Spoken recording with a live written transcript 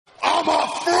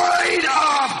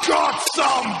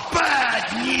some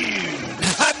bad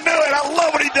news. I knew it. I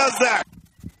love when he does that.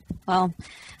 Well,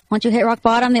 once you hit rock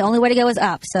bottom, the only way to go is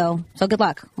up. So good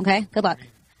luck, okay? Good luck.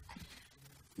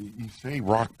 You say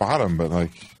rock bottom, but,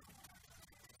 like,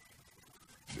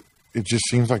 it just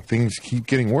seems like things keep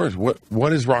getting worse.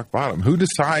 What is rock bottom? Who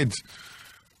decides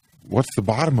what's the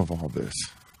bottom of all this?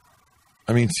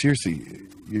 I mean, seriously,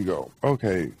 you go,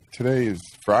 okay, today is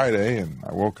Friday, and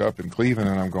I woke up in Cleveland,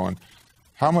 and I'm going,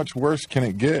 how much worse can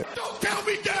it get? Don't count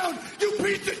me down, you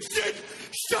piece of shit!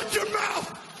 Shut your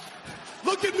mouth!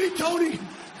 Look at me, Tony.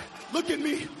 Look at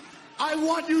me. I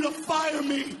want you to fire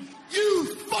me.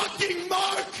 You fucking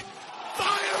Mark!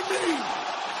 Fire me!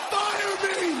 Fire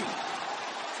me!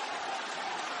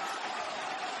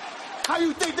 How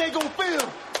you think they gonna feel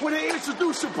when they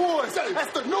introduce your boys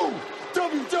as the new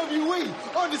WWE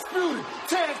Undisputed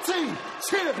Tag Team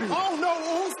Champions? I don't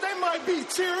know, Ooze. They might be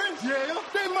cheering. Yeah.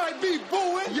 They might be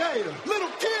booing. Yeah.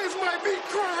 Little kids might be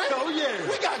crying. Oh, yeah.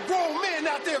 We got grown men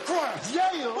out there crying.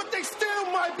 Yeah. But they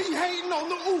still might be hating on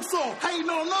the Usos. Hating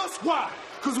on us. Why?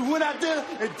 Because we went out there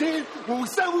and did what we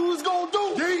said we was going to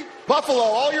do. Yeah. Buffalo,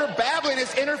 all your babbling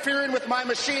is interfering with my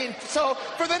machine. So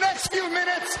for the next few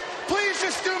minutes, please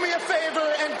just do me a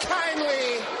favor and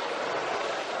kindly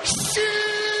shoot.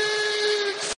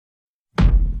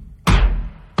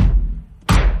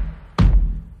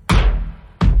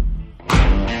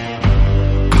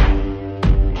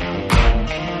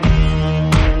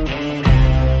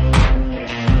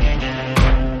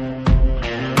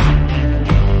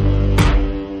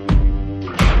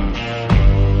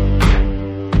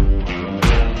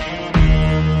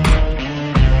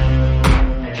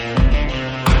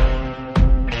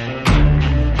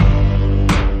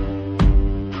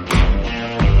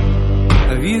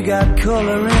 Got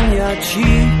color in your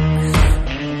cheeks.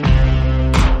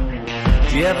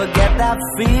 Do you ever get that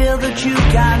feel that you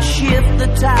can't shift, the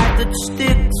tide that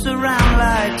sticks around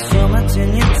like summits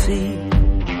in your teeth?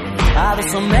 Are there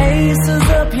some aces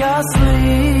up your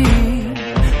sleeve?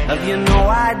 Have you no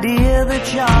idea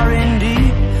that you're in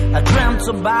deep? I dreamt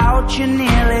about you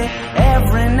nearly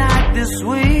every night this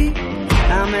week.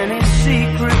 How many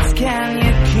secrets can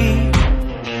you keep?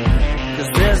 'Cause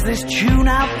there's this tune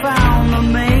I found that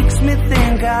makes me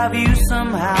think of you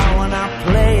somehow, and I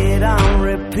play it on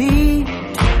repeat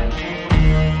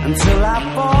until I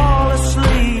fall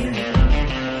asleep,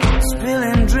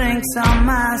 spilling drinks on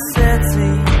my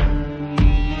settee.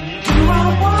 Do I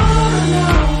wanna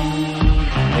know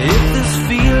if this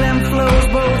feeling flows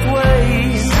both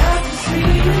ways? Sad to see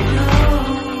you go.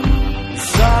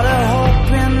 Sorta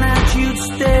hoping that you'd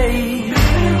stay.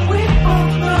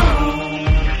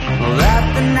 That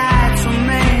the nights were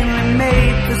mainly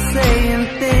made for saying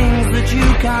things that you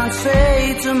can't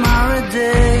say tomorrow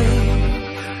day.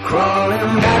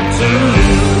 Crawling back to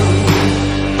you.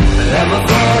 Never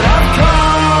thought I'd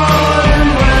calling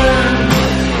when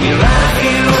you're at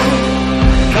you,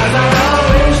 'cause I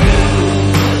always do.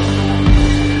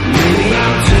 Maybe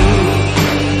I'm too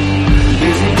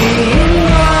busy being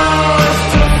lost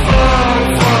to fall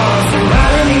for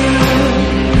somebody new.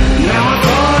 Now I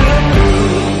thought it through.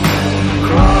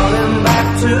 Crawling back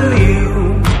to you.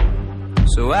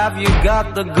 So have you got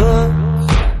the goods?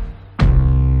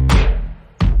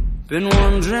 Been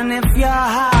wondering if your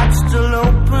heart's still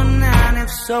open, and if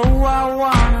so, I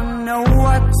wanna know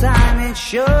what time it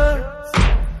should.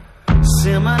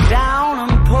 Simmer down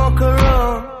and poker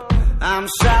up. I'm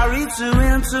sorry to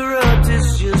interrupt,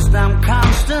 it's just I'm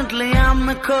constantly on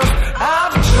the cusp.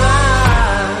 I've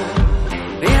tried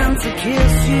been to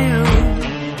kiss you.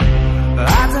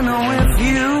 I don't know if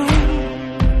you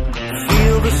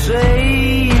feel the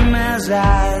same as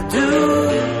I do,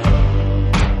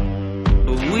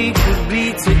 but we could be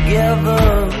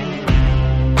together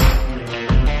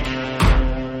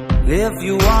if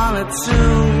you wanted to.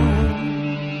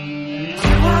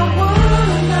 Do I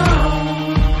wanna know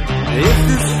if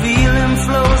this feeling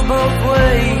flows both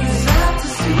ways? Sad to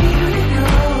see you go.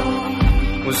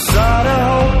 Was sorta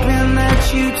hoping that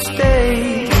you'd stay.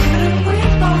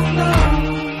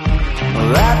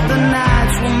 That the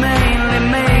nights were mainly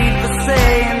made for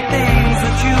saying things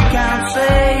that you can't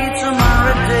say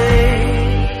tomorrow day.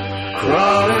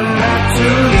 Crawling back to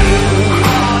you.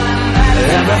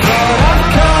 Never thought I'd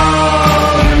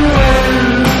call when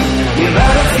you're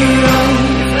out of you,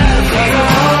 'cause I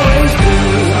always do.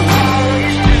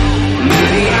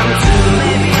 Maybe I'm too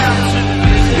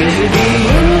busy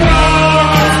being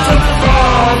lost to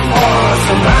fall for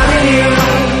somebody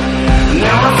new.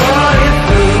 Now I thought it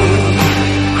through.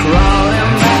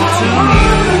 Crawling back to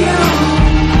you.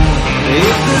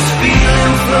 If this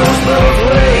feeling flows both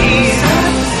ways,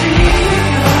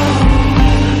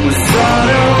 we're sort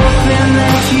of hoping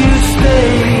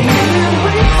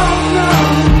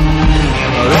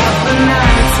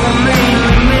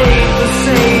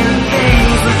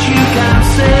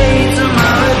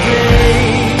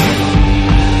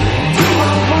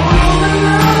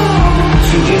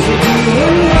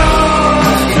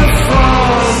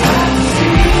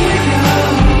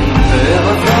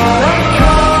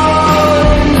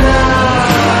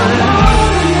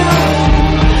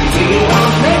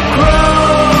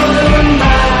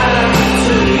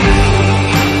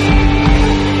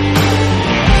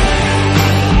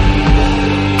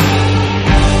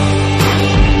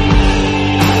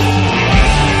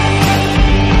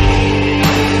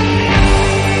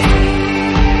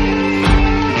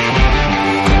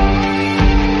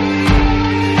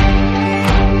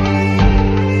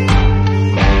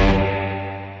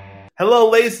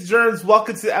ladies and germs,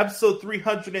 welcome to episode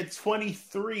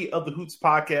 323 of the Hoots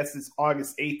podcast. It's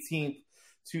August 18th,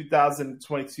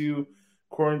 2022.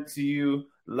 According to you,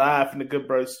 live from the Good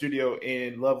Brothers studio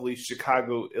in lovely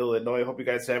Chicago, Illinois. Hope you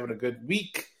guys are having a good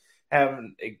week,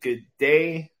 having a good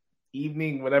day,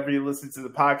 evening, whenever you listen to the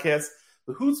podcast.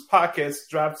 The Hoots podcast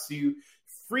drops you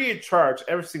free of charge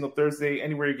every single Thursday,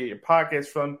 anywhere you get your podcast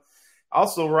from.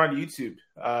 Also, we're on YouTube.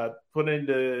 Put in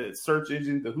the search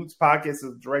engine, the Hoots Podcast,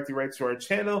 is directly right to our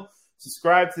channel.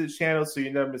 Subscribe to the channel so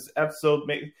you never miss an episode.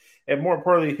 And more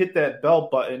importantly, hit that bell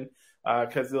button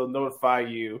because it'll notify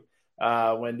you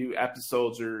when new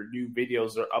episodes or new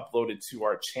videos are uploaded to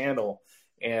our channel.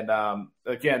 And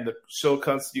again, the show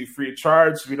comes to you free of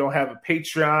charge. We don't have a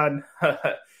Patreon.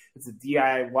 It's a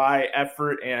DIY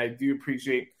effort, and I do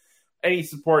appreciate any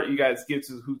support you guys give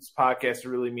to the Hoots Podcast. It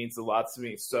really means a lot to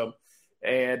me. So.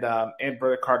 And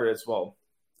Brother Carter as well.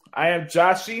 I am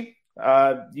Joshy.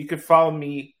 You can follow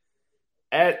me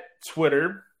at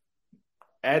Twitter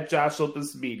at Josh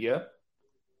Lopez Media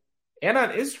and on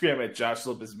Instagram at Josh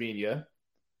Lopez Media.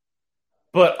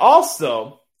 But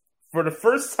also, for the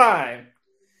first time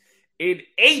in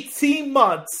 18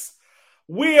 months,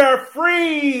 we are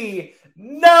free.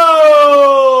 No!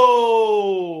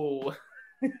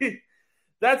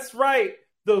 That's right.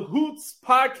 The Hoots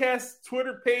Podcast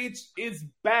Twitter page is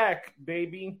back,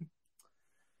 baby.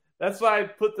 That's why I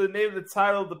put the name of the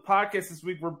title of the podcast this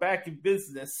week. We're back in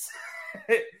business.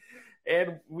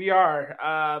 And we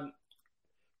are.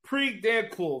 Pretty damn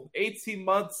cool. 18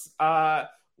 months.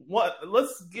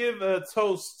 Let's give a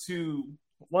toast to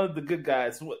one of the good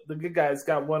guys. The good guys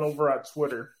got one over on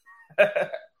Twitter.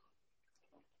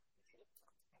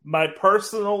 My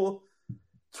personal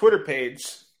Twitter page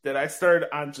that I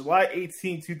started on July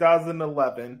 18,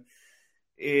 2011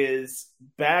 is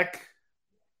back.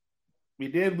 We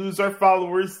didn't lose our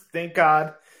followers, thank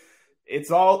God. It's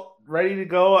all ready to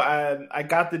go. I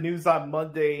got the news on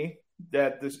Monday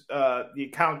that the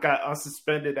account got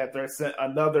unsuspended after I sent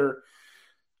another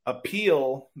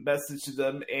appeal message to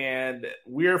them, and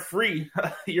we're free.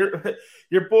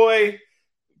 Your boy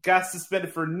got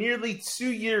suspended for nearly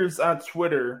 2 years on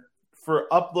Twitter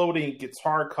for uploading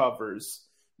guitar covers.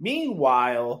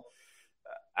 Meanwhile,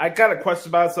 I got a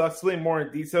question about it, so I'll explain more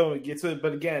in detail when we get to it.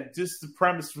 But again, just the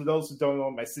premise for those who don't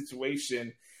know my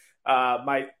situation,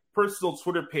 my personal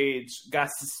Twitter page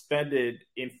got suspended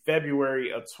in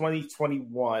February of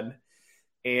 2021.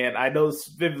 And I know this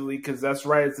vividly because that's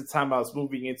right at the time I was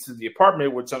moving into the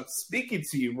apartment, which I'm speaking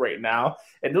to you right now.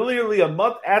 And literally a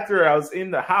month after I was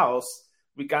in the house,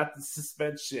 we got the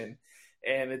suspension.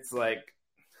 And it's like,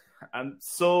 I'm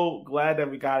so glad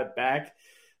that we got it back.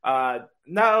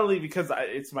 Not only because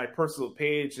it's my personal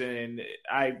page and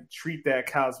I treat that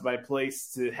account as my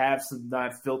place to have some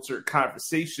non-filtered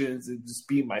conversations and just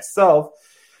be myself,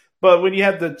 but when you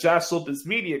have the Josh Lopez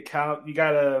Media account, you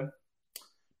gotta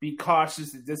be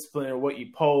cautious and disciplined in what you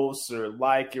post or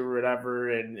like or whatever,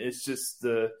 and it's just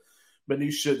the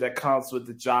minutia that comes with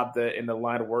the job that in the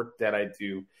line of work that I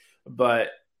do. But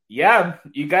yeah,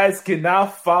 you guys can now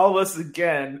follow us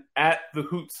again at the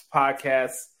Hoots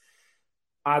Podcast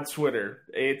on Twitter.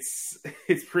 It's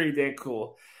pretty damn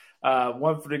cool.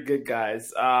 One for the good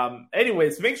guys.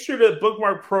 Anyways, make sure to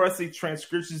bookmark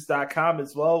ProWrestlingTranscriptions.com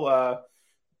as well.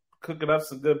 Cooking up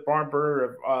some good barn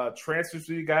burner of transfers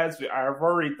for you guys. I've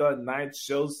already done 9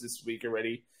 shows this week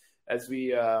already as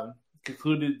we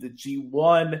concluded the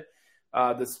G1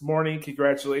 this morning.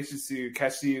 Congratulations to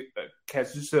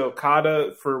Kazuchika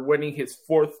Okada for winning his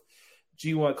 4th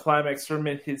G1 Climax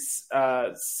tournament, his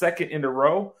 2nd in a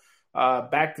row.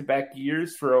 Back-to-back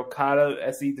years for Okada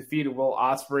as he defeated Will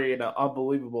Ospreay in an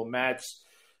unbelievable match.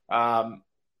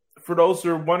 For those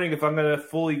who are wondering if I'm going to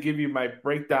fully give you my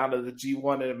breakdown of the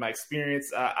G1 and my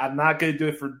experience, I'm not going to do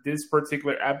it for this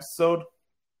particular episode.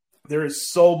 There is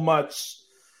so much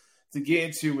to get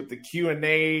into with the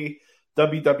Q&A,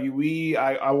 WWE.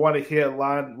 I want to hit a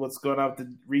lot of what's going on with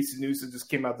the recent news that just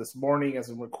came out this morning as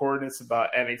I'm recording this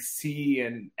about NXT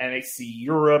and NXT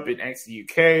Europe and NXT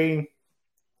UK.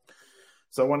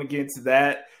 So I want to get into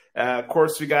that. Of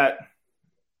course, we got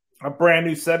a brand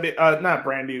new segment, not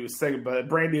brand new segment, but a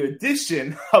brand new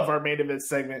edition of our main event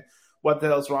segment. What the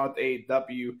hell's wrong with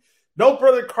AEW? No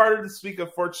Brother Carter this week,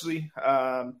 unfortunately.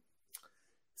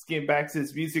 He's getting back to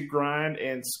his music grind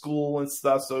and school and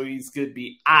stuff, so he's going to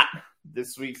be out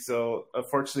this week. So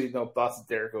unfortunately, no thoughts of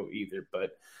Jericho either, but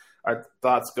our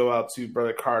thoughts go out to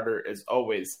Brother Carter as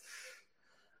always.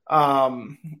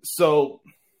 So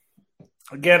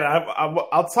again,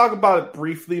 I'll talk about it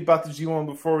briefly about the G1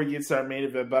 before we get to our main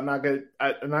event, but I'm not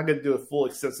gonna do a full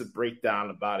extensive breakdown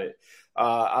about it.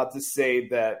 I'll just say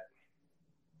that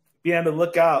be on the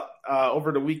lookout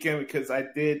over the weekend because I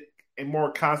did a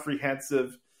more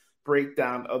comprehensive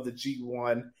breakdown of the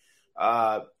G1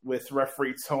 with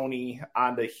referee Tony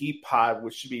on the Heat Pod,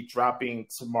 which should be dropping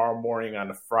tomorrow morning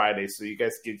on a Friday. So you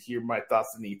guys can hear my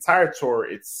thoughts on the entire tour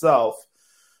itself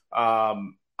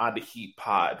on the Heat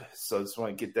Pod. So I just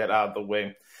want to get that out of the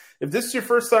way. If this is your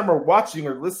first time or watching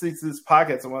or listening to this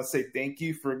podcast, I want to say thank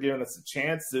you for giving us a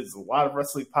chance. There's a lot of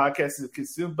wrestling podcasts to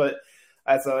consume, but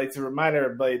as I like to remind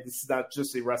everybody, this is not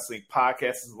just a wrestling podcast.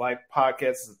 It's a live podcast.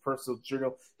 It's a personal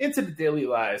journal into the daily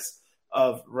lives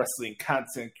of wrestling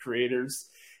content creators.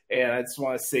 And I just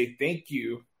want to say thank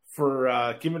you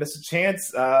for giving us a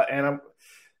chance.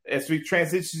 As we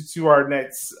transition to our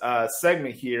next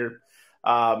segment here,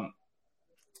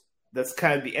 that's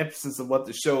kind of the emphasis of what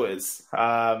the show is.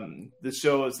 The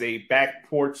show is a back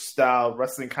porch style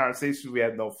wrestling conversation. We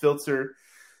have no filter.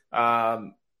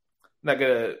 I'm not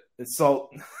gonna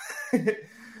insult. I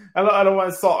don't want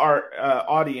to insult our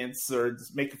audience or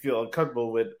just make you feel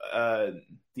uncomfortable with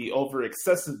the over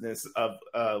excessiveness of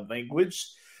language.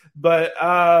 But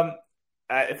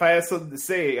if I have something to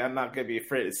say, I'm not gonna be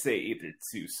afraid to say either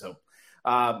too. So.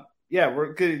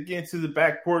 We're going to get into the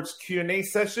Back Porch Q&A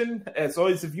session. As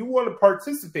always, if you want to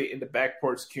participate in the Back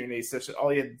Porch Q&A session,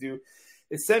 all you have to do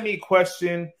is send me a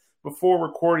question before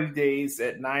recording days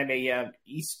at 9 a.m.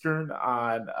 Eastern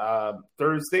on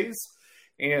Thursdays.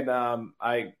 And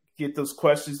I get those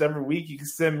questions every week. You can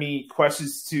send me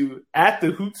questions to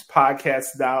 @the Hoots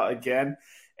Podcast now again,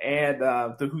 and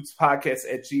the Hoots Podcast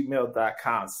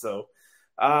 @gmail.com. So,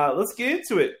 let's get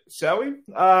into it, shall we?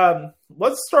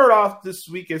 Let's start off this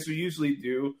week, as we usually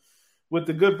do, with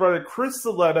the good brother Chris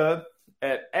Zaletta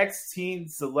at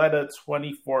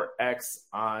XTeenZaletta24X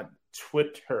on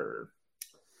Twitter.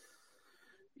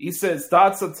 He says,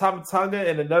 thoughts on Tama Tonga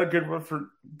and another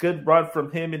good run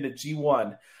from him in the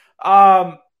G1.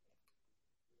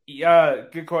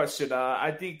 Good question.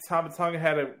 I think Tama Tonga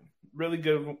had a really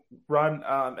good run.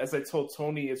 As I told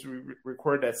Tony as we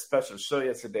recorded that special show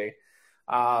yesterday,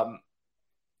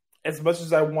 as much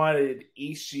as I wanted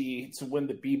Ishii to win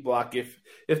the B block, if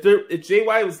Jay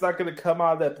White was not going to come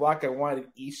out of that block, I wanted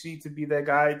Ishii to be that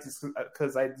guy, just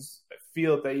because I just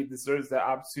feel that he deserves that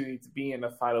opportunity to be in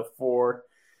the Final Four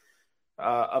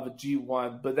of a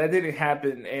G1. But that didn't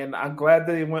happen, and I'm glad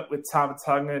that they went with Tama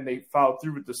Tonga and they followed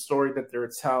through with the story that they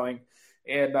were telling.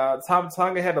 And Tama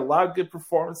Tonga had a lot of good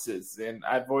performances, and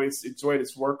I've always enjoyed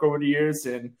his work over the years,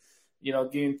 and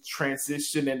getting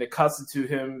transitioned and accustomed to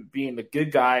him being a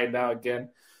good guy now again.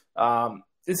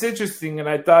 It's interesting, and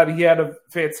I thought he had a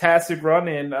fantastic run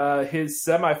in his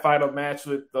semifinal match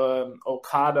with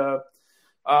Okada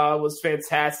was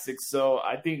fantastic. So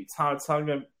I think Tama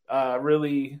Tonga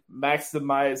really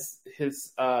maximized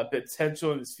his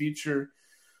potential in his future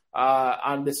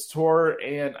on this tour,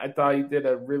 and I thought he did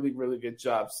a really, really good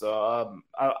job. So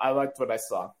I liked what I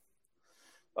saw.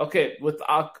 Okay, with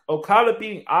Okada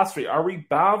beating Ospreay, are we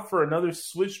bound for another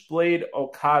Switchblade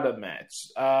Okada match?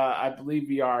 I believe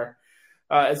we are.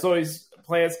 As always,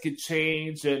 plans can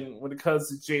change, and when it comes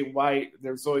to Jay White,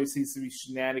 there's always seems to be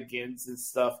shenanigans and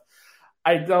stuff.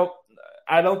 I don't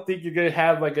think you're gonna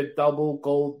have like a double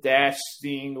gold dash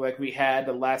thing like we had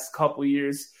the last couple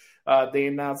years. They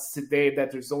announced today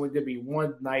that there's only gonna be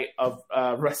one night of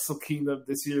Wrestle Kingdom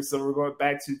this year, so we're going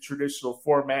back to traditional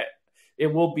format. It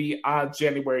will be on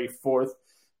January 4th.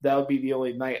 That'll be the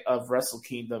only night of Wrestle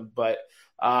Kingdom. But,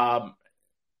 I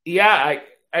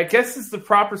guess it's the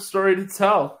proper story to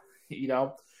tell,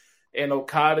 And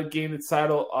Okada gained the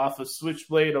title off of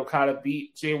Switchblade. Okada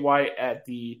beat Jay White at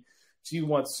the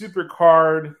G1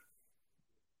 Supercard.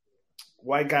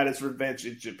 White got his revenge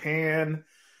in Japan.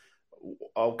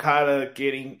 Okada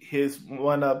getting his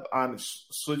one-up on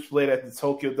Switchblade at the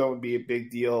Tokyo Dome would be a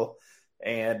big deal.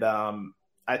 And,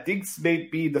 I think this may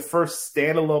be the first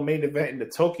standalone main event in the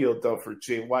Tokyo Dome for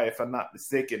Jay White, if I'm not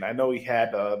mistaken. I know he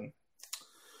had a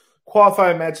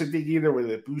qualifying match, I think, either with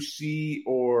Ibushi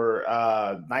or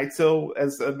Naito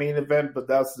as a main event, but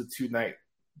that was the two-night,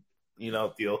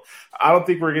 deal. I don't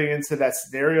think we're getting into that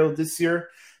scenario this year,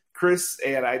 Chris,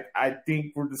 and I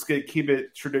think we're just going to keep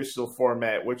it traditional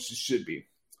format, which it should be.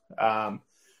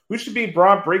 Who should be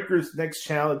Braun Breaker's next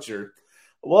challenger?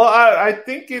 Well, I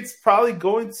think it's probably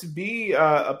going to be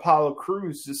Apollo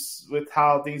Crews, just with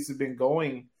how things have been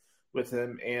going with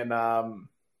him. And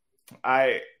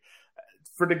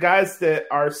for the guys that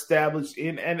are established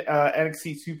in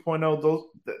NXT 2.0,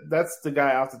 that's the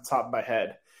guy off the top of my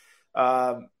head.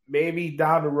 Maybe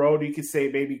down the road you could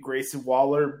say maybe Grayson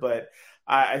Waller, but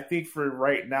I think for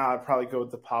right now I'd probably go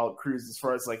with Apollo Crews as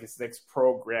far as like his next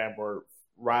program or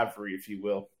rivalry, if you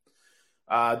will.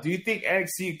 Do you think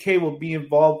NXT UK will be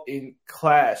involved in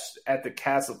Clash at the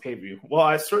Castle pay-per-view? Well,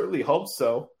 I certainly hope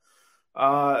so.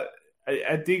 I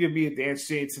think it'd be a damn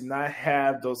shame to not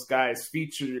have those guys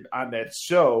featured on that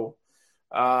show.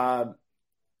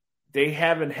 They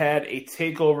haven't had a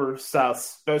takeover style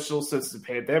special since the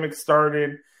pandemic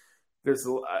started. There's,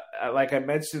 like I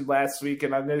mentioned last week,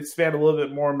 and I'm going to expand a little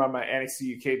bit more about my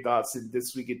NXT UK thoughts in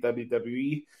this week at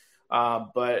WWE.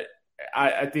 But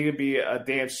I think it'd be a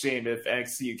damn shame if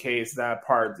NXT UK is not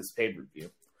part of this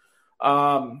pay-per-view.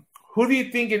 Who do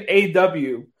you think in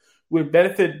AEW would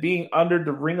benefit being under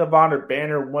the Ring of Honor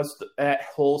banner once that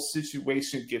whole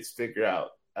situation gets figured out?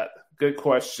 Good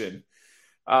question.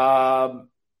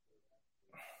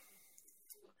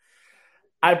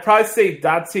 I'd probably say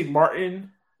Dante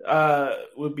Martin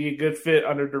would be a good fit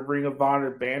under the Ring of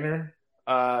Honor banner.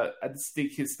 I just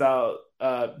think his style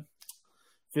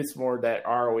fits more that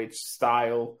ROH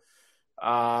style.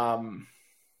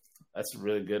 That's a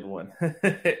really good one.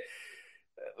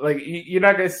 Like, you're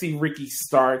not going to see Ricky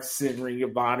Starks in Ring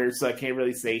of Honor, so I can't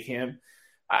really say him.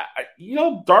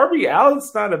 Darby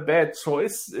Allin's not a bad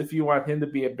choice if you want him to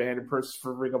be a banner person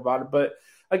for Ring of Honor. But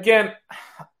again,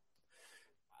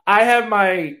 I have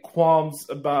my qualms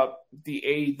about the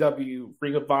AEW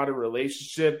Ring of Honor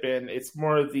relationship, and it's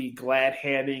more of the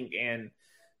glad-handing and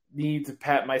need to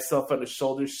pat myself on the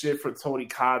shoulder shit for Tony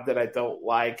Khan that I don't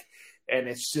like. And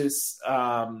it's just,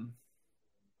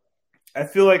 I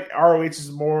feel like ROH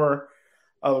is more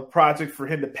of a project for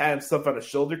him to pat himself on the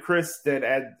shoulder, Chris, than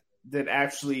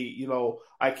actually,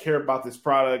 I care about this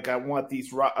product. I want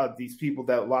these people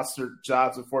that lost their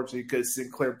jobs, unfortunately, because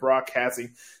Sinclair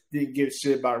Broadcasting didn't give a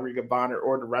shit about Ring of Honor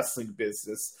or the wrestling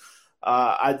business.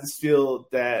 I just feel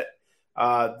that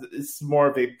it's more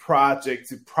of a project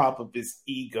to prop up his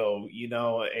ego,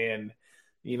 and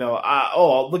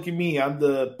look at me, I'm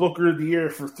the Booker of the Year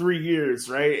for 3 years,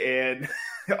 right? And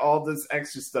all this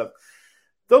extra stuff.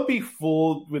 Don't be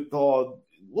fooled with all,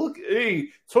 look, hey,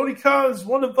 Tony Khan is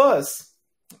one of us.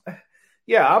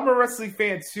 Yeah, I'm a wrestling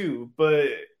fan too, but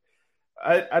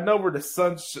I know where the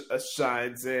sun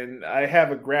shines, and I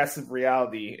have a grasp of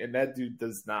reality, and that dude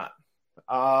does not.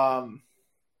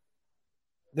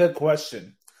 Good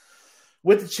question.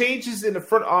 With the changes in the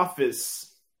front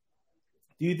office,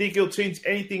 do you think it'll change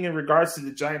anything in regards to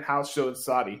the Giant House show in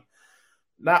Saudi?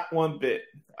 Not one bit.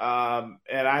 And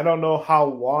I don't know how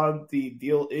long the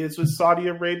deal is with Saudi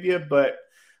Arabia, but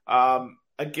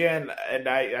again, and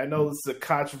I know this is a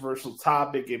controversial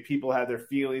topic and people have their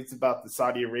feelings about the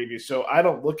Saudi Arabia show. I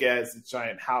don't look at it as a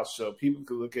Giant House show. People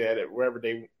can look at it wherever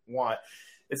they want.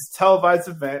 It's a televised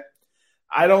event.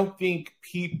 I don't think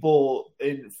people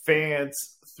and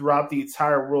fans throughout the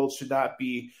entire world should not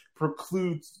be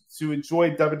precluded to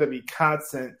enjoy WWE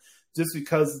content just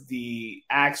because of the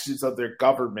actions of their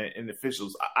government and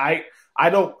officials. I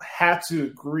don't have to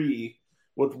agree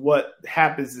with what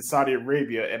happens in Saudi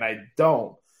Arabia, and I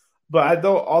don't. But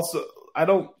I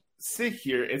don't sit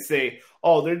here and say,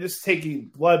 oh, they're just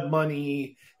taking blood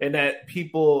money and that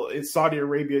people in Saudi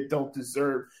Arabia don't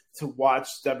deserve to watch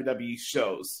WWE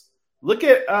shows. Look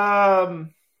at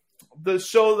the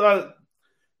show,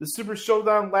 the Super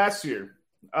Showdown last year,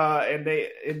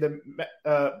 and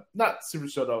not Super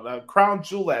Showdown, Crown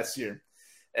Jewel last year,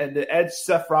 and the Edge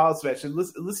Seth Rollins match. And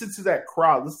listen to that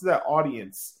crowd, listen to that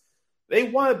audience. They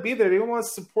want to be there. They want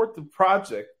to support the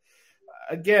project.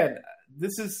 Again,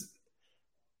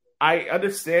 I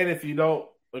understand if you don't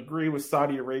agree with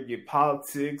Saudi Arabian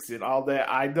politics and all that.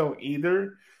 I don't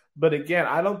either. But again,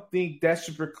 I don't think that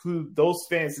should preclude those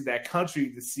fans in that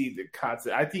country to see the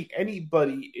content. I think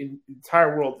anybody in the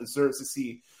entire world deserves to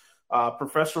see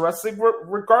professional wrestling,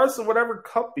 regardless of whatever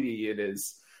company it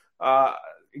is.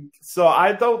 So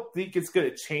I don't think it's going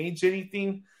to change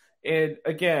anything. And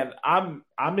again, I'm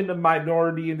in the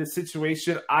minority in this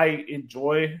situation. I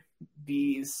enjoy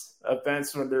these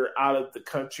events when they're out of the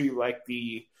country, like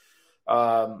the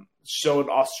show in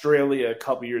Australia a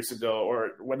couple years ago,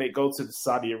 or when they go to the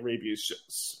Saudi Arabia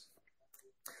shows.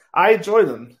 I enjoy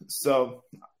them, so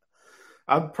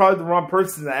I'm probably the wrong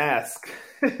person to ask.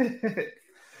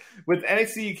 With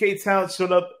NXT UK talent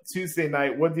showing up Tuesday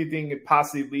night, what do you think it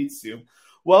possibly leads to?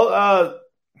 Well,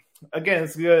 again,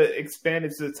 it's going to expand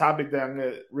into the topic that I'm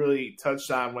going to really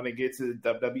touch on when I get to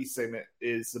the WWE segment,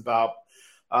 is about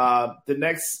the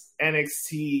next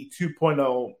NXT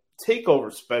 2.0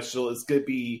 takeover special is going to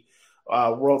be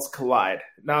Worlds Collide.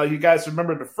 Now, you guys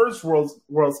remember the first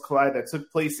Worlds Collide that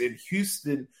took place in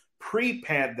Houston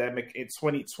pre-pandemic in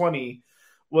 2020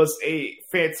 was a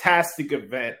fantastic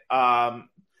event.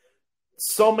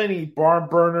 So many barn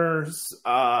burners,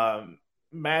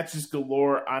 matches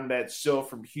galore on that show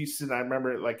from Houston. I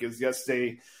remember it like it was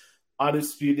yesterday.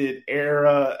 Undisputed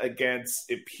Era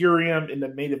against Imperium in the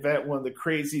main event, one of the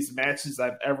craziest matches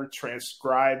I've ever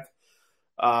transcribed.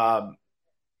 They're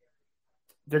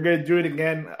going to do it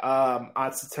again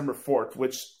on September 4th,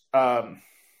 which, again,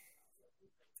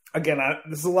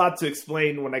 there's a lot to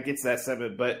explain when I get to that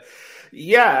segment. But,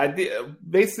 yeah,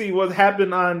 basically what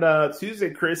happened on Tuesday,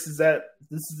 Chris, is that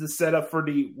this is the setup for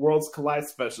the Worlds Collide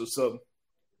special. So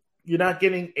you're not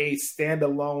getting a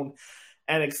standalone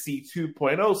NXT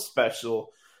 2.0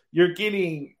 special. You're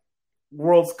getting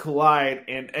Worlds Collide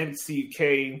and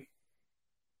MCK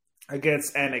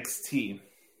against NXT.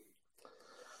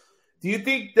 Do you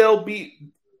think there'll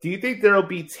be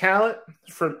talent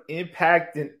from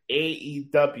Impact and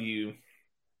AEW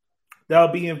that'll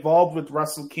be involved with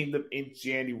Wrestle Kingdom in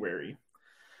January?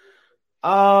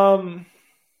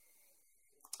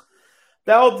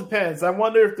 That all depends. I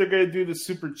wonder if they're going to do the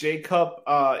Super J Cup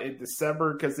in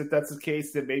December, because if that's the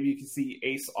case, then maybe you can see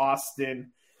Ace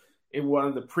Austin in one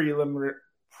of the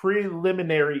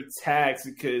preliminary tags,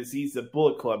 because he's a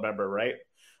Bullet Club member, right?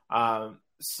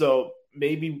 So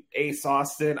maybe Ace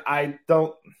Austin. I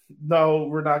don't know.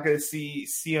 We're not going to see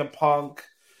CM Punk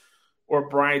or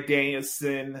Bryan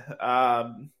Danielson.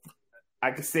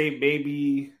 I could say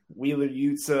maybe Wheeler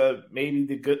Yuta, maybe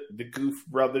the Goof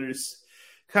Brothers.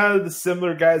 Kind of the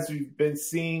similar guys we've been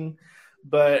seeing,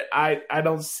 but I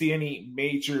don't see any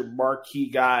major marquee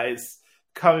guys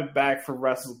coming back from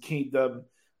Wrestle Kingdom.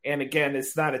 And again,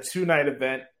 it's not a 2-night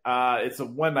event. It's a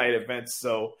 1-night event.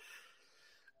 So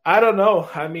I don't know.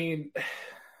 I mean,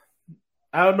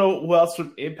 I don't know who else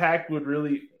from Impact would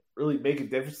really make a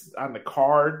difference on the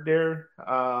card there.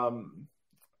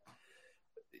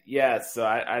 Yeah, so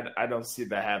I don't see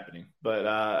that happening. But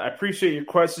I appreciate your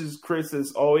questions, Chris.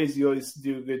 As always, you always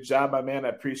do a good job, my man. I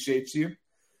appreciate you.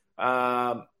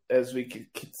 As we can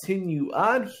continue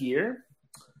on here,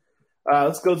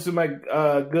 let's go to my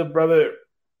good brother,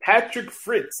 Patrick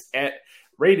Fritz at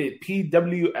Rated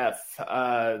PWF,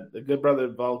 the good brother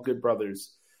of all good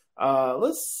brothers.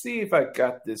 Let's see if I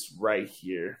got this right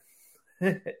here.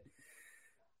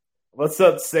 What's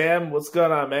up, Sam? What's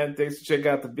going on, man? Thanks for checking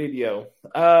out the video.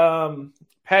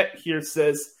 Pat here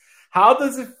says, how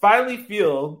does it finally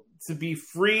feel to be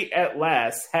free at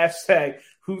last? Hashtag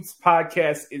Hoots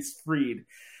Podcast is freed.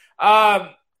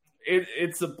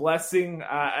 It's a blessing.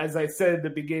 As I said at the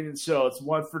beginning of the show, it's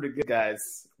one for the good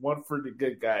guys. One for the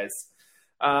good guys.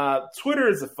 Twitter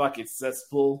is a fucking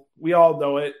cesspool. We all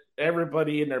know it.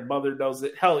 Everybody and their mother knows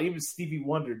it. Hell, even Stevie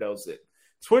Wonder knows it.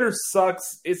 Twitter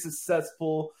sucks. It's a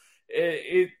cesspool.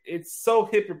 It's so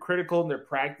hypocritical in their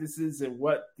practices and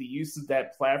what the use of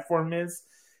that platform is.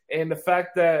 And the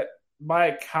fact that my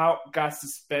account got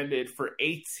suspended for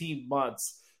 18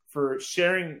 months for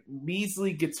sharing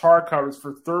measly guitar covers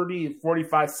for 30 and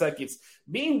 45 seconds.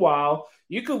 Meanwhile,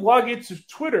 you could log into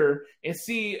Twitter and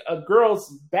see a girl's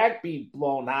back being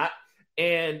blown out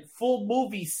and full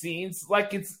movie scenes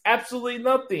like it's absolutely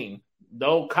nothing.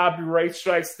 No copyright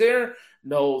strikes there,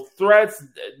 no threats,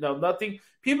 no nothing.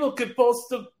 People could post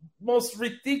the most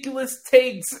ridiculous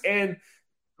takes and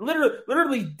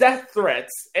literally death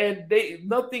threats, and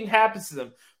nothing happens to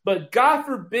them. But God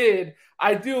forbid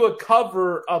I do a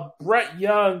cover of Brett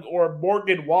Young or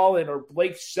Morgan Wallen or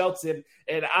Blake Shelton,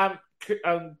 and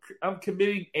I'm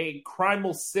committing a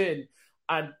criminal sin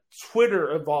on Twitter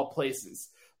of all places.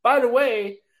 By the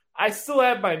way, I still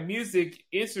have my music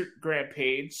Instagram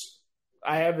page.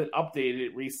 I haven't updated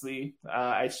it recently.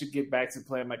 I should get back to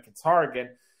playing my guitar again.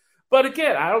 But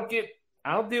again, I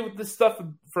don't deal with this stuff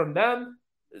from them.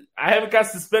 I haven't got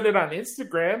suspended on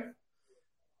Instagram.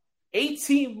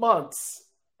 18 months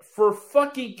for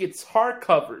fucking guitar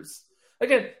covers.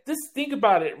 Again, just think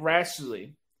about it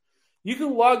rationally. You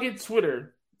can log in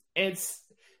Twitter, and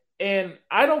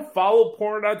I don't follow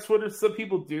porn on Twitter. Some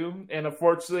people do, and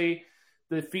unfortunately,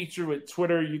 the feature with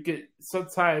Twitter, you get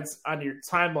sometimes on your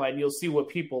timeline, you'll see what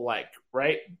people like,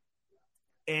 right?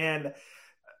 And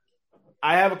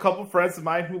I have a couple friends of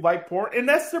mine who like porn, and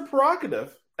that's their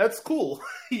prerogative. That's cool.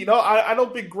 I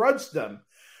don't begrudge them.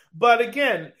 But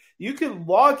again, you can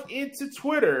log into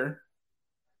Twitter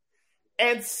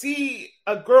and see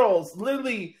a girl's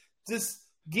literally just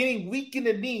getting weak in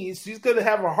the knees. She's going to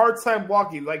have a hard time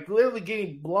walking, like literally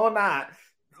getting blown out,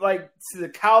 like till the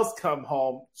cows come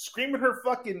home, screaming her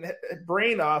fucking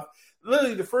brain off.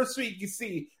 Literally, the first week you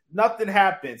see, nothing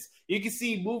happens. You can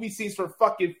see movie scenes from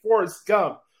fucking Forrest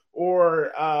Gump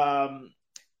or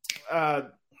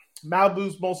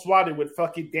Malibu's Most Wanted with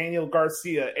fucking Daniel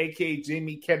Garcia, a.k.a.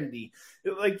 Jamie Kennedy.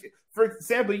 Like, for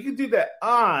example, you can do that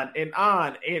on and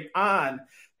on and on.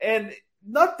 And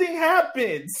nothing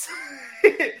happens.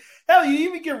 Hell, you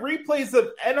even get replays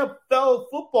of NFL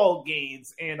football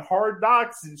games and Hard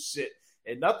Knocks and shit,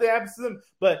 and nothing happens to them.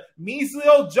 But measly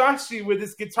old Joshy with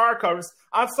his guitar covers.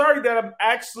 I'm sorry that I'm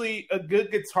actually a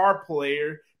good guitar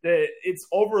player, that it's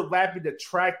overlapping the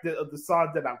track of the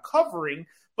song that I'm covering.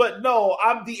 But no,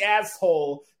 I'm the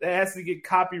asshole that has to get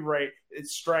copyright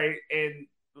strike and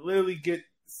literally get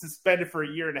suspended for a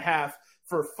year and a half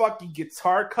for fucking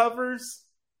guitar covers.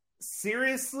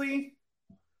 Seriously?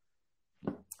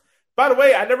 By the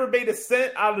way, I never made a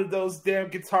cent out of those damn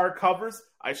guitar covers.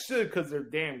 I should, because they're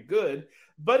damn good.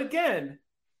 But again,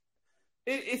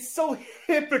 it's so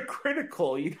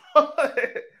hypocritical, you know?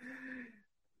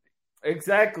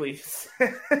 Exactly.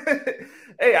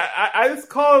 Hey, I just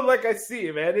call it like I see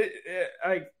it, man.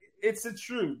 It's the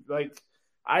truth. Like,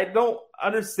 I don't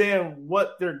understand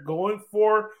what they're going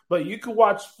for, but you can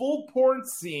watch full porn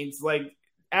scenes, like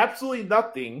absolutely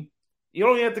nothing. You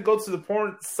don't even have to go to the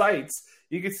porn sites.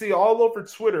 You can see all over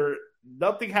Twitter,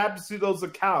 nothing happens to those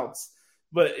accounts.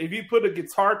 But if you put a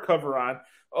guitar cover on,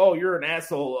 oh, you're an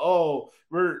asshole. Oh,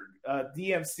 we're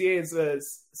DMCA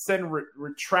is send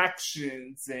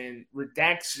retractions and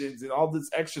redactions and all this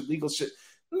extra legal shit.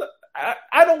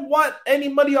 I don't want any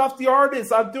money off the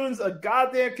artist. I'm doing a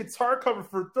goddamn guitar cover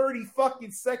for 30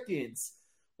 fucking seconds.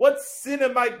 What sin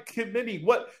am I committing?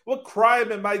 What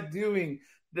crime am I doing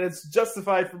that's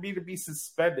justified for me to be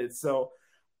suspended? So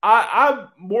I'm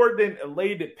more than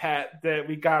elated, Pat, that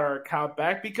we got our account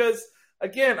back because,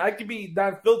 again, I can be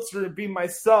non-filtered and be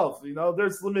myself. You know,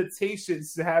 there's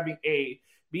limitations to having a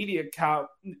media account,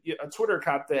 a Twitter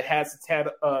account that has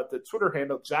the Twitter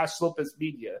handle Josh Lopez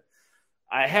Media.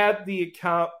 I had the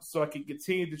account so I could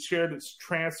continue to share these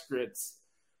transcripts,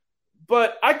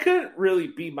 but I couldn't really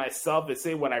be myself and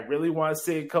say what I really want to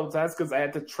say a couple times because I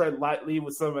had to tread lightly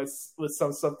with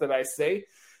some stuff that I say.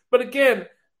 But again,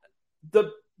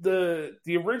 the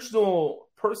original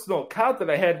personal account that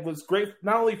I had was great,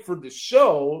 not only for the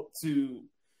show to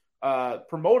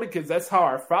promote it because that's how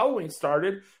our following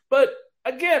started, but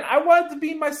again, I wanted to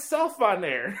be myself on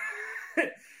there.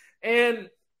 And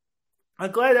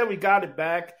I'm glad that we got it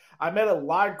back. I met a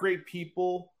lot of great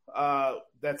people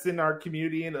that's in our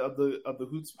community and of the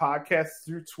Hoots podcast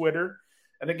through Twitter.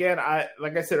 And again,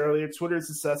 like I said earlier, Twitter is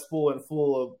accessible and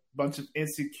full of a bunch of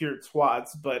insecure twats,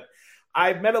 but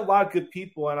I met a lot of good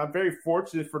people, and I'm very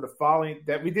fortunate for the following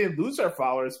that we didn't lose our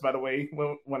followers, by the way,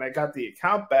 when I got the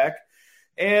account back.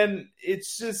 And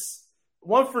it's just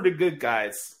one for the good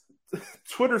guys.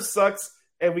 Twitter sucks,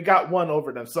 and we got one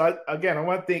over them. So, I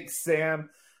want to thank Sam.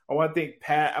 I want to thank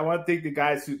Pat. I want to thank the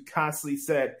guys who constantly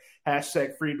said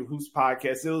hashtag free the Hoots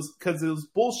podcast. It was because it was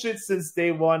bullshit since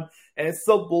day one, and it's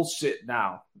still bullshit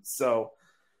now. So,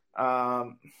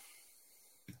 and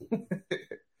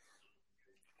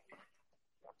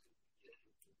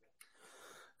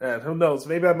who knows?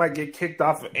 Maybe I might get kicked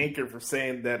off of Anchor for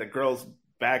saying that a girl's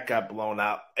back got blown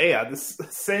out. Hey, I'm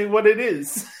just saying what it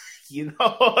is. You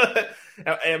know?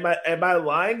 Am I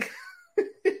lying?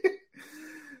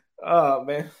 Oh,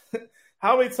 man.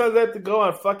 How many times I have to go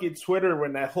on fucking Twitter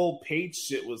when that whole page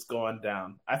shit was going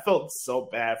down? I felt so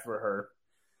bad for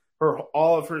her.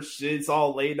 All of her shit's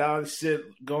all laid out shit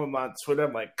going on Twitter.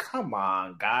 I'm like, come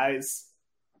on, guys.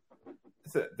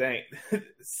 Dang.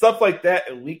 Stuff like that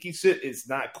and leaky shit is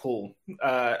not cool.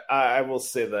 I will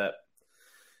say that.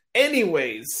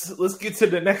 Anyways, let's get to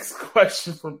the next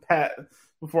question from Pat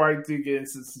before I do get into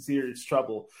some serious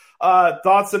trouble.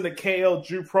 Thoughts on the KO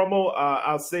Drew promo?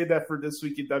 I'll say that for this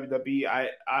week in WWE. I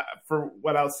for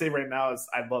what I'll say right now is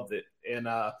I loved it, and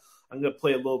I'm gonna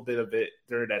play a little bit of it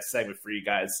during that segment for you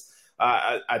guys.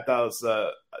 I thought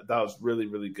it was really,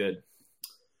 really good.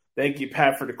 Thank you,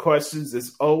 Pat, for the questions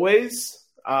as always.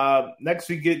 Next,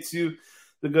 we get to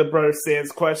the good brother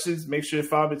Sam's questions. Make sure to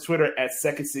follow me on Twitter at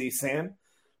Second City Sam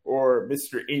or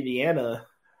Mr. Indiana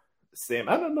Sam.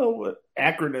 I don't know what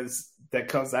acronyms that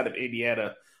comes out of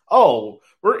Indiana. Oh,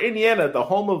 we're Indiana, the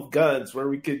home of guns, where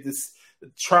we could just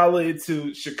travel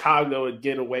into Chicago and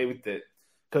get away with it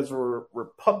because we're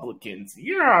Republicans.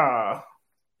 Yeah,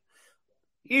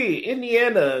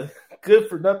 Indiana, good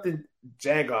for nothing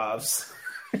Jagoffs.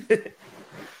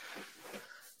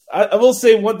 I will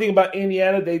say one thing about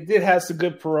Indiana. They did have some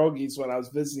good pierogies when I was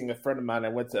visiting a friend of mine. I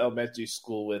went to elementary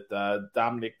school with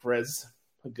Dominic Perez,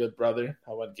 a good brother.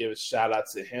 I want to give a shout out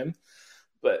to him.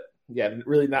 But yeah,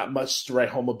 really not much to write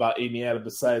home about Indiana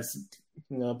besides,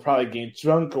 probably getting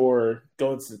drunk or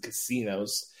going to the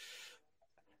casinos.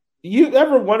 You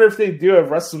ever wonder if they do a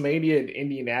WrestleMania in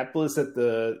Indianapolis at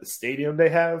the stadium they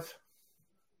have?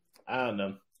 I don't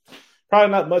know.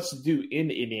 Probably not much to do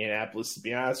in Indianapolis, to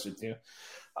be honest with you.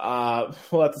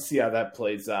 We'll have to see how that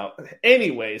plays out.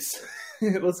 Anyways,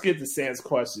 let's get to Sam's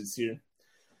questions here.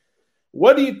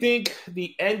 What do you think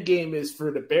the end game is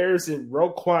for the Bears and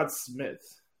Roquan Smith?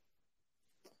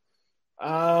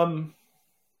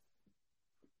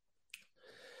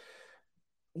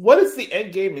 What is the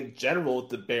end game in general with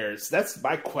the Bears? That's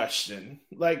my question.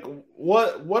 Like,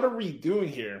 what are we doing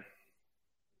here?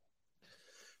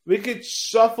 We could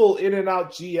shuffle in and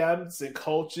out GMs and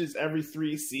coaches every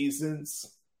 3 seasons.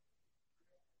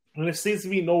 And there seems to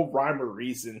be no rhyme or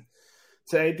reason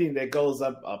to anything that goes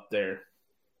up there.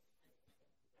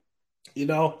 You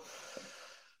know,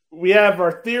 we have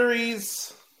our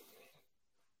theories.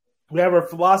 We have our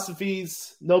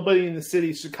philosophies. Nobody in the city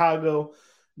of Chicago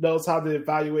knows how to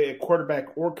evaluate a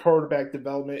quarterback or quarterback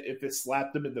development if it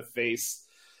slapped them in the face.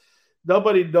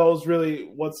 Nobody knows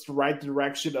really what's the right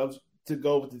direction to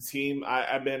go with the team.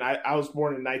 I was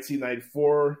born in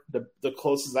 1994. The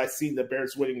closest I seen the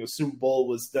Bears winning a Super Bowl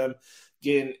was them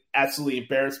getting absolutely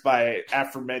embarrassed by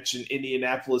aforementioned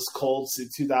Indianapolis Colts in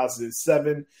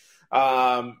 2007.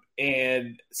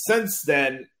 And since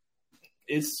then,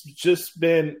 it's just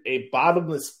been a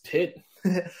bottomless pit.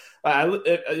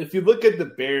 If you look at the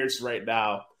Bears right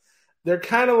now, they're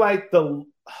kind of like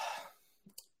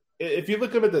if you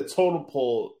look at the total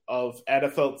poll of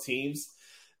NFL teams,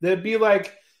 they'd be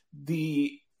like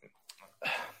the,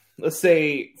 let's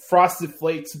say, Frosted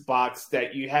Flakes box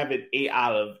that you haven't ate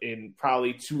out of in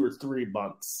probably 2 or 3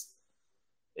 months.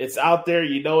 It's out there.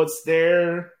 You know it's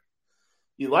there.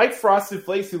 You like Frosted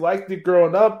Flakes. You liked it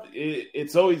growing up.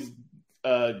 It's always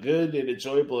a good and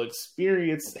enjoyable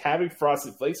experience having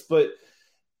Frosted Flakes, but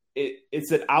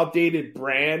it's an outdated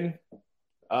brand.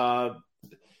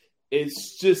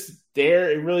 It's just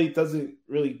there. It really doesn't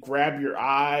really grab your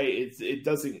eye. It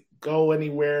doesn't go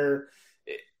anywhere.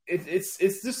 It's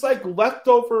just like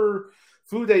leftover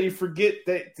food that you forget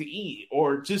to eat,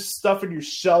 or just stuff in your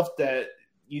shelf that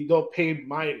you don't pay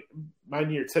mind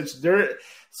your attention. They're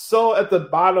so at the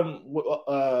bottom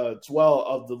dwell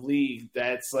of the league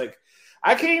that's like,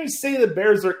 I can't even say the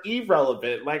Bears are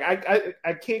irrelevant. Like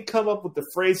I can't come up with the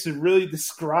phrase to really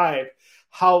describe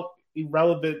how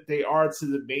irrelevant they are to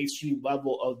the mainstream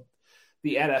level of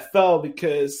the NFL,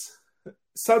 because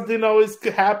something always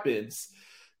happens.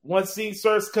 Once he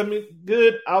starts coming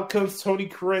good, out comes Tony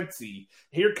Correnti.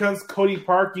 Here comes Cody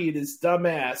Parkey and his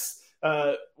dumbass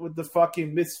with the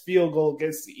fucking missed field goal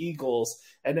against the Eagles,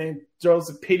 and then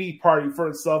throws a pity party for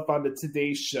himself on the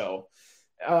Today Show.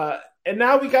 And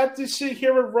now we got this shit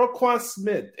here with Roquan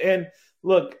Smith. And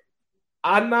look,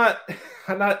 I'm not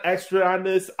expert on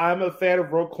this. I'm a fan of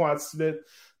Roquan Smith,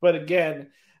 but again,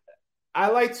 I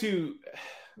like to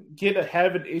get ahead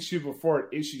of an issue before an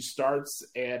issue starts,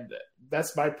 and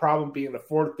that's my problem being a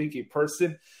forward-thinking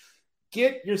person.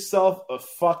 Get yourself a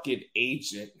fucking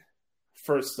agent.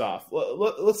 First off,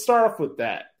 let's start off with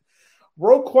that.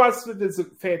 Roquan Smith is a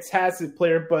fantastic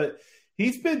player, but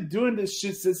he's been doing this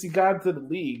shit since he got into the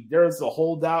league. There was a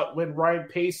holdout when Ryan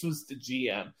Pace was the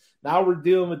GM. Now we're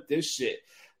dealing with this shit.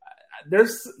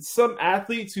 There's some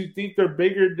athletes who think they're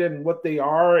bigger than what they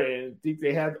are and think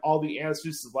they have all the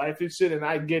answers to life and shit, and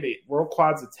I get it.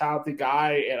 Roquan's a talented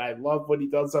guy, and I love what he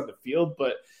does on the field,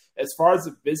 but as far as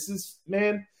a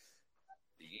businessman,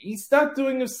 he's not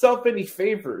doing himself any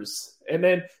favors. And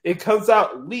then it comes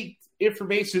out leaked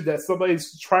information that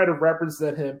somebody's trying to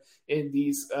represent him in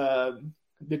these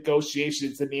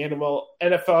negotiations, and the NFL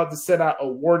had to send out a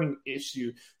warning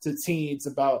issue to teams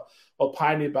about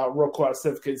opining about Roquan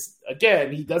Smith because,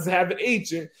 again, he doesn't have an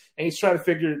agent and he's trying to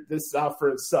figure this out for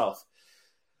himself.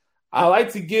 I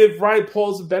like to give Ryan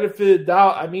Poles the benefit of the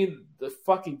doubt. I mean, the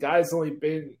fucking guy's only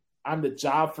been on the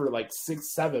job for like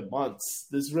 6-7 months.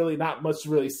 There's really not much to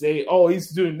really say. Oh,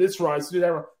 he's doing this wrong, he's doing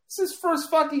that wrong. It's his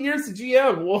first fucking year as a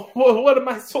GM. What am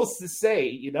I supposed to say,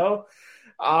 you know?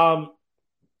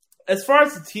 As far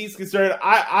as the team's concerned,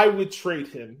 I would trade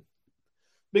him.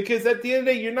 Because at the end of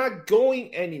the day, you're not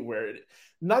going anywhere.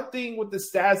 Nothing with the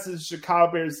status of the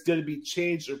Chicago Bears is going to be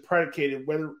changed or predicated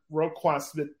whether Roquan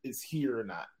Smith is here or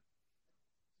not.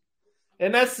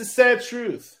 And that's the sad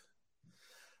truth.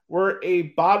 We're a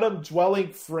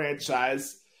bottom-dwelling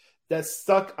franchise that's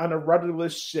stuck on a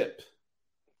rudderless ship.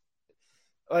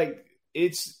 Like,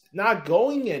 it's not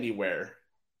going anywhere.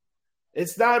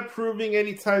 It's not improving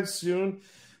anytime soon.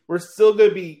 We're still going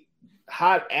to be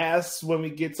hot ass when we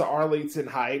get to Arlington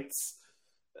Heights.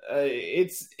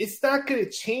 It's not going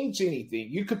to change anything.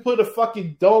 You could put a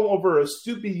fucking dome over a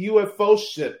stupid UFO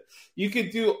ship. You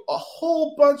could do a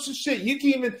whole bunch of shit. You can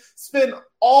even spend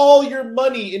all your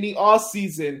money in the off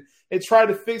season and try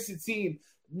to fix the team.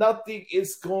 Nothing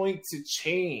is going to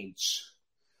change.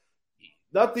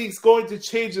 nothing's going to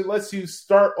change unless you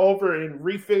start over and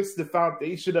refix the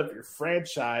foundation of your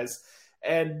franchise.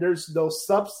 And there's no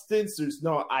substance, there's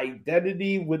no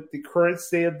identity with the current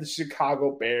state of the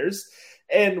Chicago Bears.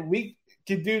 And we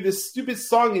can do this stupid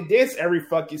song and dance every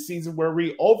fucking season where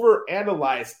we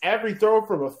overanalyze every throw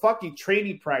from a fucking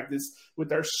training practice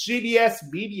with our shitty ass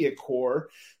media core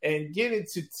and get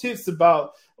into tips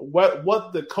about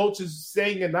what the coach is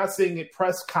saying and not saying at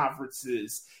press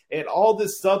conferences and all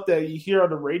this stuff that you hear on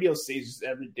the radio stations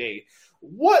every day.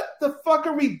 What the fuck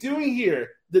are we doing here?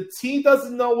 The team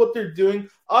doesn't know what they're doing.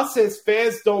 Us as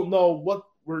fans don't know what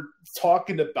we're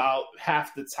talking about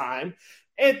half the time.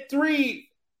 And 3,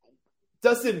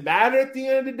 does it matter at the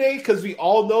end of the day? Because we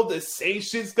all know the same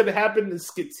shit's going to happen in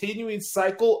this continuing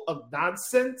cycle of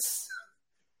nonsense.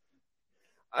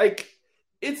 Like,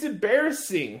 it's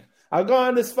embarrassing. I'll go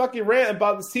on this fucking rant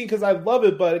about this team because I love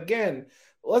it. But again,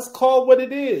 let's call it what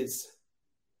it is.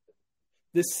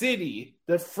 The city,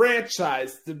 the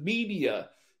franchise, the media,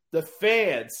 the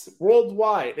fans,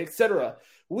 worldwide, etc.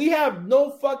 We have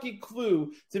no fucking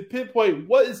clue to pinpoint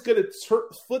what is going to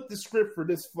flip the script for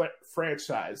this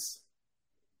franchise.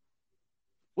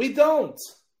 We don't.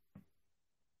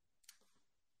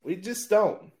 We just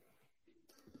don't.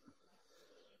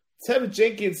 Tevin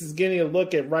Jenkins is getting a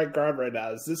look at right guard right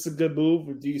now. Is this a good move,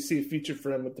 or do you see a future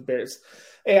for him with the Bears?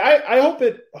 Hey, I hope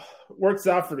it works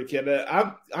out for the kid.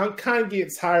 I'm kind of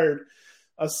getting tired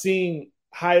of seeing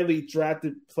highly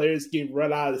drafted players get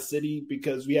run out of the city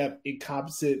because we have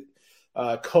incompetent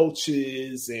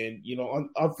coaches and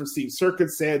unforeseen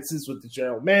circumstances with the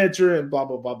general manager and blah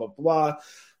blah blah blah blah.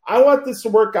 I want this to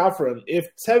work out for him. If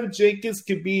Tevin Jenkins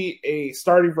could be a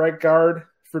starting right guard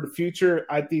for the future,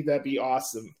 I think that'd be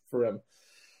awesome for him.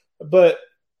 But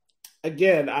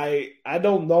again, I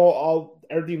don't know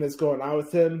everything that's going on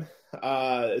with him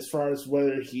as far as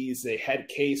whether he's a head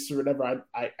case or whatever.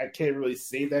 I can't really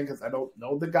say that because I don't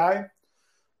know the guy.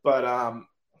 But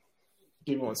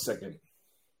give me one second.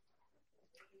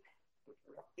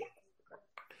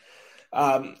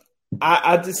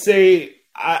 I just say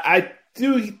I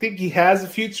do think he has a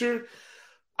future.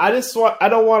 I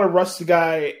don't want to rush the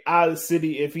guy out of the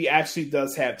city if he actually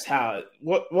does have talent.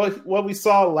 What we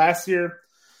saw last year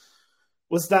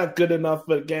was not good enough,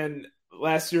 but again,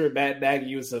 last year Matt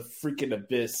Nagy was a freaking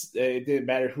abyss. It didn't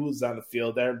matter who was on the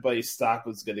field. Everybody's stock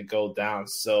was going to go down.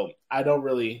 So I don't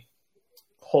really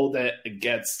hold that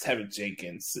against Tevin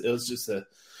Jenkins. It was just a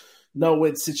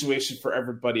no-win situation for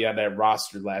everybody on that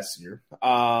roster last year.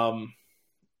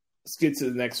 Let's get to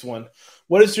the next one.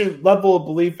 What is your level of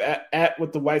belief at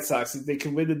with the White Sox? If they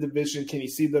can win the division, can you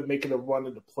see them making a run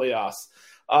in the playoffs?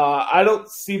 I don't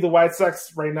see the White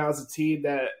Sox right now as a team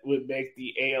that would make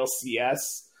the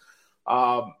ALCS.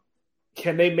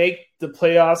 Can they make the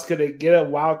playoffs? Can they get a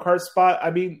wild card spot?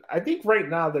 I mean, I think right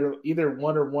now they're either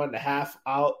 1 or 1.5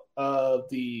 out of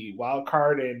the wild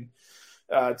card and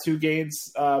 2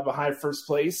 games behind first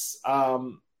place.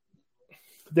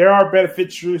 There are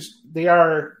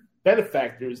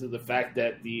benefactors of the fact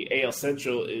that the AL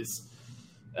Central is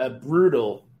a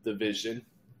brutal division.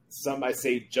 Some might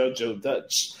say JoJo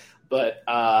Dutch, but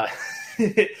I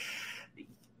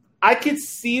could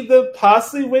see them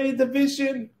possibly winning the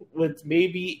division with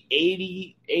maybe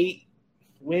 88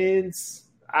 wins.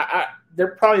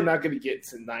 They're probably not going to get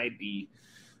to 90,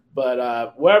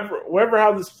 but wherever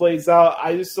how this plays out,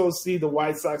 I just don't see the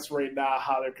White Sox right now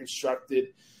how they're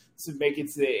constructed to make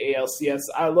it to the ALCS.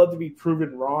 I'd love to be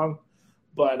proven wrong,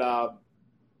 but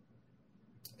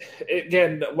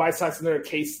again, the White Sox are another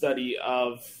case study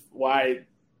of why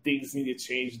things need to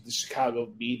change in the Chicago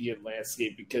media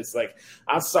landscape. Because, like,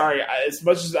 I'm sorry, as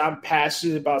much as I'm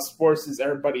passionate about sports as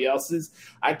everybody else is,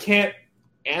 I can't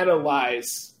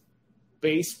analyze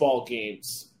baseball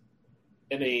games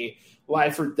in a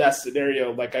life or death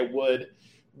scenario like I would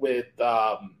with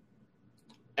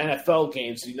NFL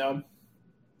games,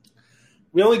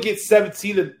 We only get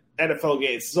 17 NFL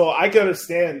games, so I can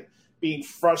understand being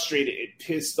frustrated and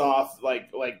pissed off,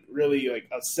 like really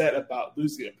upset about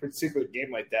losing a particular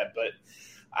game like that. But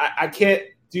I can't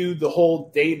do the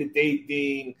whole day-to-day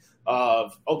thing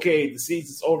of, okay, the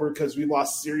season's over because we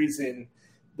lost series in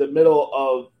the middle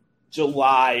of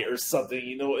July or something.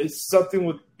 It's something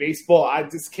with baseball. I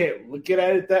just can't look at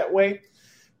it that way.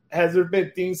 Has there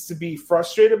been things to be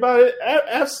frustrated about it?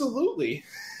 Absolutely.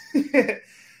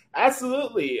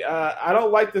 Absolutely. I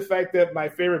don't like the fact that my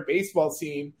favorite baseball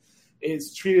team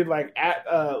is treated like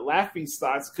laughing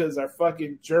stocks because our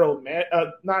fucking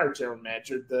not our general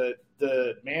manager,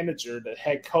 the manager, the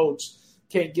head coach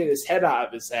can't get his head out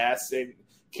of his ass and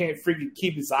can't freaking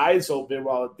keep his eyes open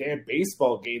while a damn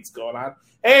baseball game's going on.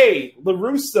 Hey, La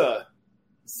Russa,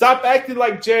 Stop acting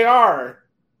like JR.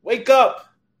 Wake up.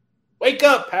 Wake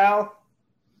up, pal.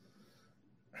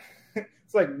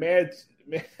 It's like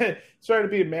trying to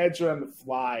be a manager on the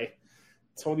fly.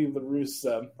 Tony La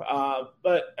Russa.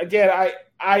 But again,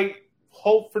 I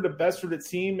hope for the best for the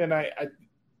team, and I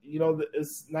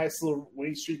this nice little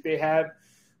winning streak they had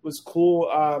was cool.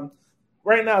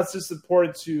 Right now, it's just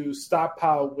important to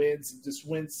stockpile wins and just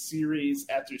win series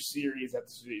after series after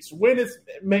series. Win as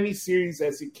many series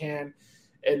as you can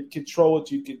and control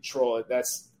what you control, and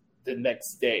that's the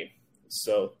next day.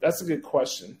 So that's a good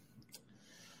question.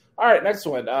 All right, next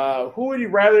one. Who would you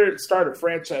rather start a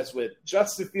franchise with?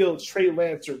 Justin Fields, Trey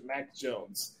Lance, or Mac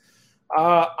Jones?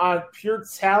 On pure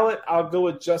talent, I'll go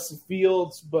with Justin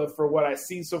Fields, but for what I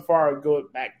see so far, I'll go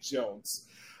with Mac Jones.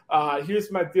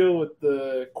 Here's my deal with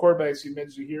the quarterbacks you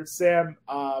mentioned here, Sam.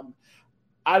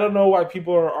 I don't know why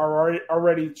people are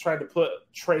already trying to put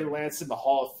Trey Lance in the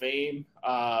Hall of Fame.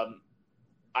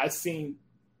 I've seen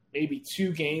maybe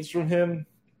 2 games from him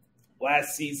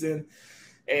last season.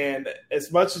 And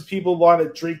as much as people want to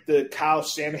drink the Kyle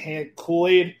Shanahan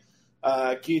Kool-Aid,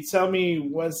 can you tell me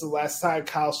when's the last time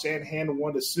Kyle Shanahan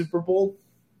won the Super Bowl?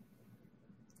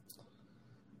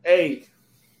 Hey,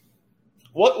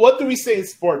 what do we say in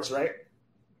sports, right?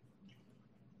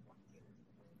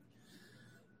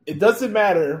 It doesn't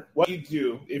matter what you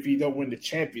do if you don't win the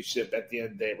championship at the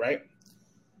end of the day, right?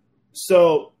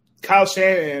 So Kyle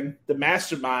Shanahan, the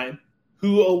mastermind,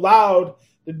 who allowed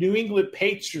the New England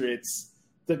Patriots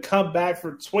to come back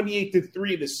for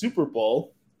 28-3 in the Super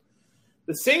Bowl,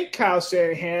 the same Kyle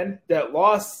Shanahan that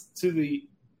lost to the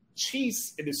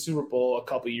Chiefs in the Super Bowl a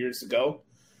couple years ago.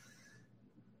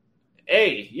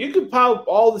 Hey, you can pile up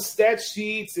all the stat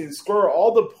sheets and score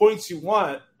all the points you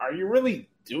want. Are you really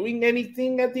doing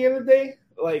anything at the end of the day?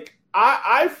 Like,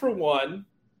 I for one,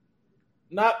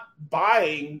 not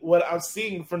buying what I'm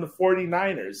seeing from the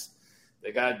 49ers.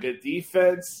 They got a good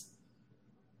defense.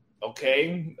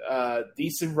 Okay,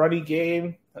 decent running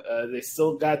game. They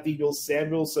still got Deebo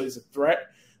Samuel, so he's a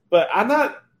threat. But I'm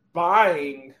not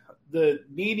buying the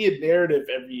media narrative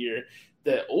every year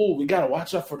that, we got to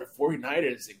watch out for the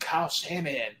 49ers and Kyle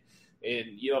Shanahan and,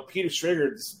 Peter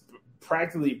Schrager just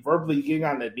practically verbally getting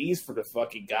on the knees for the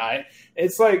fucking guy.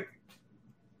 It's like,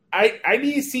 I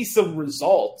need to see some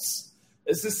results.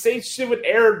 It's the same shit with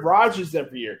Aaron Rodgers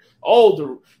every year.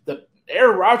 The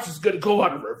Aaron Rodgers is going to go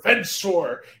on a revenge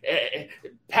tour.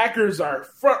 Packers are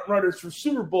front runners for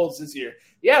Super Bowls this year.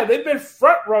 Yeah, they've been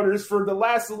front runners for the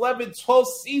last 11, 12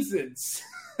 seasons.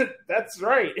 That's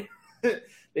right.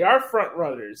 They are front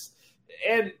runners.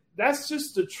 And that's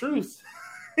just the truth.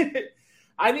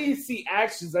 I need to see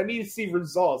actions. I need to see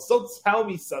results. Don't tell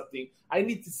me something. I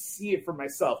need to see it for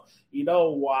myself. You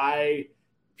know why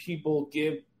people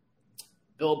give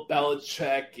Bill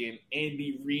Belichick and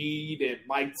Andy Reid and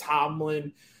Mike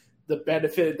Tomlin the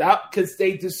benefit of that? Because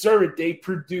they deserve it. They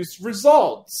produce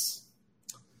results.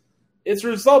 It's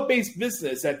result-based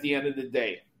business at the end of the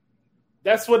day.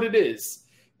 That's what it is.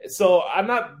 So I'm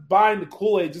not buying the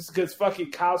Kool-Aid just because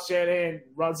fucking Kyle Shanahan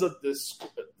runs up the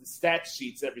stat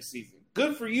sheets every season.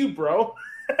 Good for you, bro.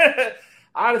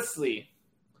 Honestly.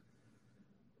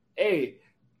 Hey,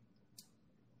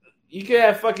 you can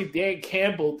have fucking Dan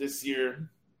Campbell this year.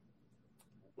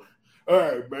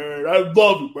 Hey, man, I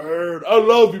love you, man. I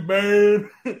love you, man.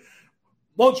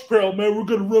 Lunch trail, man. We're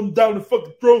going to run down the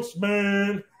fucking throats,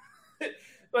 man.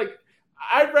 Like,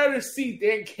 I'd rather see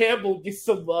Dan Campbell get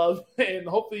some love and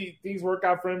hopefully things work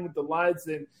out for him with the Lions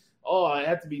than, I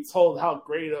have to be told how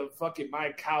great a fucking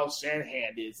my Kyle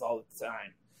Shanahan is all the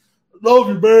time. Love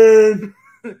you,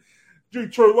 man.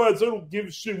 Detroit Lions, I don't give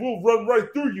a shit. We'll run right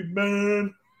through you,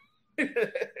 man.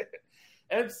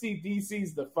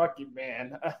 MCDC's the fucking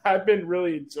man. I've been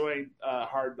really enjoying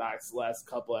Hard Knocks the last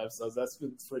couple episodes. That's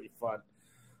been pretty fun.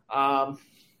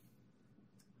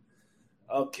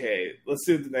 Okay, let's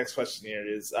see what the next question here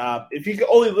is. If you could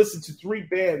only listen to 3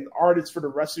 band artists for the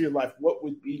rest of your life, what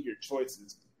would be your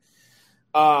choices?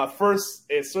 First,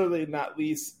 and certainly not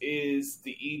least, is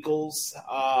the Eagles.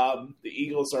 The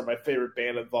Eagles are my favorite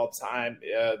band of all time.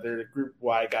 They're the group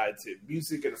why I got into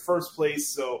music in the first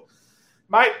place. So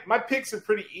my picks are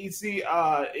pretty easy.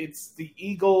 It's the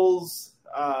Eagles,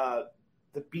 the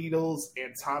Beatles,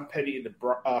 and Tom Petty and the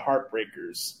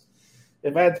Heartbreakers.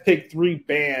 If I had to pick 3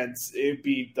 bands, it'd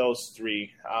be those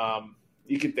 3.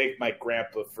 You can thank my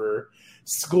grandpa for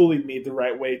schooling me the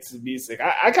right way to music.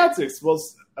 I got to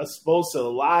exposed to a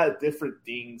lot of different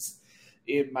things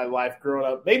in my life growing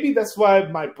up. Maybe that's why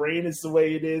my brain is the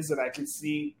way it is, and I can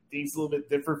see things a little bit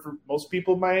different from most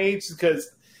people my age,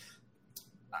 because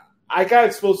I got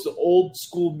exposed to old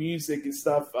school music and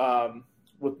stuff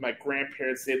with my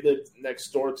grandparents. They lived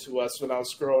next door to us when I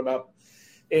was growing up.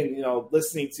 And,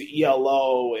 listening to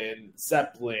ELO and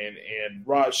Zeppelin and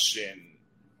Rush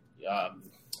and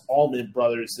Allman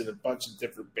Brothers and a bunch of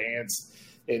different bands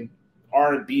and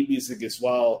R&B music as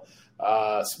well.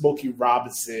 Smokey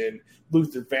Robinson,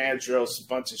 Luther Vandross, a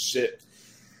bunch of shit.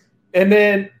 And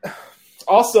then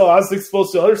also I was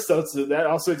exposed to other stuff, so that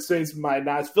also explains my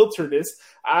non-filteredness.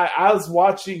 I was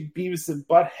watching Beavis and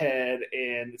Butthead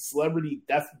and Celebrity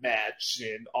Deathmatch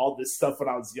and all this stuff when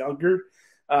I was younger.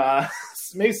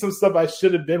 Maybe some stuff I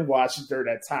should have been watching during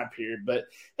that time period. But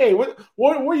hey, what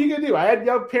are you gonna do? I had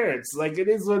young parents. Like, it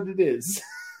is what it is.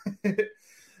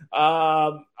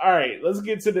 All right, let's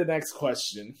get to the next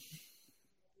question.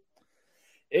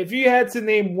 If you had to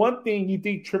name one thing you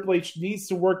think Triple H needs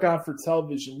to work on for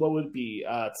television, what would it be?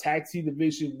 Tag team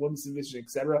division, women's division,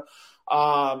 etc.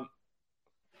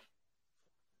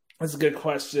 That's a good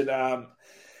question.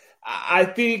 I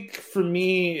think for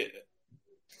me,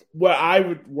 what I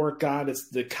would work on is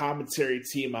the commentary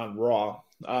team on Raw.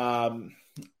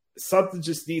 Something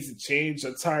just needs to change.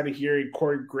 I'm tired of hearing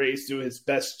Corey Graves do his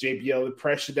best JBL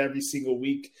impression every single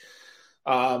week.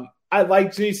 I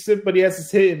like Jason, but he has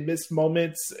his hit and miss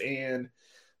moments, and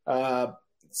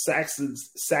Saxon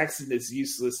is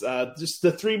useless. Just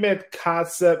the 3-man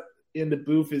concept in the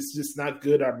booth is just not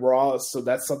good on Raw, so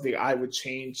that's something I would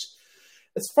change.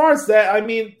 As far as that, I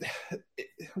mean,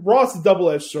 Raw's a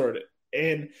double-edged sword.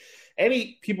 And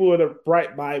any people with a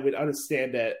bright mind would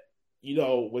understand that,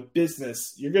 with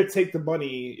business, you're going to take the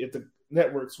money if the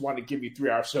networks want to give you a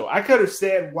 3-hour show. I can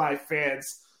understand why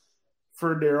fans,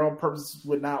 for their own purposes,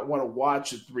 would not want to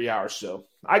watch a 3-hour show.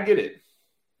 I get it.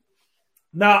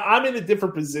 Now, I'm in a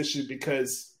different position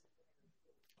because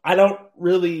I don't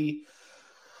really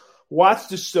watch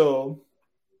the show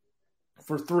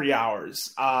for 3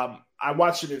 hours. I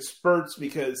watch it in spurts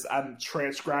because I'm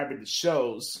transcribing the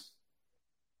shows.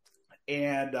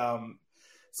 And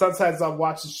sometimes I'll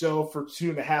watch the show for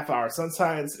 2.5 hours.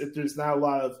 Sometimes, if there's not a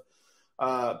lot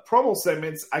of promo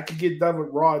segments, I could get done with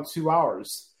Raw in 2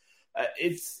 hours.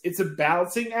 It's a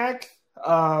balancing act,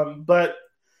 but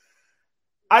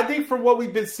I think from what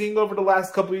we've been seeing over the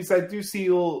last couple of weeks, I do see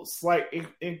little slight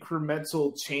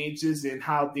incremental changes in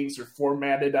how things are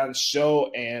formatted on the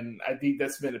show, and I think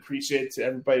that's been appreciated to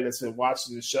everybody that's been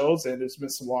watching the shows. And there's been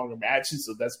some longer matches,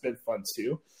 so that's been fun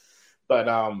too. But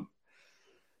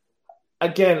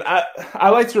again, I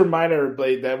like to remind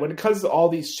everybody that when it comes to all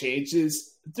these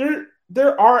changes,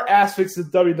 there are aspects of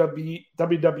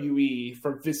WWE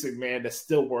from Vince McMahon that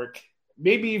still work.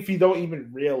 Maybe if you don't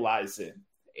even realize it.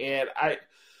 And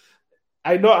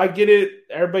I know I get it.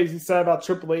 Everybody's excited about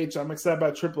Triple H. I'm excited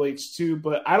about Triple H too,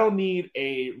 but I don't need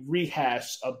a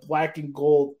rehash of black and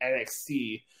gold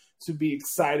NXT to be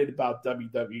excited about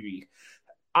WWE.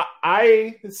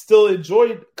 I still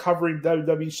enjoyed covering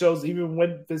WWE shows even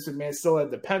when Vince McMahon still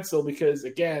had the pencil because,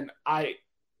 again, I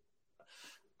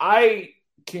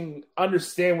can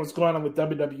understand what's going on with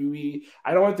WWE.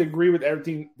 I don't have to agree with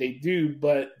everything they do,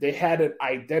 but they had an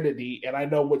identity, and I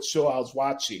know what show I was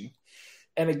watching.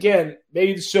 And again,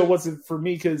 maybe the show wasn't for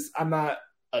me because I'm not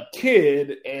a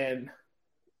kid and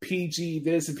PG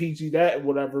this and PG that and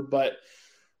whatever, but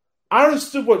I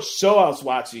understood what show I was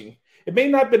watching. It may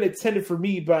not have been intended for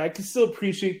me, but I can still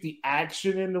appreciate the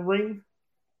action in the ring.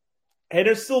 And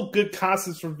there's still good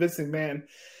concepts from Vince McMahon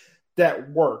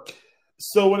that work.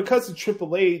 So when it comes to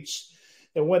Triple H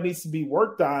and what needs to be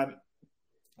worked on,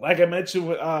 like I mentioned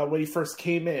when he first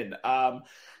came in, I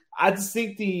just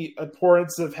think the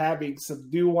importance of having some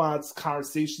nuanced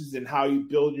conversations and how you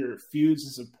build your feuds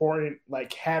is important.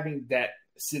 Like having that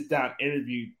sit-down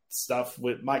interview stuff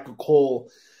with Michael Cole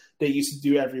they used to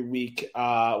do every week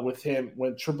with him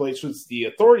when Triple H was the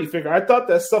authority figure. I thought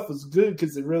that stuff was good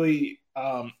because it really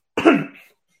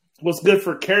was good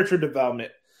for character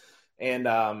development and,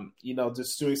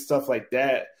 just doing stuff like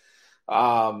that.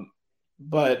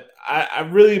 But I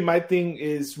really, my thing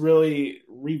is really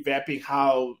revamping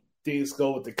how things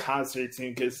go with the commentary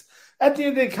team because at the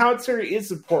end of the day, commentary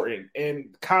is important.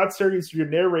 And commentary is your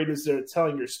narrators that are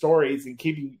telling your stories and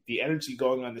keeping the energy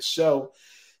going on the show.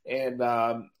 And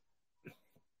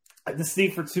I just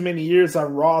think for too many years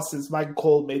on Raw, since Michael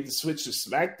Cole made the switch to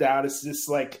SmackDown, it's just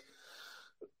like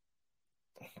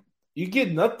you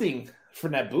get nothing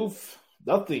from that booth.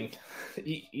 Nothing.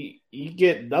 You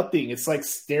get nothing. It's like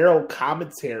sterile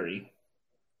commentary.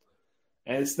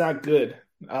 And it's not good.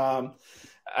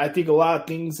 I think a lot of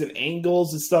things and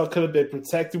angles and stuff could have been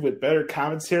protected with better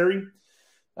commentary.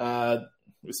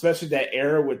 Especially that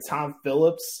era with Tom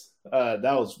Phillips. That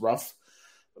was rough.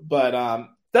 But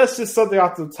that's just something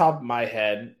off the top of my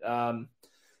head.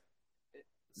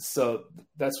 So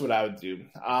that's what I would do.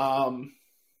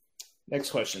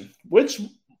 Next question. Which,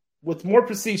 with more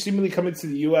prestige seemingly coming to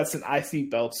the U.S. and IC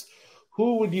belts,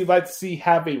 who would you like to see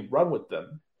have a run with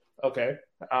them? Okay.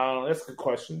 That's a good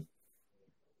question.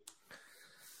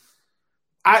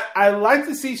 I like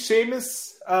to see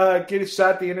Sheamus get a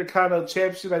shot at the Intercontinental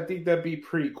Championship. I think that'd be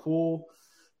pretty cool.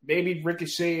 Maybe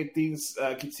Ricochet and things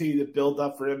continue to build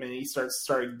up for him and he starts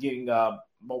getting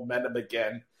momentum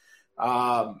again.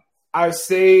 I would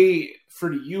say for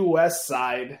the U.S.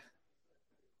 side,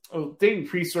 Dayton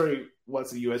Priest already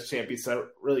was a U.S. champion, so I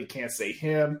really can't say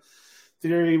him.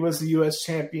 Theory was the U.S.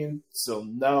 champion, so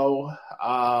no.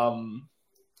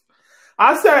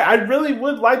 Honestly, I really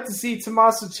would like to see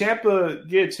Tommaso Ciampa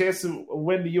get a chance to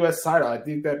win the U.S. title. I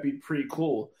think that'd be pretty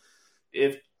cool.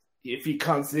 If he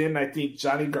comes in, I think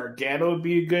Johnny Gargano would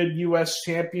be a good U.S.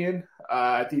 champion.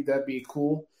 I think that'd be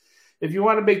cool. If you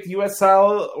want to make the U.S.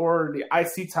 title or the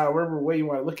IC title, whatever way you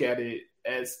want to look at it,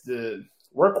 as the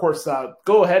workhorse title,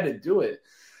 go ahead and do it.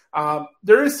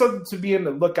 There is something to be in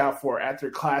the lookout for after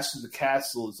Clash of the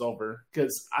Castle is over,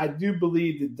 because I do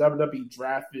believe the WWE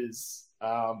draft is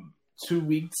 2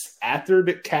 weeks after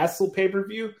the Castle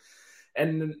pay-per-view,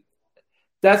 and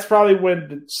that's probably when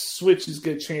the switch is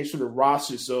going to change for the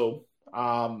roster. So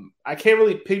I can't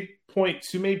really pinpoint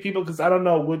too many people because I don't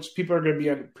know which people are going to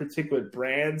be on particular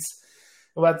brands.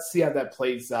 We'll have to see how that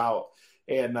plays out.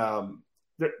 And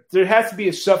there has to be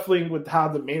a shuffling with how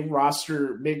the main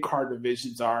roster, mid-card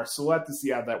divisions are. So we'll have to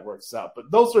see how that works out. But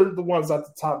those are the ones off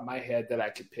the top of my head that I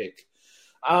could pick.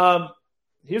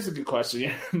 Here's a good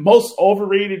question. Most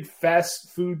overrated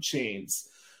fast food chains.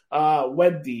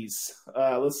 Wendy's.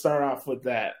 Let's start off with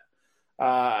that.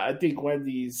 I think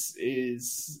Wendy's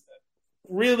is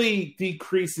really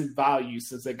decreased in value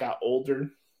since it got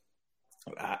older.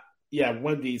 Yeah,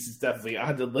 Wendy's is definitely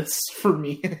on the list for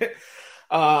me.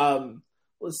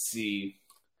 Let's see.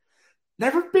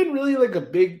 Never been really like a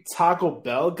big Taco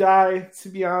Bell guy, to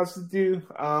be honest with you.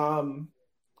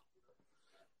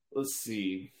 Let's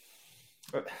see.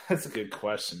 That's a good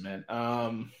question, man.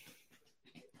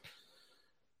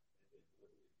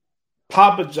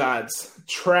 Papa John's,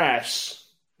 trash,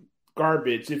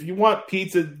 garbage. If you want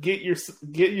pizza, get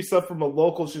yourself from a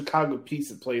local Chicago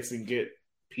pizza place and get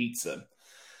pizza.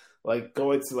 Like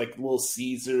going to like Little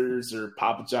Caesars or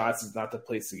Papa John's is not the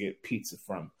place to get pizza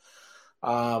from.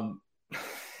 I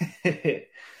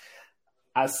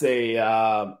say,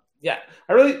 I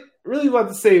really want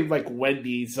to say like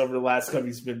Wendy's over the last couple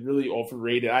has been really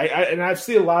overrated. And I've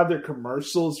seen a lot of their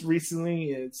commercials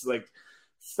recently, and it's like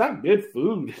it's not good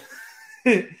food.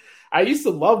 I used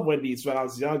to love Wendy's when I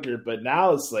was younger, but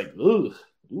now it's like ooh,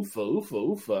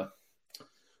 oofa.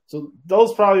 So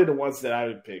those probably are the ones that I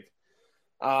would pick.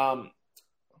 Love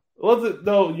to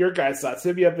know your guys' thoughts.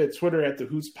 Hit me up at Twitter at the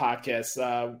Hoots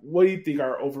Podcast. What do you think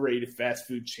are overrated fast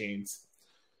food chains?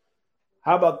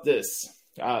 How about this?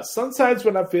 Sometimes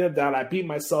when I'm feeling down, I beat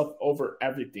myself over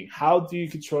everything. How do you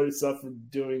control yourself from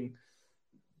doing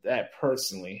that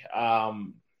personally?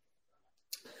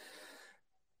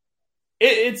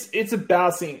 It's a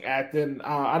balancing act, and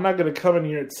I'm not going to come in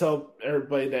here and tell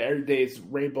everybody that every day is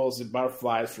rainbows and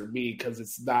butterflies for me, because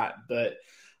it's not. But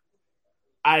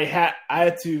I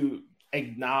had to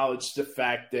acknowledge the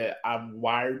fact that I'm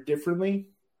wired differently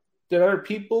than other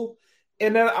people,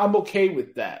 and then I'm okay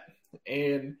with that.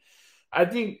 And I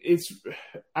think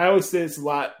I always say this a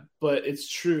lot, but it's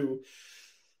true.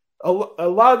 A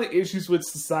lot of the issues with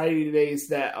society today is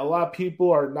that a lot of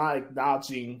people are not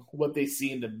acknowledging what they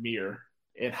see in the mirror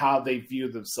and how they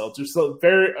view themselves. There's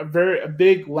a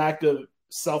big lack of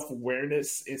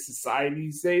self-awareness in society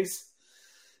these days.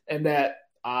 And that,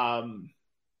 the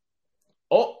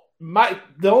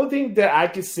only thing that I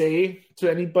could say to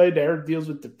anybody that ever deals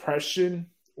with depression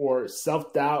or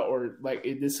self-doubt, or like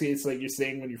in this case, like you're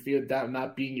saying, when you're feeling down,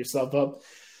 not beating yourself up,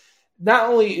 not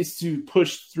only is to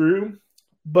push through,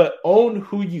 but own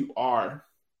who you are.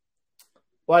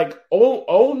 Like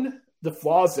own the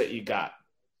flaws that you got.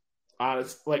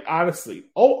 Honestly,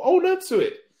 own up to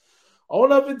it.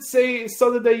 Own up and say it's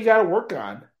something that you got to work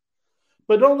on.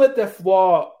 But don't let that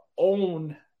flaw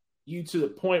own you to the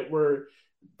point where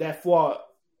that flaw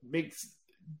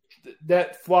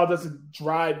doesn't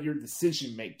drive your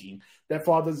decision making. That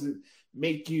flaw doesn't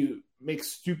make you make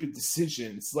stupid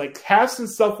decisions. Like, have some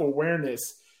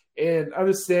self-awareness and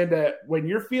understand that when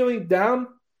you're feeling down,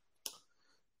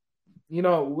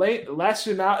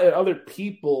 lashing out at other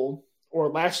people or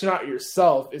lashing out at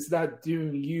yourself is not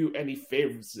doing you any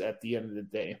favors at the end of the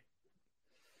day.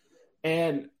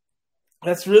 And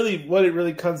that's really what it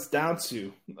really comes down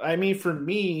to. I mean, for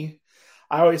me,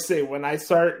 I always say when I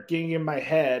start getting in my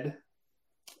head,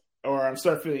 or I'm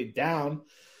starting feeling down,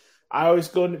 I always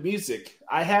go into music.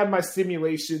 I have my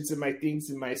stimulations and my things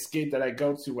in my escape that I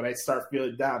go to when I start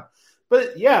feeling down.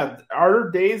 But yeah, are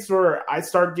there days where I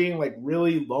start getting like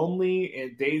really lonely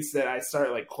and days that I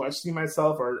start like questioning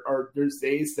myself, or there's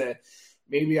days that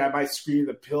maybe I might scream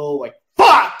the pill like,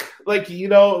 fuck! Like, you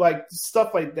know, like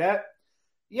stuff like that.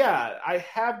 Yeah, I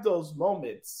have those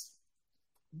moments.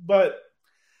 But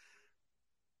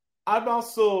I'm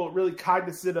also really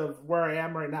cognizant of where I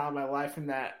am right now in my life and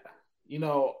that, you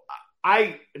know,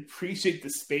 I appreciate the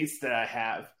space that I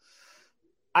have.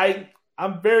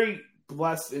 I'm very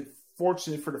blessed and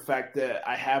fortunate for the fact that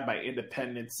I have my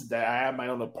independence, that I have my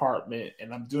own apartment,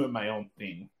 and I'm doing my own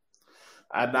thing.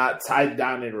 I'm not tied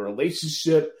down in a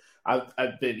relationship.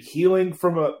 I've been healing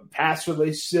from a past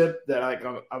relationship that like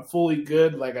I'm fully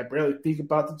good. Like I barely think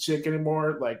about the chick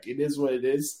anymore. Like it is what it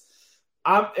is.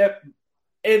 I'm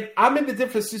in a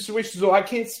different situation, so I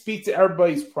can't speak to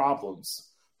everybody's problems.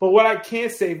 But what I can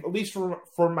say, at least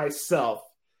for myself,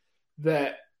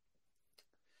 that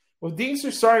when things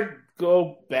are starting to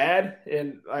go bad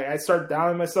and like I start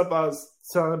doubting myself, I was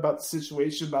telling about the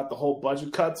situation, about the whole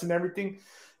budget cuts and everything.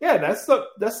 Yeah, that stuff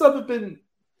has been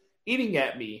eating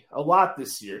at me a lot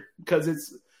this year because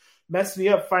it's messed me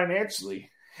up financially.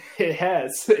 It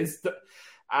has.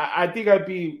 I think I'd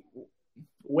be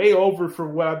way over for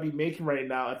what I'd be making right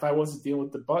now if I wasn't dealing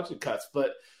with the budget cuts.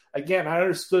 But again, I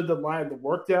understood the line of the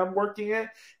work that I'm working at,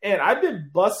 and I've been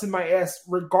busting my ass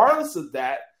regardless of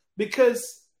that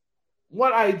because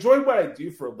one, I enjoy what I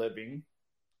do for a living,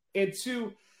 and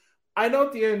two, I know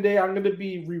at the end of the day I'm going to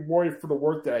be rewarded for the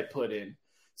work that I put in.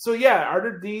 So yeah, are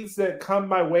there things that come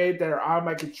my way that are out of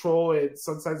my control, and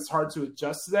sometimes it's hard to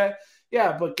adjust to that?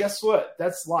 Yeah, but guess what?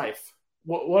 That's life.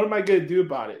 What am I going to do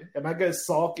about it? Am I going to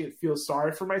sulk and feel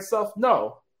sorry for myself?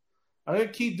 No. I'm going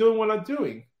to keep doing what I'm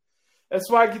doing. That's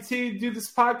why I continue to do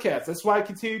this podcast. That's why I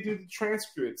continue to do the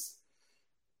transcripts.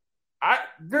 I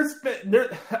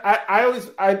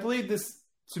believe this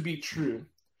to be true.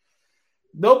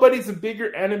 Nobody's a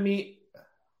bigger enemy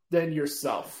than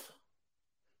yourself.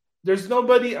 There's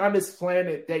nobody on this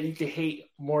planet that you can hate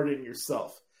more than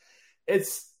yourself.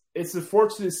 It's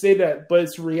unfortunate to say that, but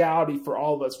it's reality for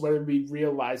all of us, whether we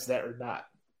realize that or not.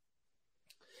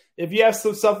 If you have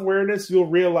some self-awareness, you'll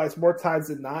realize more times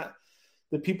than not,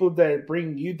 the people that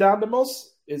bring you down the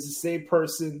most is the same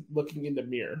person looking in the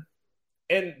mirror.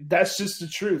 And that's just the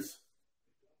truth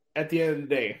at the end of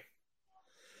the day.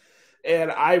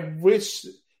 And I wish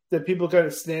that people could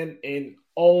understand and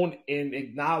own and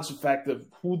acknowledge the fact of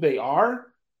who they are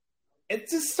and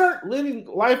just start living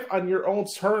life on your own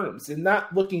terms and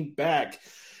not looking back.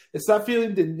 It's not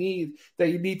feeling the need that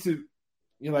you need to,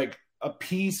 you know, like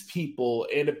appease people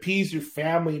and appease your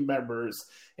family members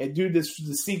and do this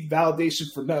to seek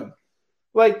validation from them.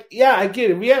 Like, yeah, I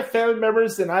get it. We have family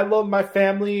members and I love my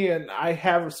family and I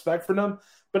have respect for them.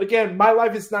 But again, my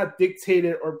life is not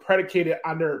dictated or predicated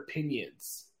on their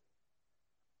opinions.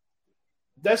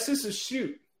 That's just a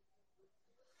shoot.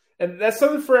 And that's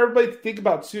something for everybody to think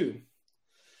about too.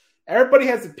 Everybody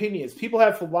has opinions. People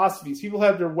have philosophies. People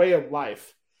have their way of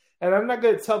life. And I'm not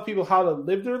going to tell people how to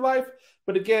live their life.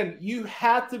 But again, you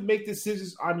have to make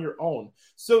decisions on your own.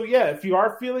 So yeah, if you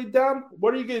are feeling down,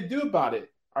 what are you going to do about it?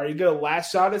 Are you going to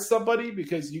lash out at somebody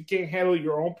because you can't handle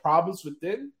your own problems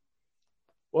within?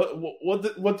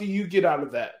 What do you get out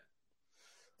of that?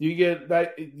 Do you get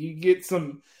that? You get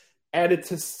some added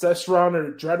testosterone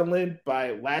or adrenaline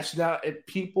by lashing out at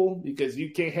people because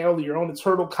you can't handle your own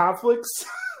internal conflicts?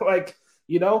 Like,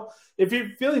 you know, if you're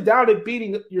feeling down and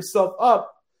beating yourself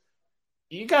up,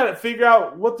 you got to figure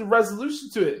out what the resolution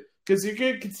to it, because you're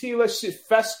going to continue to let shit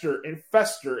fester and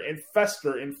fester and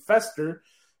fester and fester.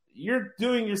 You're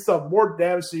doing yourself more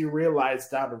damage than you realize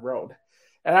down the road.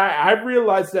 And I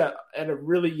realized that at a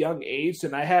really young age,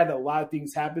 and I had a lot of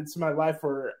things happen to my life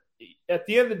where at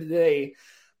the end of the day,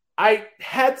 I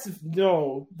had to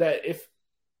know that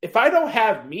if I don't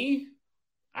have me,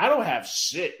 I don't have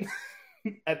shit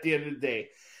at the end of the day.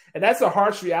 And that's a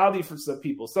harsh reality for some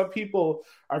people. Some people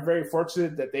are very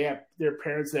fortunate that they have their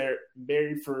parents that are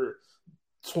married for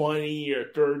 20 or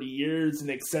 30 years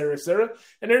and et cetera, et cetera.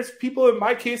 And there's people in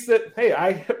my case that, hey,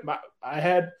 I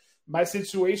had my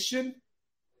situation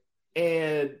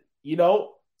and, you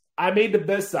know, I made the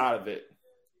best out of it.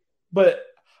 But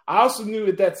I also knew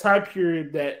at that time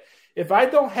period that if I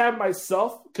don't have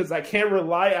myself, because I can't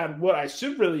rely on what I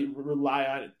should really rely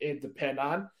on and depend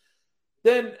on,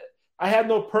 then I had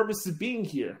no purpose to being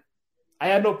here. I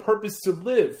had no purpose to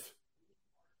live.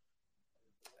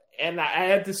 And I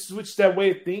had to switch that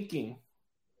way of thinking.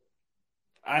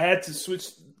 I had to switch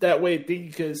that way of thinking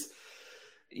because,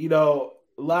 you know,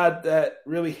 a lot that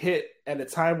really hit at a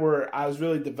time where I was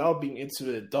really developing into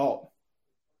an adult.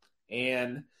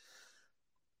 And,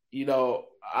 you know,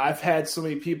 I've had so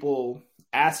many people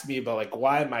ask me about, like,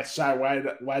 why am I shy?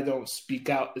 Why don't speak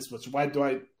out as much? Why do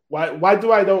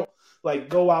I don't like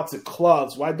go out to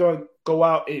clubs? Why don't I go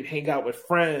out and hang out with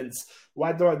friends?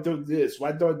 Why don't I do this?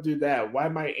 Why don't I do that? Why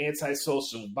am I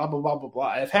antisocial? Blah, blah, blah, blah, blah.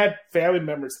 I've had family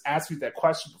members ask me that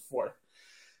question before.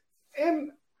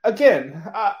 And again,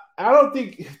 I don't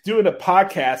think doing a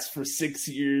podcast for 6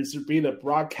 years or being a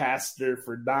broadcaster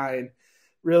for 9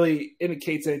 really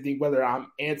indicates anything whether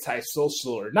I'm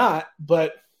antisocial or not.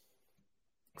 But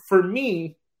for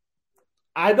me,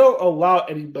 I don't allow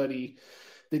anybody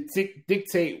to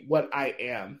dictate what I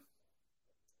am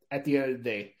at the end of the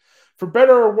day, for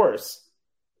better or worse.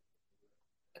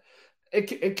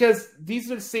 Because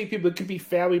these are the same people. It could be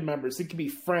family members. It could be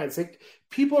friends.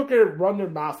 People are going to run their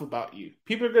mouth about you.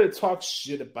 People are going to talk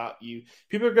shit about you.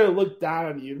 People are going to look down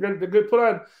on you. They're going to put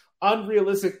on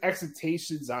unrealistic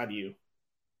expectations on you.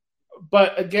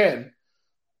 But again,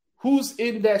 who's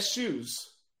in that shoes?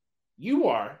 You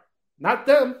are, not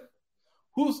them.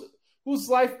 Whose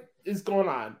life is going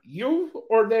on? You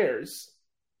or theirs?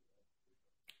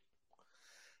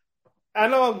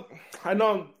 I'm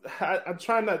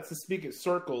trying not to speak in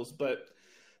circles, but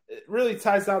it really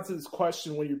ties down to this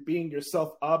question when you're beating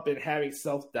yourself up and having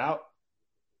self-doubt.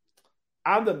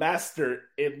 I'm the master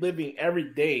in living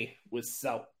every day with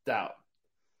self-doubt.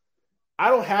 I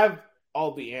don't have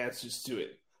all the answers to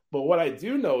it, but what I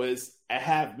do know is I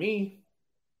have me,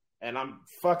 and I'm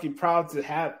fucking proud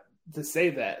to say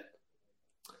that.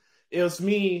 It was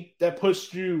me that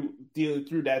pushed through dealing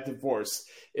through that divorce.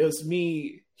 It was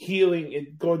me healing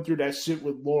and going through that shit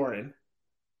with Lauren.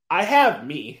 I have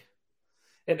me.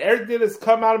 And everything that's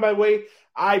come out of my way,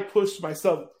 I pushed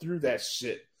myself through that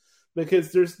shit.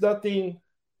 Because there's nothing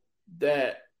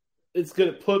that is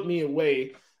going to put me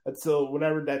away until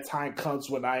whenever that time comes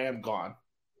when I am gone.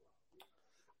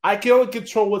 I can only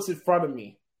control what's in front of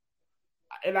me.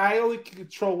 And I only can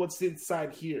control what's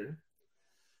inside here.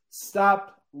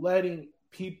 Stop letting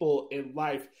people in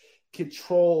life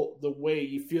control the way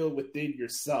you feel within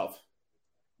yourself.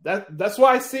 That's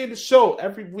why I say in the show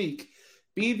every week,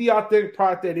 be the authentic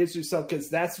product that is yourself, because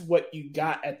that's what you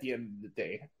got at the end of the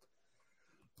day.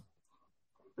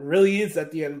 It really is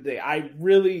at the end of the day. I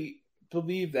really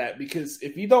believe that, because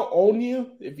if you don't own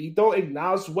you, if you don't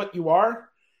acknowledge what you are,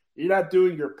 you're not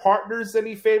doing your partners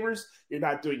any favors. You're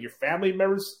not doing your family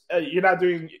members. You're not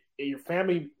doing your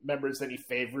family members any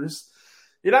favors.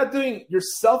 You're not doing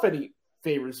yourself any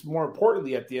favors, more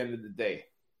importantly, at the end of the day.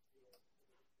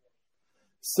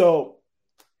 So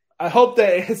I hope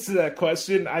that answered that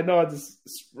question. I know I just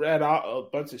spread out a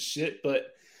bunch of shit, but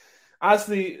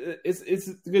honestly, it's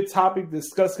a good topic to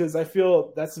discuss, because I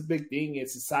feel that's a big thing in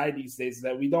society these days,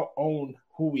 that we don't own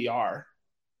who we are.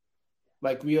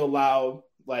 Like, we allow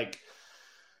like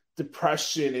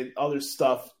depression and other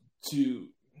stuff to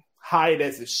hide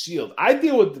as a shield. I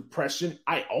deal with depression.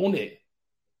 I own it.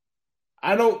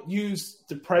 I don't use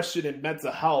depression and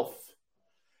mental health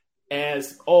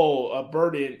as, a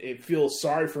burden and feel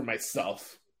sorry for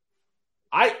myself.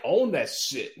 I own that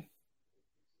shit.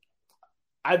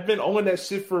 I've been owning that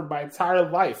shit for my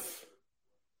entire life.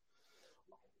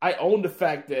 I own the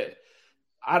fact that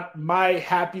my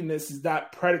happiness is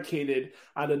not predicated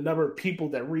on the number of people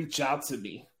that reach out to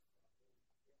me.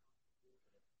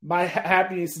 My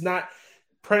happiness is not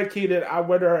predicated on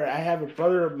whether I have a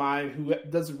brother of mine who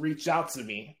doesn't reach out to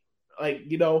me. Like,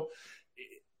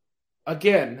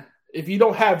 again, if you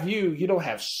don't have you don't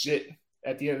have shit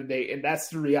at the end of the day. And that's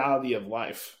the reality of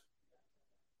life.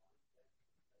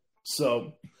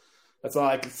 So that's all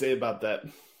I can say about that.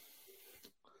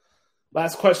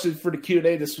 Last question for the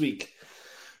Q&A this week.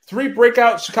 3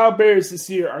 breakout Chicago Bears this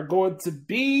year are going to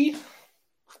be,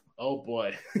 oh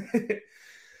boy,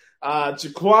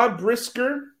 Jaquan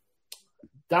Brisker,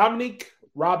 Dominic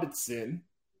Robinson,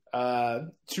 2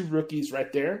 rookies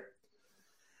right there.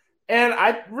 And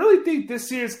I really think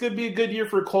this year is going to be a good year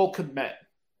for Cole Kmet.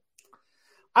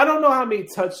 I don't know how many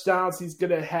touchdowns he's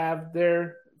going to have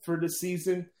there for the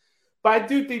season, but I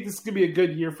do think this is going to be a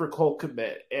good year for Cole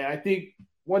Kmet. And I think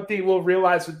one thing we'll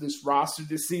realize with this roster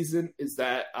this season is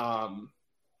that,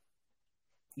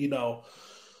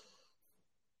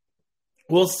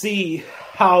 we'll see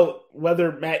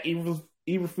whether Matt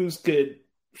Eberflus could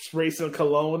spray some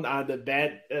cologne on the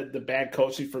bad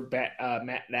coaching for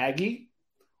Matt Nagy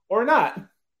or not.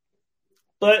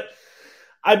 But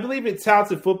I believe in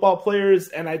talented football players,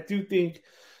 and I do think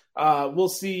we'll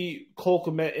see Cole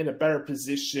Kmet in a better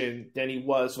position than he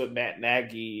was with Matt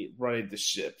Nagy running the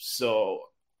ship. So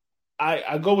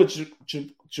I go with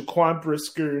Jaquan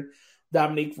Brisker,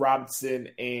 Dominique Robinson,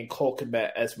 and Cole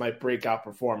Kmet as my breakout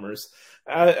performers.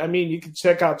 I mean, you can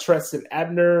check out Treston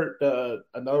Ebner,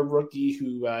 another rookie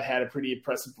who had a pretty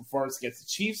impressive performance against the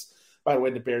Chiefs. By the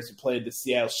way, the Bears are playing the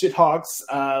Seattle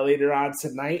Shithawks later on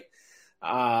tonight.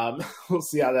 We'll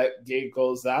see how that game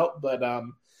goes out. But,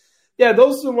 yeah,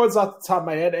 those are the ones off the top of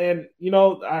my head. And,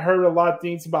 I heard a lot of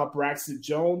things about Braxton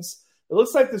Jones. It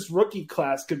looks like this rookie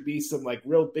class could be some,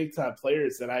 real big-time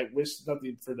players, and I wish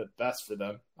nothing for the best for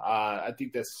them. I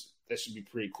think that should be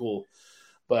pretty cool.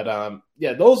 But,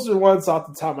 yeah, those are the ones off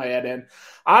the top of my head. And,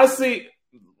 honestly,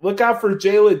 look out for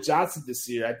Jalen Johnson this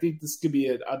year. I think this could be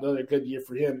another good year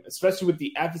for him, especially with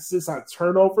the emphasis on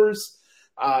turnovers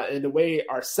and the way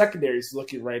our secondary is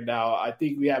looking right now. I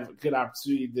think we have a good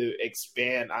opportunity to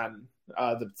expand on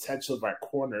the potential of our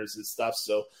corners and stuff.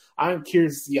 So I'm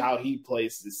curious to see how he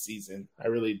plays this season. I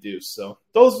really do. So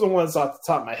those are the ones off the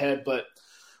top of my head. But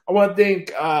I want to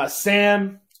thank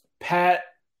Sam, Pat,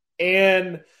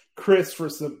 and Chris for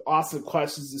some awesome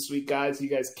questions this week, guys. You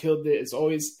guys killed it as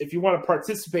always. If you want to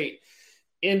participate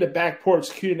in the Back Porch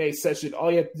Q&A session,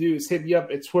 all you have to do is hit me up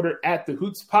at Twitter at the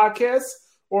Hoots Podcast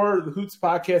or the Hoots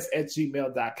Podcast at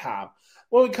gmail.com.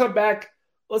 When we come back,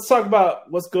 let's talk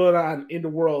about what's going on in the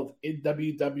world in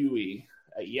WWE.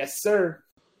 Yes, sir.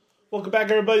 Welcome back,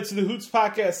 everybody, to the Hoots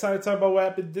Podcast. Time to talk about what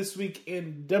happened this week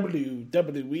in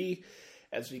WWE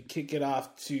as we kick it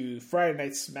off to Friday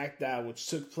Night SmackDown, which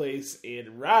took place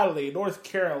in Raleigh, North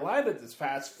Carolina this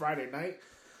past Friday night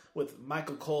with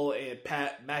Michael Cole and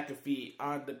Pat McAfee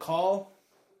on the call.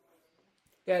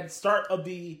 And start of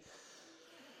the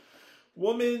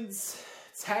Women's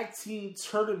Tag Team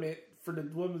Tournament for the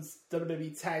Women's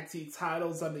WWE Tag Team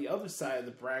titles on the other side of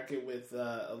the bracket with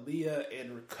Aaliyah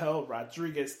and Raquel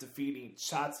Rodriguez defeating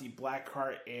Shotzi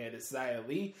Blackheart and Xia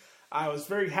Li. I was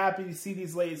very happy to see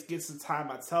these ladies get some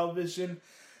time on television.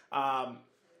 I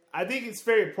think it's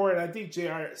very important. I think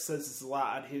JR says this a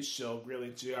lot on his show,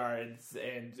 Grilling JR, and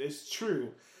it's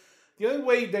true. The only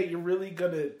way that you're really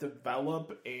going to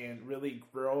develop and really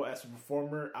grow as a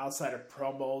performer outside of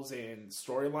promos and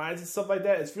storylines and stuff like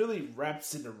that is really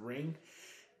reps in the ring.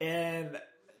 And,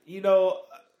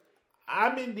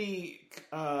 I'm in the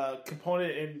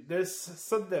component, and there's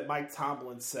something that Mike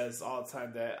Tomlin says all the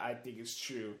time that I think is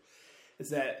true, is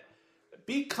that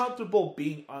be comfortable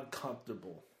being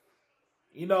uncomfortable.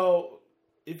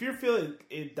 If you're feeling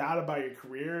in doubt about your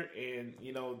career and,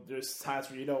 there's times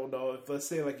where you don't know, if let's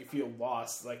say you feel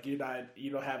lost, you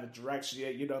don't have a direction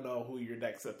yet, you don't know who your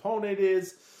next opponent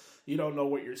is, you don't know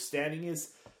what your standing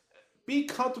is, be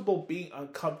comfortable being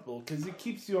uncomfortable because it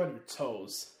keeps you on your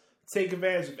toes. Take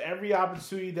advantage of every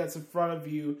opportunity that's in front of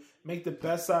you, make the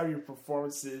best out of your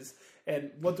performances,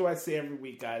 and what do I say every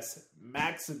week, guys?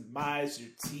 Maximize your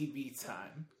TV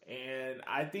time. And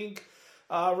I think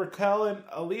Raquel and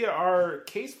Aaliyah are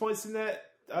case points in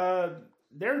that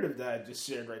narrative that I just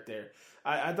shared right there.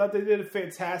 I thought they did a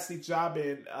fantastic job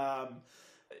in,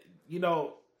 you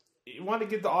want to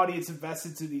get the audience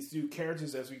invested to these new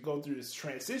characters as we go through this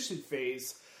transition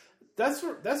phase. That's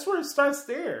where it starts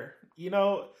there.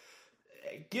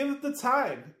 Give it the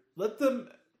time. Let them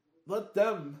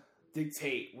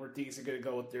dictate where things are going to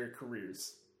go with their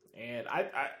careers. And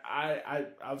I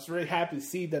was really happy to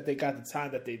see that they got the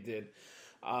time that they did.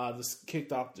 This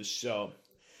kicked off the show.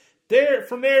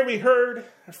 From there, we heard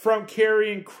from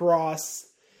Karrion Kross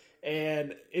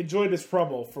and enjoyed this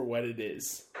promo for what it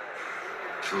is.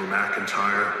 Drew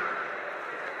McIntyre,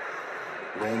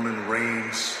 Roman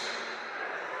Reigns,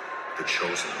 the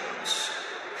chosen ones.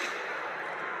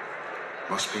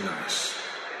 Must be nice.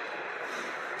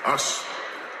 Us,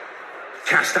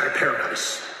 cast out of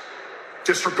paradise,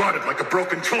 disregarded like a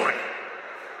broken toy,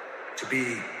 to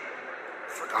be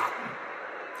forgotten.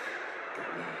 But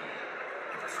we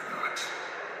never forgot.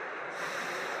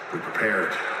 We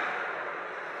prepared,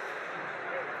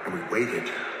 and we waited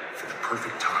for the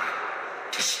perfect time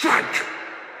to strike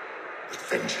with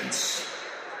vengeance.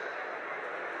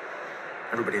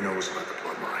 Everybody knows about the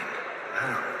bloodline.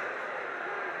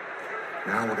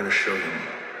 Now we're going to show them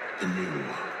the new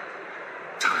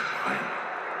timeline.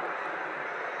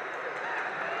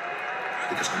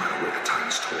 Because no matter where the time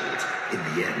is told, in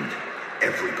the end,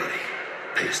 everybody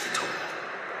pays the toll.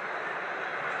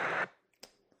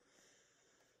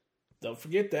 Don't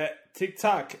forget that.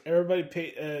 TikTok, everybody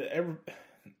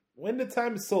when the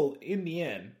time is told, in the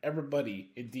end, everybody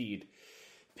indeed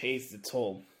pays the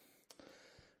toll.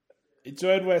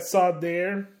 Enjoyed what I saw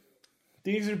there.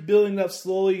 Things are building up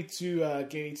slowly to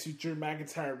getting to Drew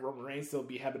McIntyre and Roman Reigns. They'll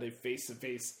be having a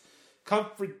face-to-face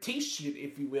confrontation,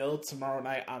 if you will, tomorrow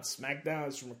night on SmackDown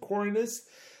as we're recording this.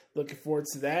 Looking forward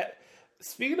to that.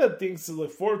 speaking of things to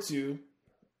look forward to,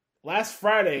 last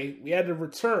Friday we had a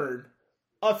return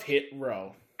of Hit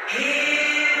Row.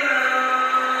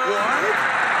 What?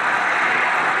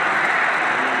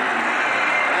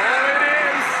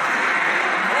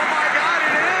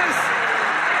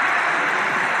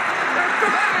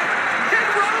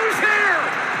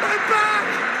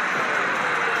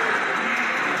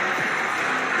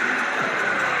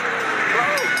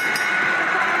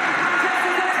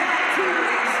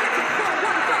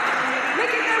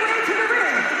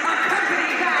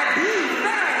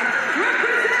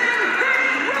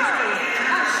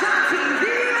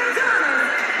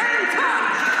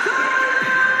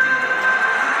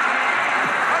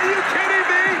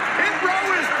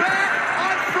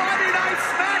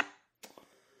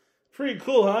 Pretty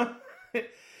cool, huh?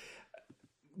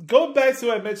 Going back to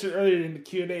what I mentioned earlier in the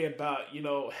Q&A about,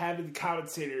 having the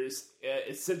commentators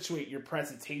accentuate your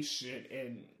presentation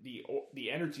and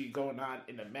the energy going on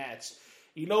in the match.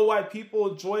 You know why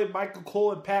people enjoy Michael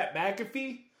Cole and Pat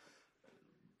McAfee?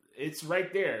 It's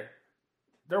right there.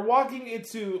 They're walking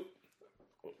into,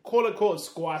 quote-unquote, a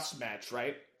squash match,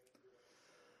 right?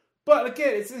 But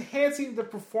again, it's enhancing the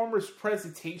performer's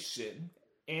presentation.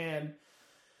 And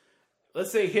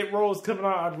let's say Hit Row is coming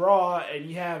out on Raw, and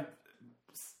you have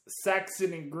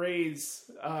Saxon and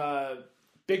Graves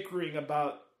bickering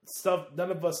about stuff none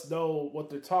of us know what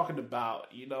they're talking about.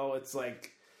 It's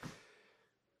like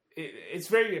it's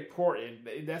very important.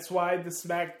 That's why the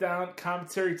SmackDown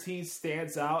commentary team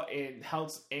stands out and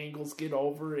helps angles get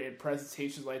over and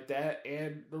presentations like that,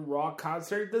 and the Raw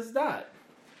commentary does not.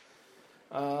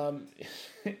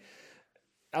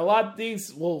 A lot of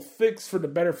things will fix for the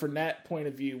better from that point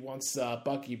of view once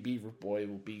Bucky Beaver Boy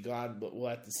will be gone, but we'll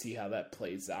have to see how that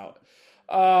plays out.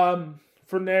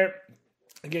 From there,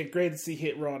 again, great to see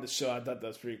Hit Row on the show. I thought that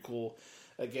was pretty cool.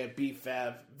 Again,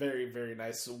 B-Fab, very, very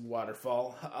nice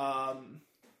waterfall.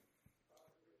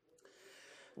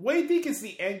 What do you think is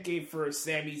the end game for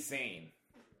Sami Zayn?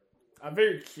 I'm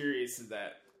very curious of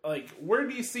that. Like, where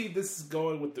do you see this is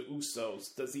going with the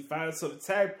Usos? Does he find some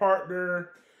tag partner?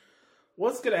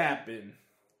 What's going to happen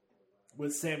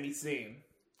with Sami Zayn?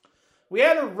 We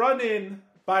had a run-in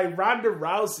by Ronda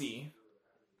Rousey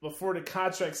before the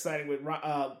contract signing with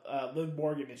Liv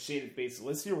Morgan and Shayna Baszler.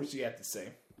 Let's hear what she had to say.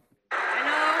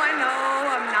 I know.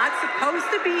 I'm not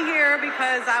supposed to be here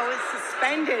because I was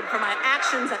suspended for my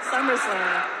actions at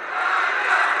SummerSlam.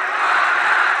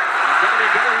 Johnny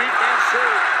better eat that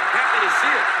shirt. Happy to see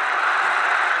it.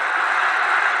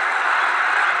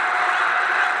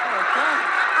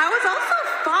 I was also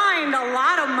fined a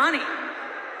lot of money.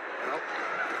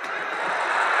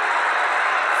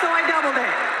 So I doubled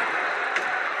it.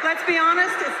 Let's be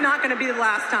honest, it's not going to be the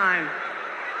last time.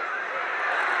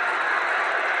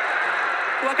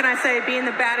 What can I say? Being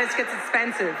the baddest gets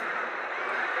expensive.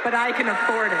 But I can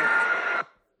afford it.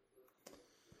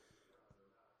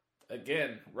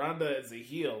 Again, Ronda is a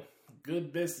heel.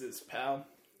 Good business, pal.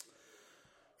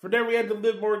 From there, we had the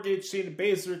Liv Morgan, Shayna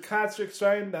Baszler contract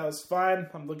signing. That was fine.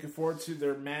 I'm looking forward to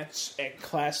their match at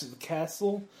Clash of the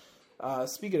Castle.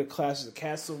 Speaking of Clash of the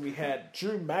Castle, we had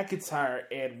Drew McIntyre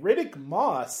and Riddick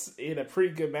Moss in a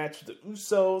pretty good match with the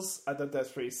Usos. I thought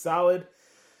that's pretty solid.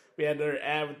 We had their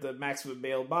ad with the Maximum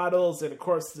Male Models. And, of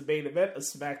course, the main event of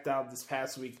SmackDown this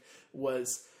past week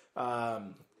was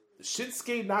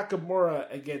Shinsuke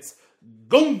Nakamura against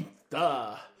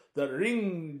Gunther, the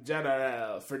Ring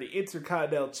General, for the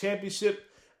Intercontinental Championship.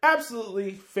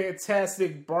 Absolutely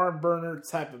fantastic barn burner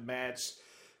type of match.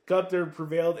 Gunther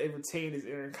prevailed and retained his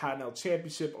Intercontinental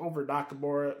Championship over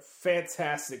Nakamura.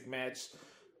 Fantastic match.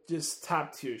 Just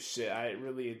top tier shit. I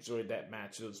really enjoyed that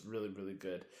match. It was really, really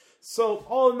good. So,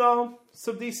 all in all,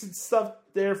 some decent stuff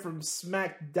there from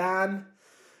SmackDown.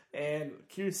 And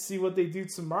curious to see what they do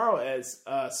tomorrow as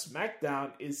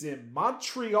SmackDown is in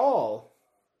Montreal,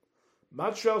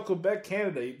 Quebec,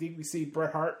 Canada. You think we see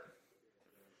Bret Hart?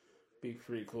 Be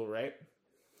pretty cool, right?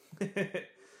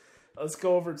 Let's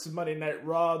go over to Monday Night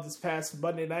Raw this past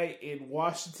Monday night in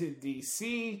Washington,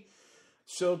 D.C.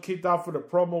 Show kicked off with a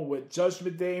promo with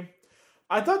Judgment Day.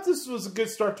 I thought this was a good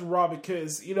start to Raw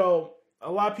because, a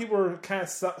lot of people were kind of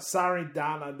souring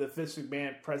down on the Vince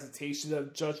McMahon presentation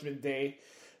of Judgment Day.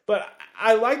 But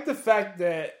I like the fact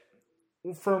that,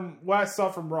 from what I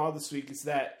saw from Raw this week, is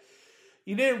that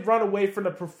you didn't run away from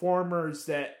the performers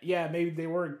that, maybe they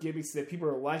weren't gimmicks that people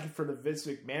are liking for the Vince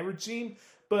McMahon regime,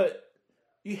 but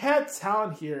you had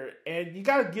talent here, and you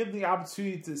got to give them the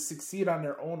opportunity to succeed on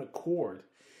their own accord.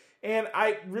 And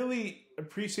I really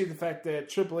appreciate the fact that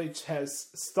Triple H has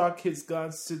stuck his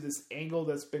guns to this angle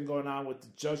that's been going on with the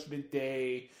Judgment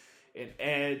Day and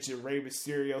Edge and Rey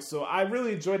Mysterio. So I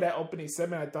really enjoyed that opening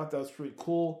segment. I thought that was pretty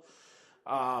cool.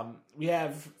 We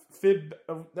have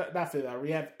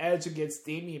we have Edge against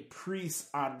Damian Priest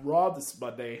on Raw this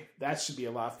Monday. That should be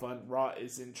a lot of fun. Raw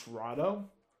is in Toronto.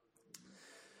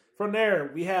 From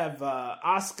there, we have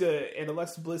Asuka and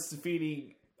Alexa Bliss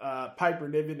defeating Piper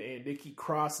Niven and Nikki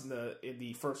Cross in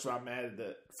the first round match of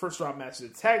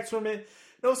the tag tournament.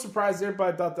 No surprise there,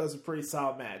 but I thought that was a pretty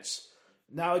solid match.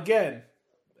 Now again,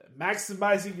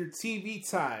 maximizing your TV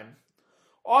time.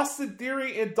 Austin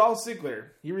Theory and Dolph Ziggler.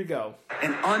 Here we go.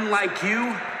 And unlike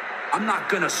you, I'm not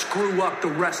gonna screw up the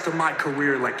rest of my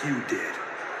career like you did.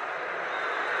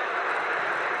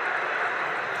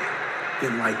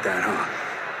 Didn't like that, huh?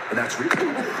 And that's He's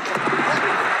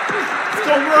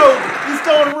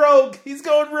going rogue. He's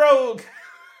going rogue.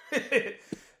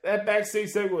 That backstage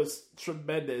segment was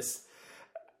tremendous.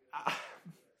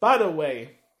 By the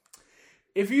way,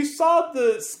 if you saw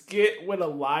the skit with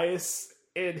Elias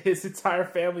and his entire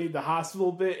family in the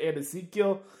hospital bit and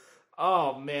Ezekiel,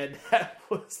 oh man, that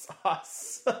was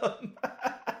awesome.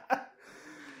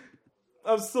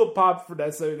 I'm still popped for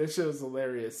that segment. That shit was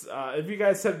hilarious. If you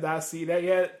guys have not seen that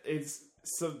yet, it's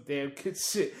some damn good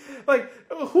shit. Like,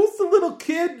 who's the little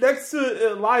kid next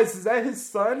to Elias? Is that his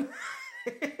son?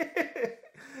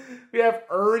 We have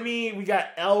Ernie. We got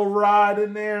Elrod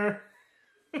in there.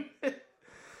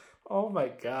 Oh my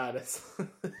god.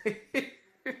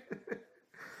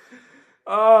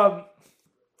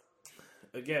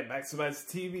 Again, maximize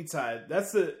TV time.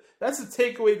 That's the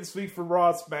takeaway this week for Raw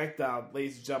and SmackDown,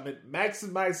 ladies and gentlemen.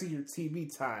 Maximizing your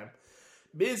TV time.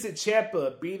 Miz and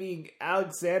Ciampa beating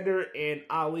Alexander and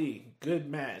Ali. Good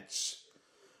match.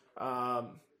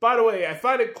 By the way, I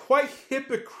find it quite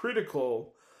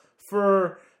hypocritical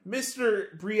for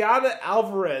Mr. Brianna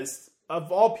Alvarez,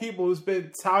 of all people, who's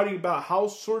been touting about how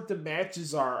short the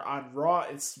matches are on Raw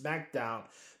and SmackDown.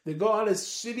 They go on a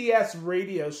shitty-ass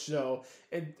radio show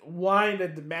and whine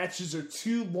that the matches are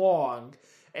too long,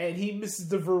 and he misses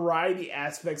the variety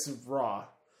aspects of Raw.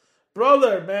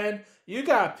 Brother, man, you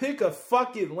gotta pick a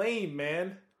fucking lane,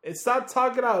 man. And stop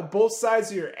talking out of both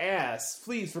sides of your ass.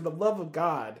 Please, for the love of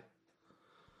God.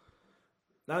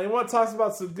 Now, you want to talk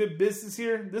about some good business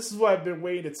here? This is what I've been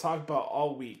waiting to talk about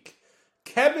all week.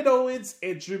 Kevin Owens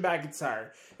and Drew McIntyre.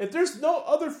 If there's no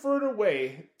other further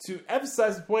way to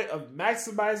emphasize the point of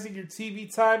maximizing your TV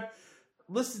time,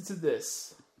 listen to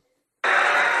this.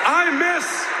 I miss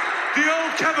the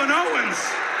old Kevin Owens.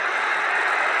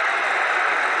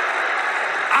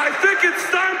 I think it's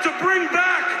time to bring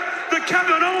back the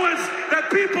Kevin Owens that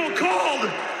people called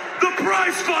the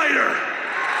prize fighter.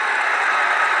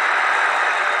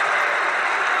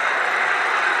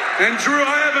 And Drew,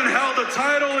 I haven't held a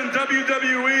title in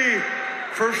WWE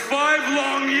for 5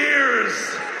 long years.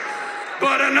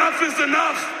 But enough is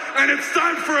enough, and it's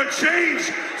time for a change.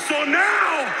 So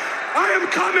now, I am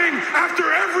coming after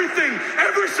everything.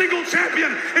 Every single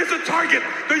champion is a target.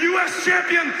 The U.S.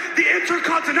 champion, the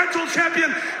Intercontinental champion,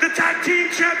 the tag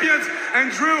team champions. And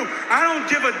Drew, I don't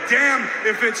give a damn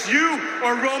if it's you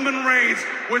or Roman Reigns.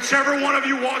 Whichever one of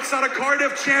you walks out of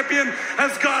Cardiff champion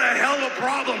has got a hell of a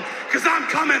problem. Because I'm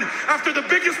coming after the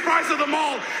biggest prize of them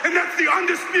all. And that's the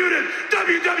undisputed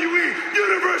WWE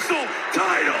Universal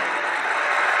title.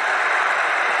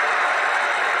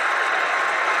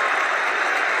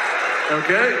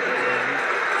 Okay,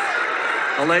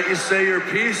 I'll let you say your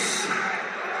piece.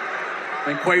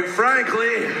 And quite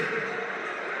frankly,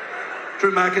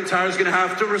 Drew McIntyre's going to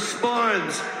have to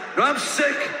respond. Now, I'm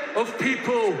sick of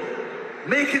people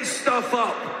making stuff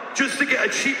up just to get a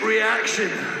cheap reaction.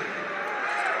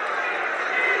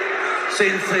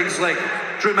 Saying things like,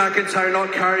 Drew McIntyre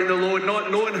not carrying the load,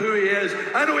 not knowing who he is.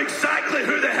 I know exactly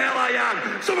who the hell I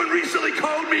am. Someone recently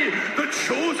called me the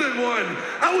Chosen One.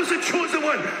 I was the Chosen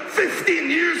One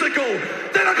 15 years ago.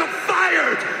 Then I got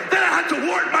fired. Then I had to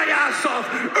work my ass off,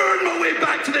 earn my way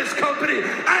back to this company.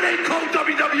 I ain't called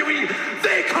WWE.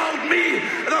 They called me,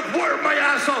 and I've worked my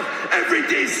ass off every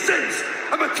day since.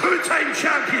 I'm a 2-time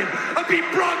champion. I beat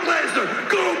Brock Lesnar,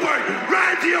 Goldberg,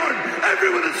 Randy Orton,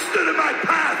 everyone that stood in my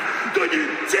path. Don't you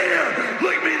dare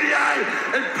look me in the eye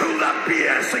and pull that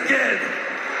BS again.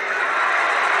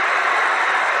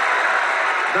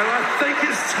 Now I think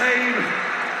it's time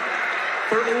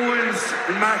for Owens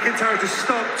and McIntyre to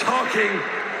stop talking.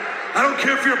 I don't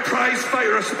care if you're a prize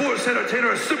fighter, a sports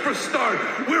entertainer, a superstar.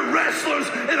 We're wrestlers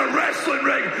in a wrestling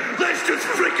ring. Let's just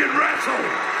freaking wrestle.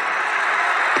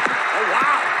 Oh,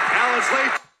 wow. Alan's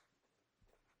late.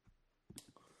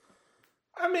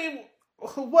 I mean,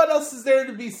 what else is there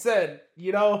to be said?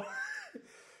 You know,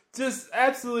 just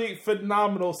absolutely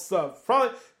phenomenal stuff.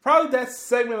 Probably probably that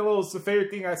segment alone was the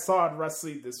favorite thing I saw in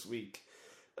wrestling this week.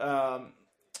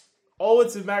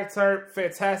 Owens and McIntyre,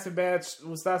 fantastic match.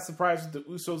 Was not surprised with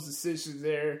the Usos' decision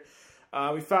there.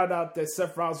 We found out that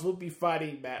Seth Rollins will be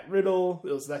fighting Matt Riddle.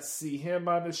 It was nice to see him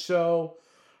on the show.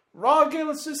 Raw again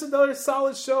was just another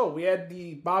solid show. We had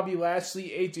the Bobby Lashley,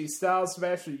 AJ Styles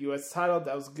match for the U.S. title.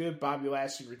 That was good. Bobby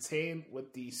Lashley retained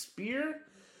with the spear.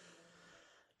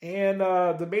 And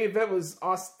the main event was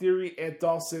Austin Theory and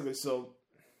Dolph Ziggler. So,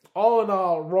 all in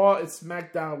all, Raw and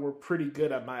SmackDown were pretty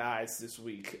good on my eyes this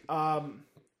week.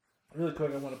 Really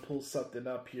quick, I want to pull something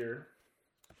up here.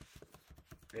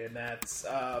 And that's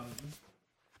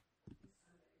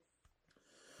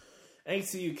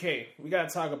NXT UK. We got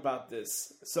to talk about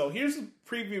this. So here's a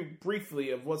preview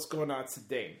briefly of what's going on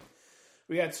today.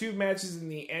 We got 2 matches in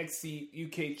the NXT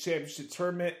UK Championship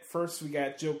Tournament. First, we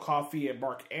got Joe Coffey and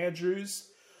Mark Andrews.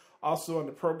 Also on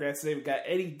the program today, we got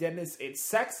Eddie Dennis and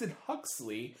Saxon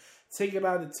Huxley taking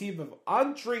on the team of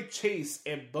Andre Chase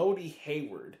and Bodie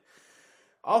Hayward.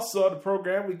 Also on the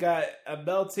program, we got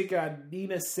Amel taking on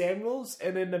Nina Samuels,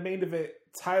 and in the main event,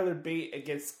 Tyler Bate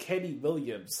against Kenny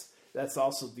Williams. That's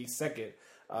also the second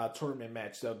tournament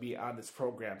match that'll be on this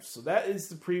program. So that is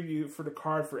the preview for the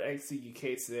card for NXT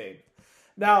UK today.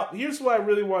 Now, here's what I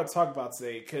really want to talk about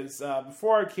today, because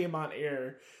before I came on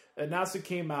air, an announcement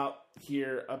came out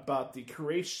here about the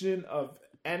creation of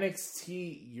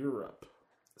NXT Europe.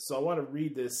 So I want to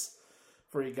read this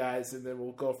for you guys, and then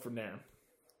we'll go from there.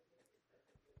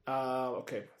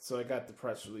 Okay, so I got the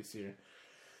press release here.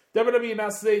 WWE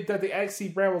announced today that the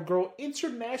NXT brand will grow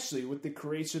internationally with the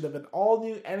creation of an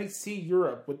all-new NXT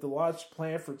Europe with the launch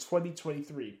planned for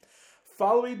 2023.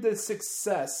 Following the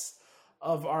success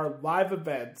of our live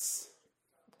events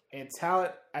and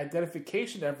talent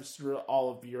identification efforts through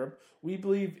all of Europe, we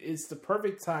believe it's the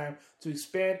perfect time to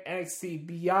expand NXT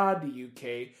beyond the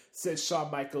UK, said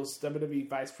Shawn Michaels, WWE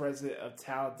Vice President of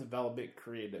Talent Development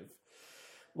Creative.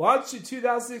 Launched in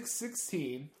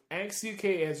 2016, NXT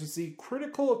UK has received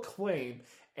critical acclaim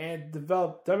and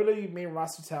developed WWE main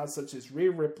roster talent such as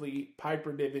Rhea Ripley,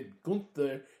 Piper Niven,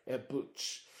 Gunther, and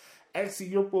Butch.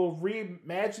 NXT Europe will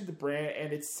reimagine the brand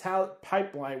and its talent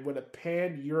pipeline with a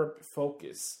pan-Europe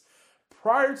focus.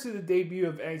 Prior to the debut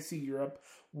of NXT Europe,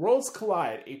 Worlds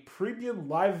Collide, a premium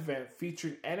live event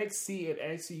featuring NXT and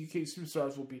NXT UK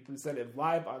superstars, will be presented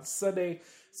live on Sunday,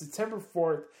 September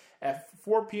 4th at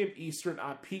 4 p.m. Eastern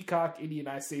on Peacock in the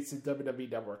United States and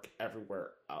WWE Network everywhere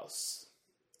else.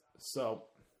 So,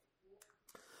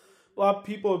 a lot of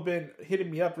people have been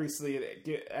hitting me up recently and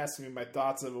asking me my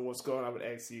thoughts on what's going on with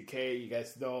NXT UK. You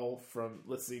guys know from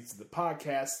listening to the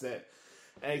podcast that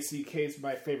NXT UK is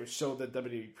my favorite show that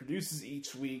WWE produces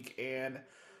each week, and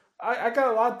I got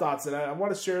a lot of thoughts, and I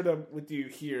want to share them with you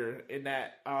here. In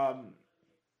that,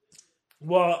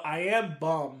 well, I am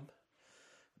bummed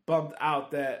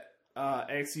out that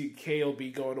NXT UK will be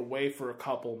going away for a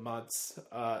couple months.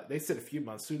 They said a few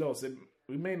months. Who knows?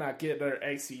 We may not get another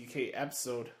NXT UK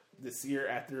episode this year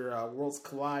after Worlds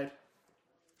Collide.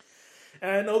 And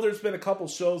I know there's been a couple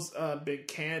shows been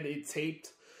canned and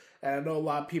taped, and I know a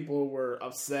lot of people were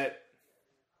upset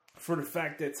for the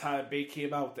fact that Tyler Bate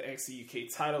came out with the NXT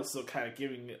UK title, so kind of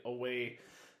giving away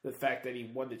the fact that he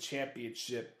won the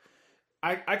championship.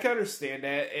 I can understand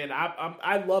that, and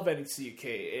I love NXT UK,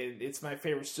 and it's my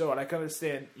favorite show, and I can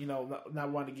understand, not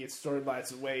wanting to get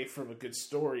storylines away from a good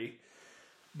story,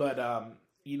 but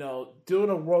doing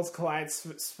a Worlds Collide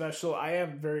special, I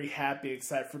am very happy,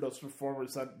 excited for those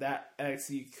performers on that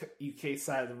NXT UK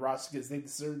side of the roster because they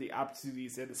deserve the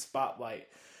opportunities and the spotlight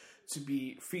to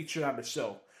be featured on the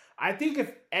show. I think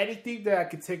if anything that I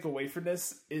could take away from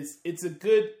this is it's a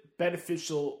good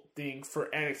beneficial thing for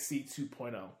NXT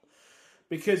 2.0.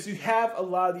 Because you have a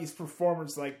lot of these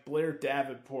performers like Blair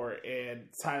Davenport and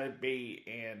Tyler Bate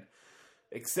and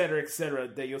et cetera,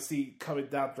 that you'll see coming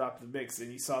down, drop the mix.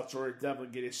 And you saw Jordan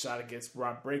Devlin get his shot against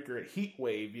Braun Breaker at Heat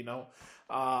Wave,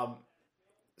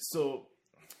 So,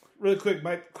 really quick,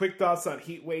 my quick thoughts on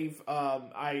Heat Wave.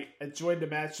 I enjoyed the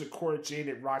match with Cora Jade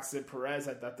and Roxanne Perez.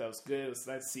 I thought that was good. It was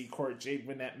nice to see Cora Jade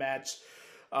win that match.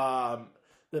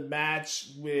 The match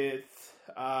with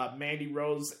Mandy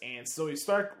Rose and Zoe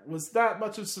Stark was not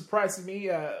much of a surprise to me.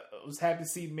 I was happy to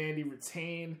see Mandy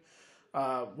retain.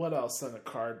 What else on the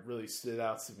card really stood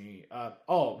out to me?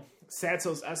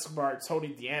 Santos Escobar, Tony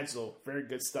D'Angelo, very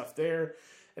good stuff there.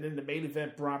 And in the main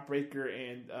event, Braun Breaker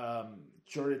and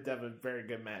Jordan Devlin, very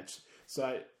good match.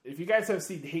 So if you guys have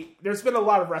seen Heat, there's been a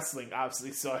lot of wrestling,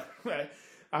 obviously. So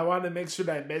I wanted to make sure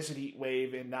that I mentioned Heat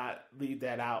Wave and not leave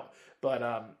that out. But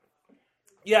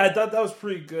yeah, I thought that was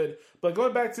pretty good. But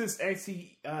going back to this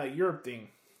NXT Europe thing,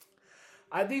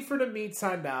 I think for the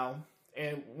meantime now,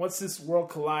 And once this World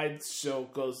Collide show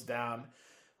goes down,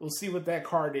 we'll see what that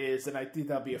card is, and I think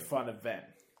that'll be a fun event.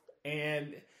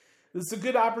 And it's a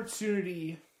good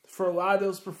opportunity for a lot of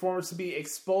those performers to be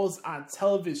exposed on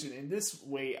television in this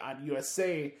way on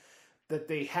USA that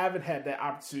they haven't had that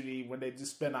opportunity when they've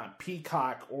just been on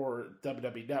Peacock or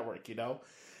WWE Network, you know?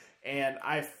 And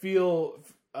I feel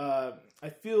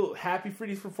happy for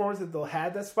these performers that they'll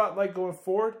have that spotlight going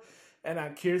forward, and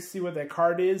I'm curious to see what that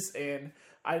card is. And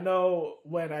I know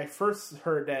when I first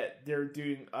heard that they're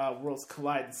doing Worlds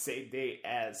Collide the same day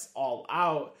as All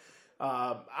Out,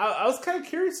 I was kind of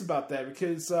curious about that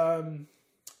because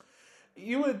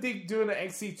you would think doing an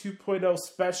NXT 2.0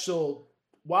 special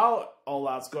while All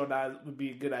Out's going on would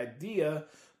be a good idea,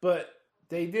 but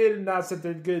they did announce that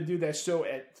they're going to do that show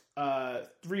at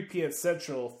 3 p.m.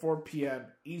 Central, 4 p.m.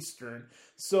 Eastern.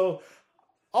 So,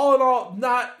 all in all,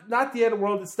 not the end of the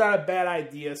world. It's not a bad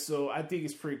idea, so I think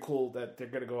it's pretty cool that they're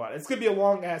going to go out. It's going to be a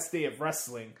long-ass day of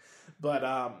wrestling, but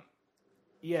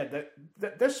yeah,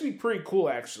 that should be pretty cool,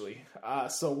 actually.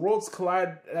 So, Worlds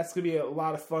Collide, that's going to be a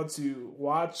lot of fun to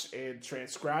watch and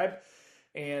transcribe,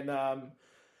 and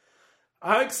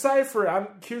I'm excited for it.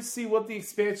 I'm curious to see what the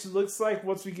expansion looks like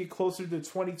once we get closer to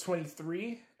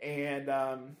 2023. And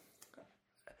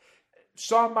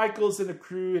Shawn Michaels and the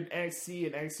crew in NXT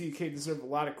and NXT UK deserve a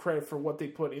lot of credit for what they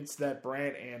put into that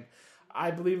brand. And I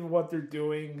believe in what they're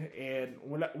doing. And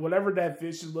whatever that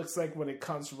vision looks like when it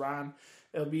comes around,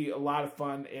 it'll be a lot of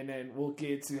fun. And then we'll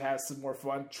get to have some more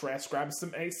fun transcribing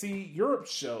some NXT Europe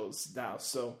shows now.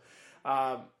 So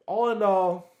all in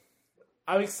all,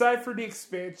 I'm excited for the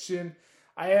expansion.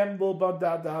 I am a little bummed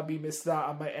out that I'll be missing out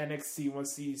on my NXT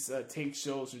once these tape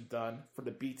shows are done for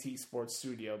the BT Sports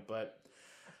Studio. But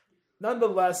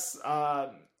nonetheless,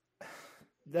 that,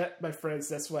 my friends,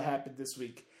 that's what happened this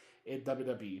week in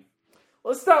WWE.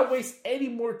 Let's not waste any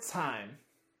more time.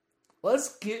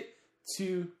 Let's get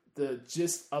to the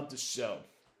gist of the show.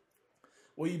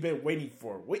 What you've been waiting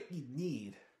for, what you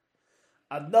need.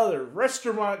 Another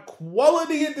restaurant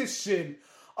quality edition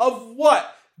of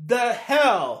What the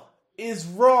Hell is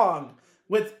Wrong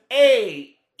with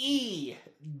AEW.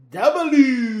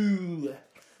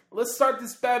 Let's start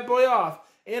this bad boy off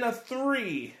in a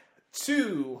 3,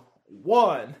 2,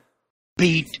 1.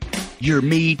 Beat your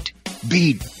meat,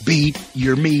 beat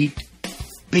your meat,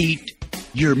 beat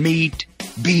your meat,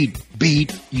 beat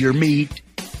your meat,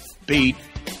 beat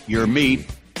your meat,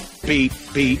 beat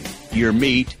your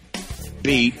meat,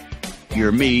 beat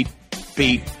your meat,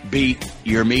 beat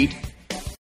your meat.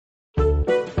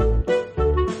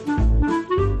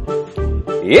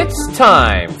 It's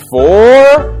time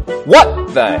for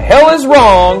What the Hell is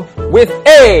Wrong with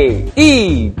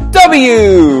AEW?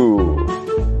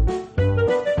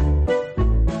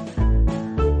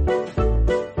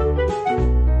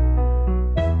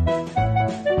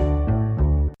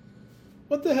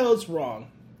 What the hell is wrong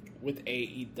with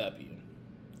AEW?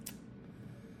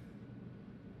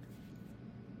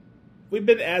 We've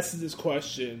been asking this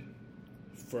question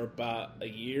for about a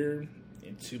year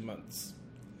and 2 months.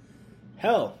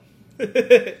 Hell,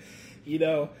 you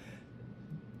know,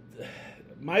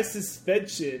 my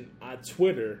suspension on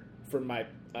Twitter for my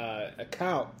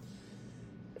account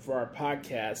for our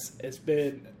podcast has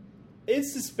been in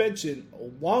suspension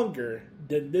longer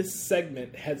than this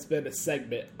segment has been a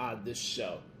segment on this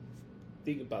show.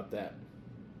 Think about that.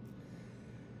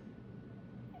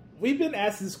 We've been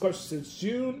asking this question since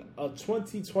June of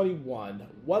 2021.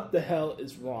 What the hell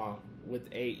is wrong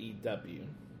with AEW?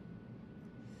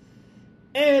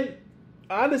 And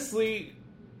honestly,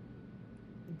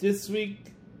 this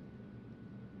week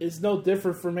is no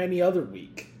different from any other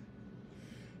week.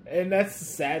 And that's the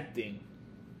sad thing.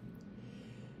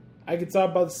 I can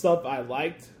talk about the stuff I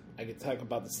liked. I can talk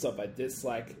about the stuff I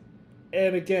disliked.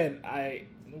 And again, I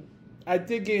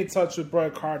did get in touch with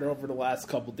Brett Carter over the last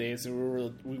couple days, and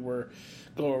we were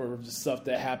going over the stuff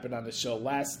that happened on the show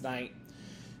last night.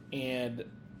 And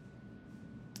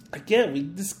again, we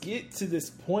just get to this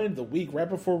point of the week right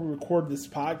before we record this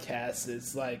podcast.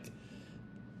 It's like,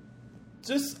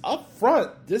 just up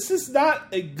front, this is not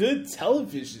a good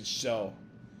television show.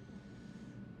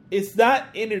 It's not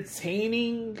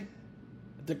entertaining.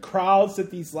 The crowds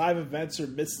at these live events are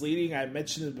misleading. I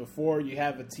mentioned it before. You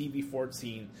have a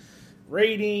TV-14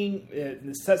 rating. It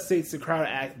necessitates the crowd to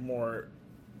act more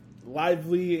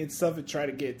lively and stuff and try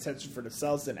to get attention for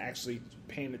themselves than actually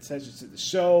paying attention to the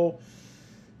show.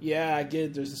 Yeah, I get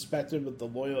it. There's a spectrum of the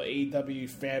loyal AEW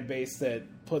fan base that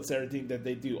puts everything that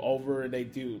they do over and they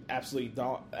do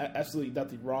absolutely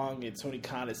nothing wrong. And Tony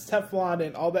Khan is Teflon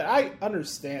and all that. I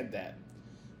understand that.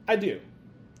 I do.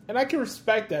 And I can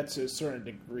respect that to a certain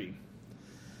degree.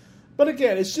 But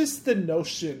again, it's just the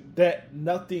notion that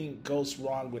nothing goes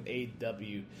wrong with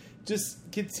AEW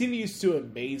just continues to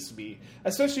amaze me,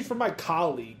 especially for my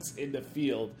colleagues in the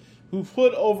field who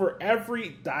put over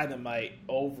every Dynamite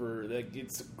over. Like,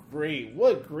 it's great.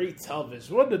 What great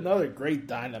television. What another great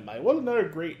Dynamite. What another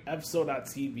great episode on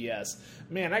TBS.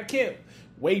 Man, I can't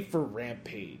wait for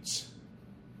Rampage.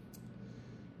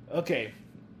 Okay,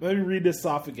 let me read this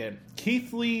off again.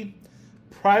 Keith Lee,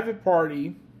 Private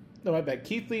Party. No, my bad.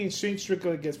 Keith Lee and Shane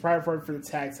Strickland against Private Party for the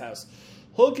Tag House.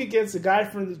 Hook against a guy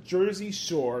from the Jersey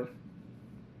Shore.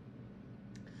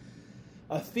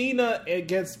 Athena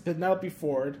against Penelope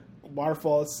Ford.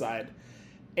 Waterfall aside.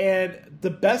 And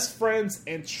the Best Friends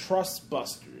and Trust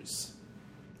Busters.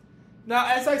 Now,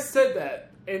 as I said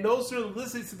that, and those who are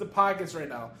listening to the podcast right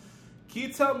now, can you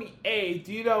tell me, A,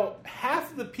 do you know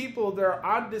half of the people that are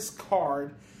on this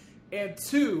card? And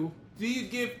 2, do you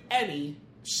give any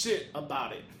shit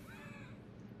about it?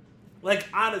 Like,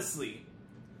 honestly.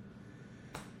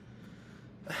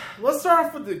 Let's start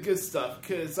off with the good stuff,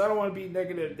 because I don't want to be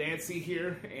negative Nancy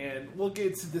here, and we'll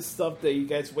get to this stuff that you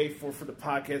guys wait for the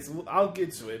podcast. I'll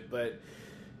get to it, but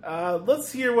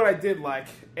let's hear what I did like,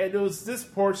 and it was this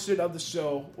portion of the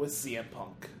show with CM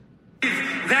Punk.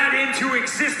 That into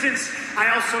existence,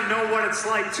 I also know what it's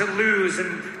like to lose,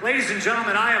 and ladies and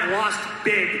gentlemen, I have lost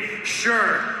big,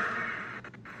 sure.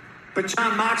 But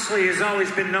Jon Moxley has always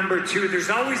been number 2.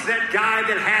 There's always that guy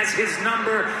that has his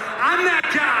number. I'm that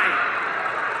guy.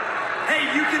 Hey,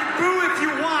 you can boo if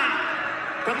you want,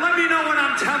 but let me know when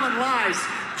I'm telling lies.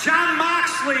 Jon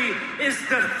Moxley is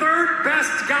the 3rd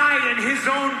best guy in his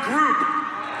own group.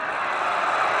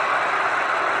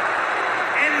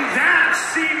 And that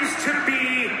seems to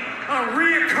be a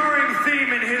reoccurring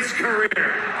theme in his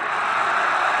career.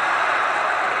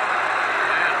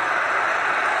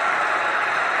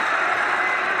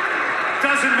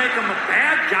 Doesn't make him a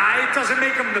bad guy. It doesn't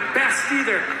make him the best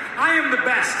either. I am the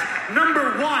best.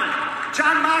 Number 1.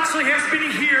 Jon Moxley has been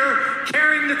here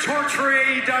carrying the torch for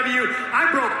AEW. I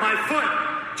broke my foot.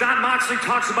 Jon Moxley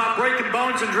talks about breaking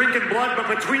bones and drinking blood, but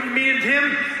between me and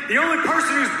him, the only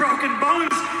person who's broken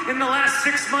bones in the last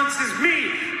 6 months is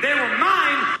me. They were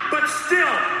mine, but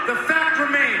still, the fact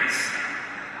remains.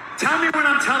 Tell me when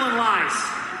I'm telling lies.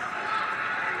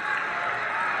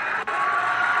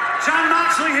 Jon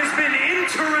Moxley has been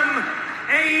interim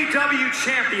AEW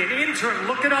champion. Interim,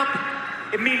 look it up.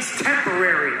 It means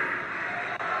temporary.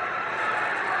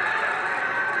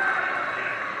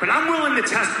 But I'm willing to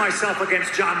test myself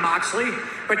against Jon Moxley.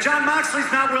 But Jon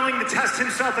Moxley's not willing to test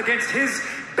himself against his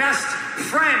best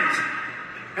friend.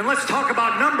 And let's talk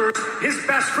about numbers. His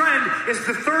best friend is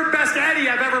the 3rd best Eddie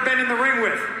I've ever been in the ring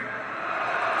with.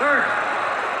 3rd.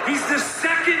 He's the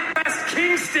 2nd best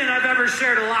Kingston I've ever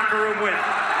shared a locker room with.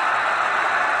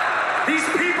 These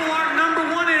people aren't number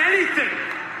 1 in anything.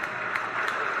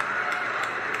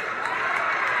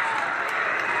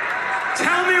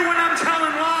 Tell me when I'm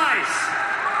telling lies.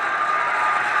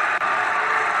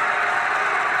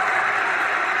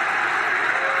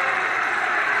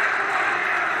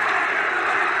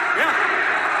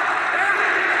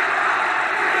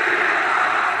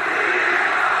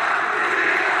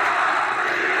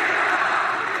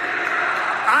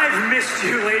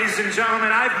 You, ladies and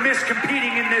gentlemen, I've missed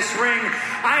competing in this ring.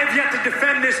 I have yet to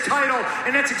defend this title,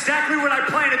 and that's exactly what I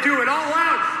plan to do. It all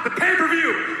out. The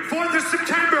pay-per-view, 4th of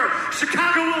September,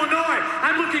 Chicago, Illinois.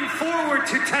 I'm looking forward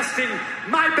to testing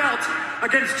my belt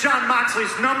against Jon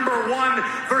Moxley's number 1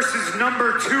 versus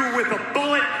number 2 with a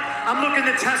bullet. I'm looking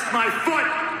to test my foot.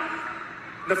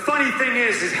 The funny thing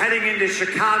is heading into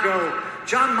Chicago,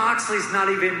 Jon Moxley's not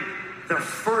even the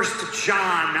first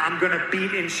John I'm going to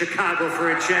beat in Chicago for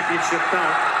a championship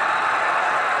belt.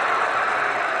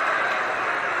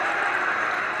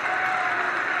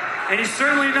 And he's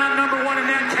certainly not number 1 in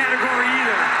that category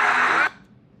either.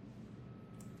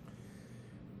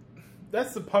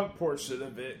 That's the Punk portion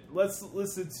of it. Let's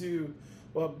listen to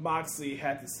what Moxley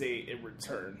had to say in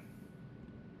return.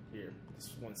 Here,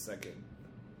 just 1 second.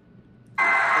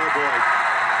 Oh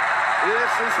boy.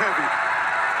 This is heavy.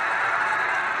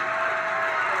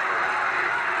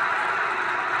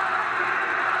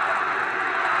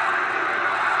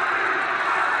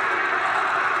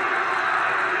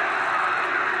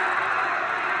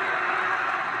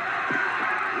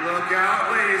 Look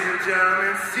out, ladies and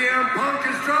gentlemen. CM Punk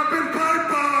is dropping pipe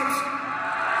bombs.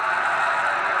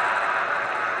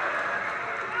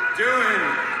 Doing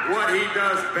what he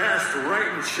does best,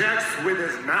 writing checks with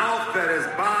his mouth that his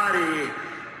body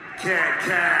can't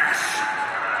cash.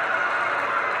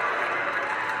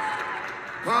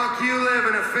 Punk, you live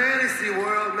in a fantasy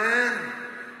world, man.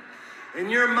 In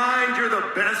your mind, you're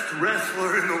the best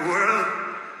wrestler in the world.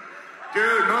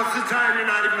 Dude, most of the time you're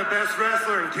not even the best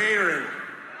wrestler in catering.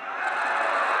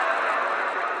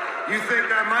 You think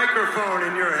that microphone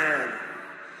in your hand.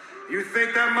 You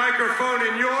think that microphone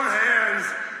in your hands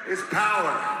is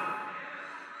power.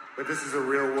 But this is a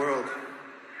real world.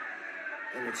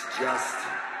 And it's just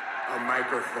a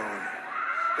microphone.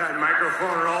 That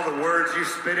microphone and all the words you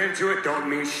spit into it don't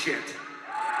mean shit.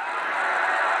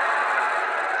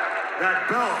 That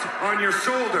belt on your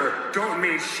shoulder don't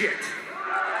mean shit.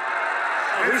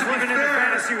 Who's living in the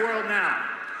fantasy world now?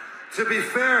 To be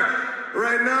fair,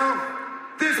 right now,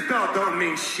 this belt don't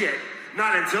mean shit.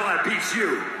 Not until I beat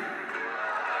you.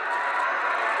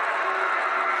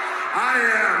 I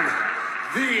am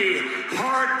the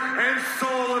heart and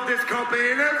soul of this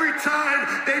company, and every time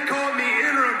they call me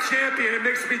interim champion, it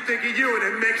makes me think of you, and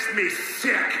it makes me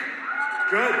sick.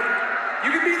 Good. You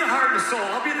can be the heart and the soul.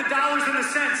 I'll be the dollars and the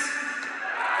cents.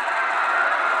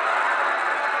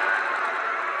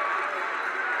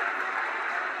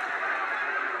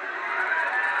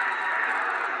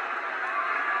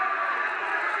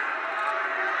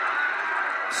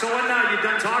 So what now? You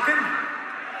done talking?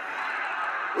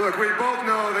 Look, we both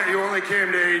know that you only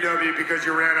came to AEW because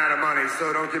you ran out of money,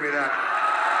 so don't give me that.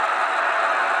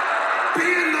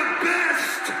 Being the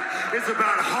best is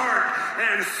about heart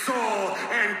and soul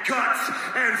and guts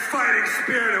and fighting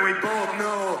spirit, and we both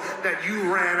know that you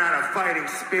ran out of fighting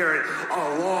spirit a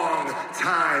long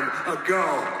time ago.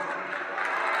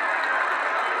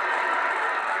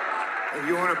 If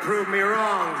you want to prove me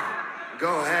wrong,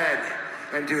 go ahead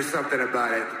and do something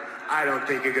about it. I don't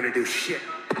think you're gonna do shit.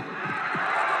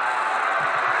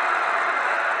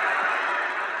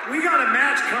 We got a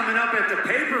match coming up at the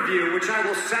pay-per-view, which I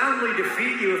will soundly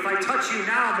defeat you. If I touch you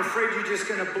now, I'm afraid you're just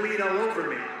gonna bleed all over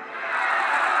me.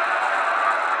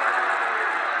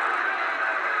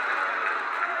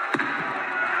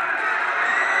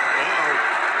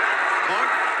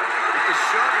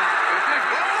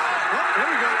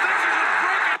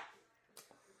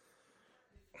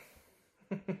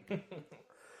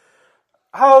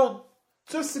 How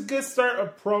just a good start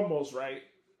of promos, right?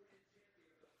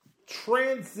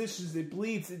 Transitions it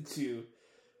bleeds into,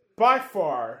 by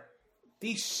far,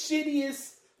 the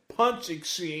shittiest punch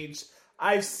exchange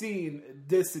I've seen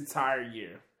this entire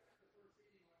year.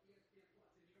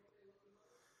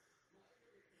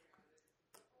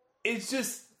 It's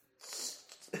just...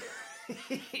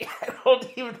 I don't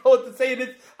even know what to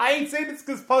say. I ain't saying this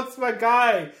because Punk's my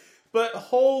guy, but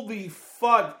holy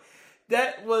fuck.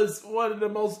 That was one of the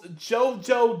most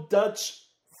JoJo Dutch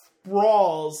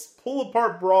brawls,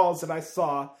 pull-apart brawls that I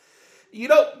saw. You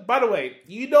know, by the way,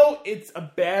 you know it's a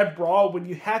bad brawl when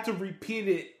you have to repeat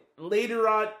it later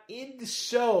on in the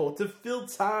show to fill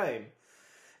time.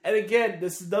 And again,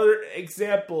 this is another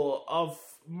example of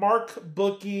Mark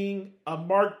booking, a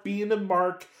Mark being a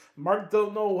Mark. Mark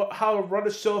don't know how to run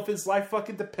a show if his life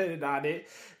fucking depended on it.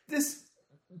 This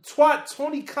twat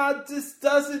Tony Khan just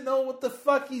doesn't know what the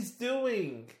fuck he's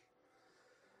doing.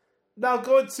 Now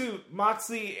going to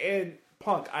Moxley and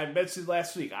Punk, I mentioned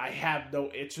last week, I have no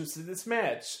interest in this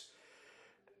match.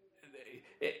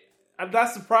 I'm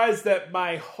not surprised that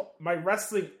my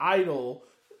wrestling idol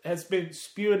has been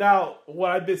spewing out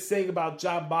what I've been saying about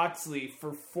Jon Moxley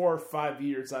for 4 or 5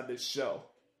 years on this show.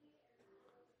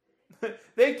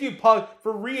 Thank you, Punk,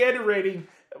 for reiterating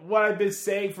what I've been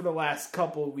saying for the last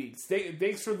couple of weeks.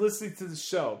 Thanks for listening to the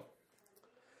show.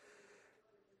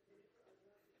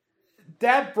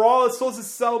 That brawl is supposed to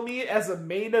sell me as a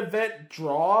main event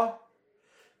draw.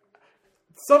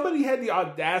 Somebody had the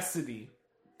audacity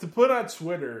to put on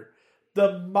Twitter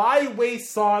the My Way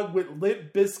song with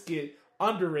Limp Bizkit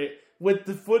under it with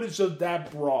the footage of that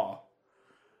brawl.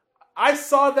 I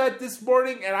saw that this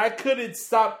morning and I couldn't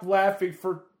stop laughing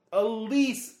for at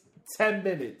least 10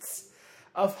 minutes.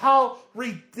 Of how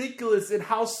ridiculous and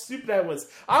how stupid I was.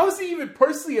 I wasn't even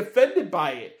personally offended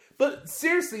by it. But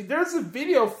seriously, there's a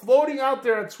video floating out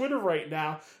there on Twitter right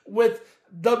now with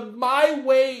the My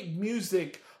Way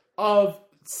music of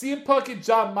CM Punk and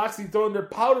Jon Moxley throwing their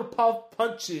powder puff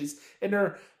punches in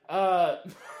their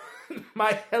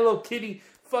My Hello Kitty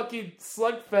fucking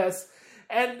slugfest.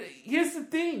 And here's the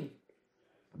thing.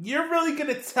 You're really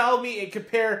going to tell me and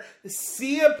compare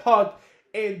CM Punk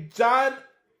and John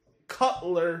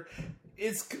Cutler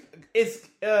is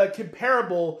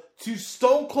comparable to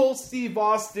Stone Cold Steve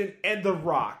Austin and The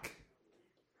Rock.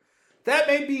 That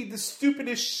may be the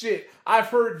stupidest shit I've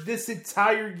heard this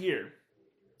entire year.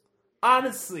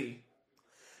 Honestly.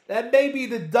 That may be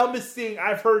the dumbest thing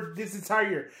I've heard this entire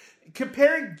year.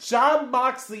 Comparing Jon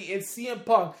Moxley and CM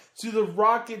Punk to The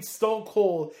Rock and Stone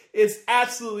Cold is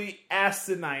absolutely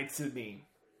asinine to me.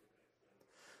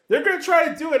 They're going to try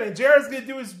to do it, and JR's going to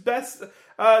do his best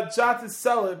job to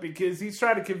sell it because he's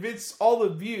trying to convince all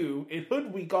of you, and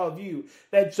hoodwink all of you,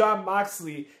 that Jon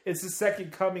Moxley is the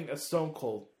second coming of Stone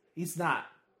Cold. He's not.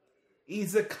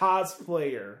 He's a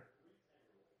cosplayer.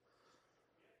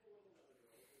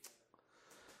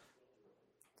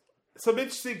 Some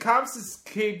interesting comments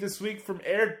came this week from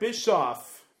Eric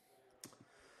Bischoff.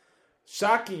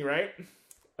 Shocking, right?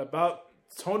 About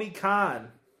Tony Khan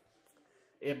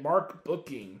and Mark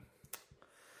booking.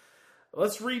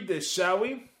 Let's read this, shall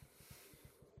we?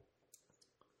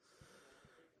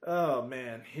 Oh,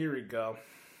 man. Here we go.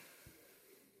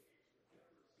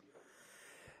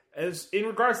 As in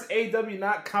regards to AEW,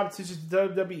 not competition to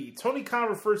WWE, Tony Khan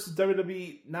refers to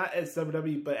WWE not as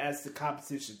WWE, but as the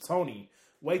competition. Tony,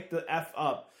 wake the F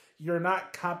up. You're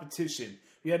not competition.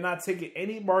 You have not taken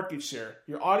any market share.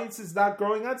 Your audience is not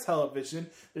growing on television.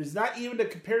 There's not even a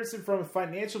comparison from a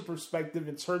financial perspective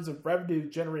in terms of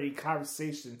revenue-generating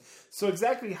conversation. So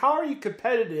exactly how are you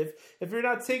competitive if you're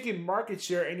not taking market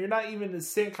share and you're not even in the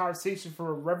same conversation from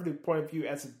a revenue point of view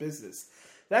as a business?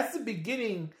 That's the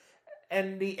beginning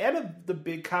and the end of the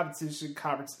big competition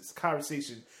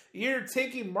conversation. You're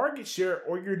taking market share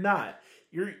or you're not.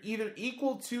 You're either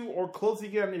equal to or close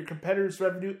to on your competitors'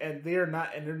 revenue, and they're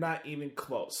not even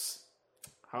close.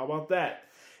 How about that?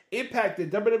 Impact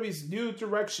that WWE's new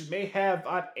direction may have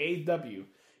on AEW.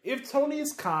 If Tony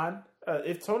Khan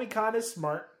is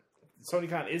smart, Tony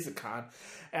Khan is a con,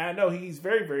 and I know he's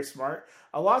very, very smart.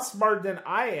 A lot smarter than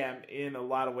I am in a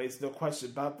lot of ways, no question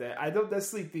about that. I don't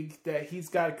necessarily think that he's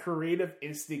got a creative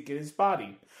instinct in his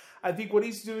body. I think what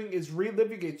he's doing is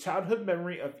reliving a childhood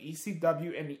memory of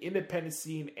ECW and the independent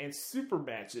scene and super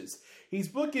matches. He's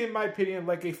booking, in my opinion,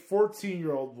 like a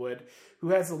 14-year-old would, who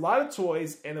has a lot of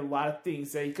toys and a lot of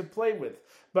things that he can play with.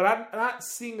 But I'm not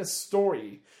seeing a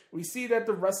story. We see that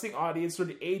the wrestling audience, or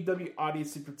the AEW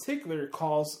audience in particular,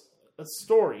 calls a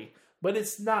story, but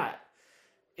it's not.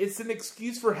 It's an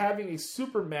excuse for having a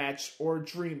super match or a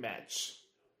dream match.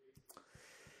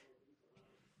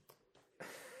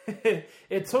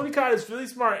 If Tony Khan is really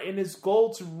smart in his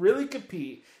goal to really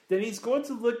compete, then he's going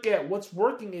to look at what's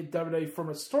working in WWE from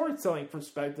a storytelling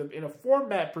perspective, in a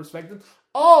format perspective.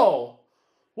 Oh,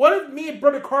 what have me and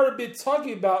Brother Carter been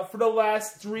talking about for the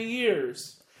last 3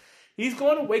 years? He's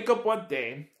going to wake up one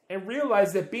day and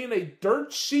realize that being a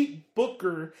dirt sheet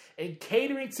booker and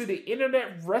catering to the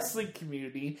internet wrestling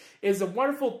community is a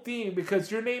wonderful thing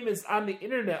because your name is on the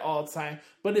internet all the time,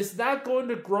 but it's not going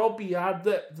to grow beyond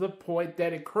the point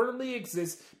that it currently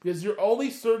exists because you're only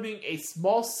serving a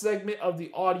small segment of the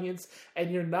audience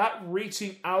and you're not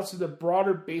reaching out to the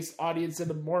broader base audience and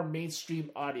the more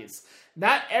mainstream audience.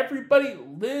 Not everybody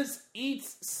lives,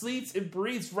 eats, sleeps, and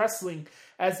breathes wrestling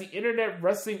as the internet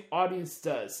wrestling audience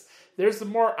does. There's a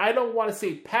more, I don't want to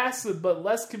say passive, but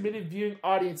less committed viewing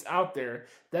audience out there.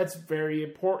 That's very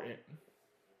important.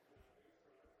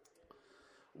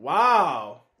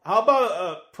 Wow. How about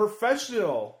a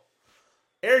professional?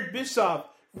 Eric Bischoff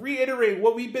reiterate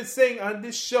what we've been saying on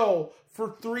this show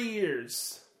for 3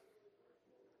 years.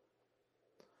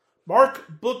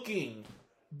 Mark booking.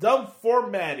 Dumb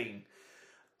formatting.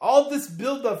 All this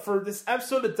build-up for this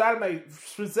episode of Dynamite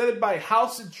presented by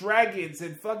House of Dragons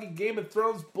and fucking Game of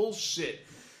Thrones bullshit.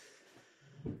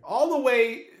 All the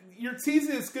way, you're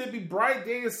teasing it's going to be Bryan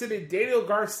Danielson and Daniel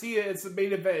Garcia as the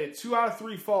main event. 2 out of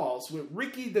 3 falls. With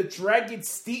Ricky the Dragon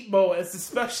Steepmo as the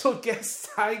special guest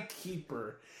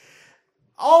timekeeper.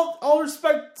 All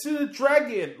respect to the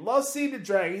Dragon. Love seeing the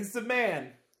Dragon. He's the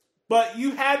man. But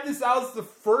you had this out as the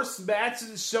first match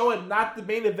of the show and not the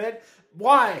main event.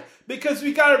 Why? Because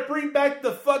we gotta bring back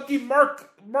the fucking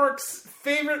Mark's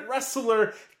favorite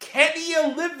wrestler, Kenny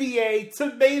Olivier,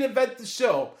 to main event the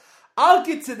show. I'll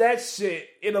get to that shit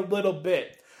in a little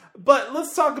bit. But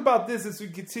let's talk about this as we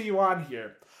continue on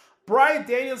here. Bryan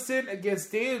Danielson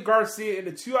against Daniel Garcia in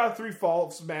a 2 out of 3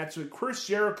 falls match with Chris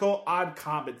Jericho on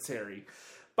commentary.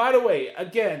 By the way,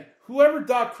 again, whoever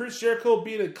thought Chris Jericho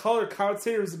being a color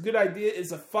commentator was a good idea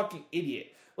is a fucking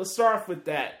idiot. Let's start off with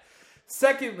that.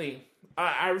 Secondly,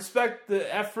 I respect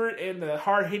the effort and the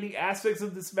hard-hitting aspects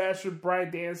of this match with Bryan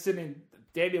Danielson and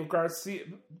Daniel Garcia,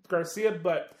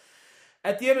 but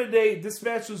at the end of the day, this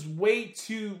match was way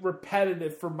too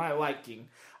repetitive for my liking.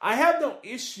 I have no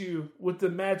issue with the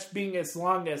match being as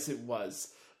long as it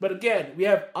was. But again, we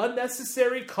have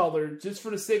unnecessary color just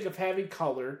for the sake of having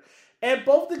color, and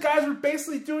both the guys were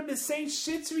basically doing the same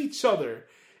shit to each other.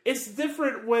 It's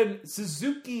different when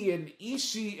Suzuki and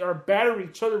Ishii are battering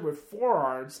each other with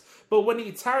forearms, but when the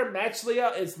entire match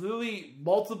layout is literally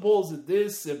multiples of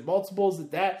this and multiples of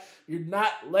that, you're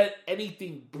not letting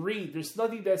anything breathe. There's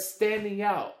nothing that's standing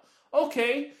out.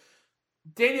 Okay,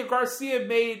 Daniel Garcia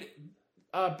made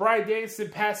Bryan Danielson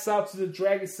pass out to the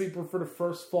Dragon Sleeper for the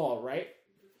first fall, right?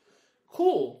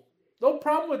 Cool. No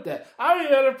problem with that. I don't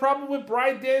even have a problem with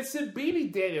Bryan Danielson beating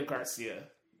Daniel Garcia.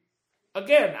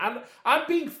 Again, I'm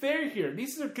being fair here.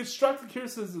 These are constructive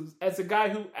criticisms as a guy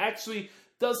who actually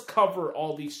does cover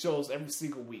all these shows every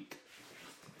single week.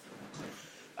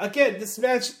 Again, this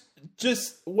match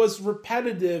just was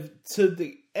repetitive to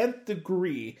the nth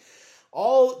degree,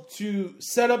 all to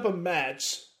set up a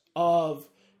match of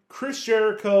Chris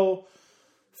Jericho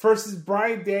versus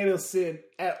Bryan Danielson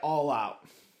at All Out.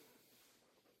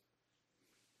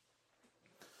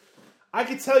 I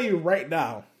can tell you right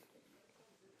now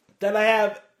that I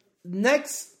have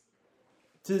next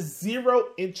to zero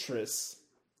interest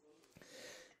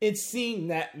in seeing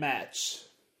that match.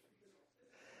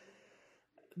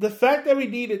 The fact that we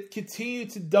need to continue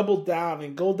to double down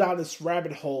and go down this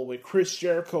rabbit hole with Chris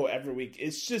Jericho every week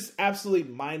is just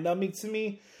absolutely mind-numbing to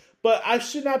me. But I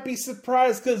should not be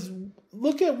surprised because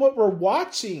look at what we're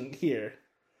watching here.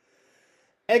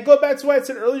 And go back to what I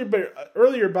said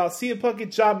earlier about CM Punk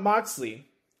and Jon Moxley.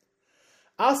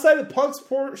 Outside of Punk's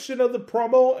portion of the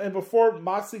promo and before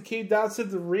Moxley came down to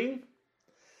the ring,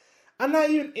 I'm not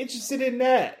even interested in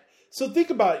that. So think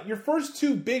about it. Your first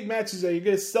two big matches that you're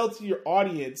going to sell to your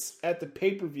audience at the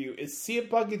pay-per-view is CM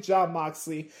Punk and Jon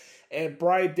Moxley and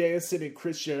Bryan Danielson and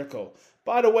Chris Jericho.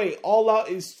 By the way, All Out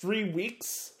is 3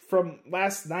 weeks from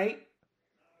last night.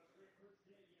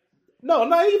 No,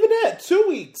 not even that. 2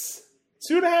 weeks.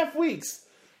 2.5 weeks.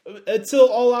 Until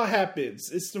All Out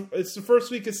happens. It's the first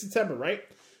week of September, right?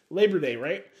 Labor Day,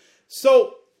 right?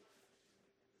 So,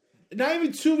 not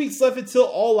even 2 weeks left until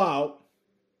All Out.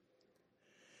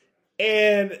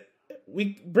 And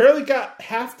we barely got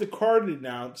half the card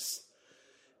announced.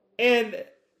 And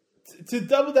to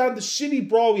double down the shitty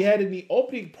brawl we had in the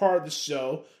opening part of the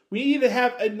show, we need to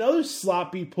have another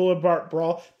sloppy pull-apart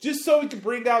brawl just so we can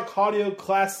bring out Claudio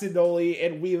Castagnoli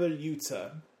and Wheeler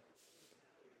Yuta.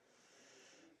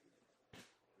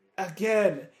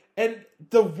 Again, and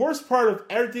the worst part of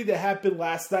everything that happened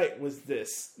last night was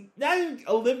this. Not even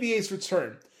Olivier's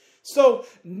return. So,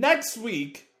 next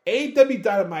week, AEW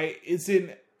Dynamite is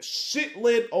in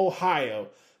Shitland, Ohio.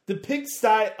 The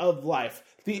pigsty of life.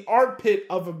 The armpit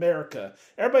of America.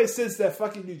 Everybody says that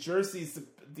fucking New Jersey is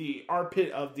the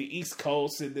armpit of the East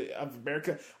Coast and of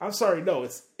America. I'm sorry, no,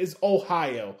 it's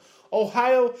Ohio.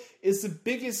 Ohio is the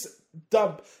biggest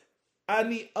dump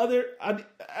on the other...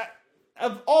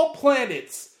 of all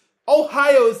planets,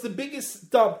 Ohio is the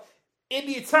biggest dump in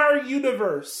the entire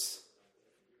universe.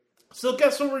 So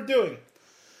guess what we're doing?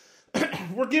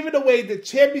 We're giving away the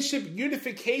championship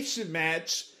unification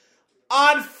match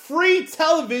on free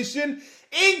television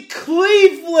in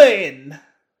Cleveland.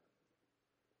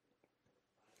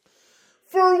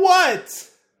 For what?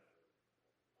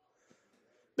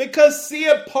 Because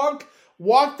CM Punk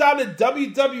walked out of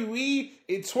WWE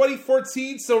in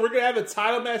 2014, so we're going to have a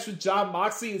title match with Jon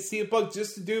Moxley and CM Punk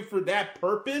just to do it for that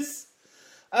purpose?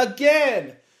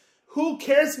 Again, who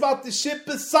cares about this shit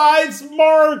besides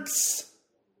Marks?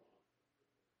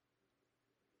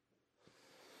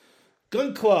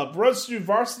 Gun Club runs through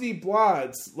Varsity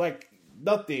Blondes like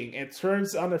nothing and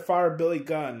turns on their fire Billy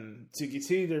Gunn to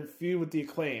continue their feud with the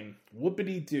Acclaim.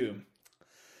 Whoopity-doo.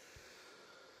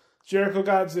 Jericho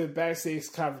got into a backstage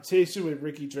confrontation with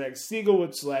Ricky Drag Steagall,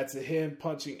 which led to him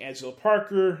punching Angelo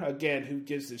Parker. Again, who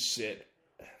gives a shit?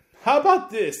 How about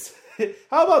this?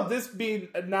 How about this being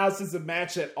announced as a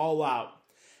match at All Out?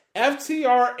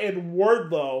 FTR and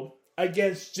Wardlow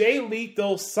against Jay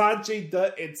Lethal, Sanjay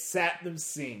Dutt, and Satnam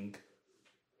Singh.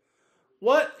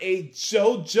 What a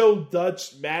JoJo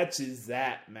Dutch match is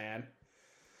that, man?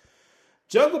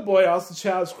 Jungle Boy also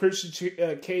challenged Christian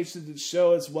Cage to the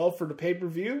show as well for the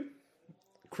pay-per-view.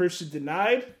 Christian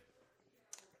denied.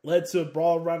 Led to a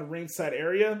brawl around the ringside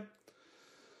area.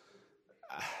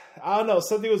 I don't know.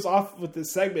 Something was off with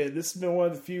this segment. This has been one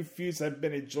of the few feuds I've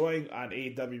been enjoying on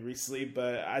AEW recently,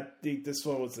 but I think this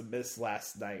one was a miss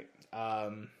last night.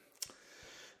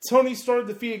 Tony Storm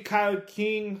defeated Kyle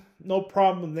King. No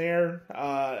problem there.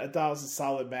 I thought it was a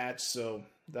solid match, so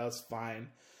that was fine.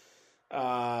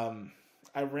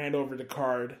 I ran over the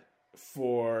card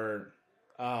for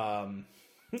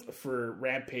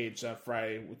Rampage on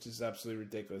Friday, which is absolutely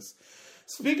ridiculous.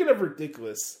 Speaking of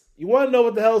ridiculous, you want to know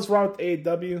what the hell is wrong with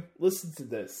AEW? Listen to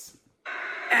this.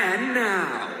 And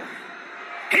now,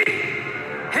 he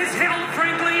has held,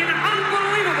 frankly, an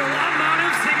unbelievable amount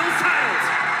of singles titles.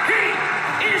 He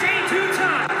is a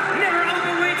two-time Never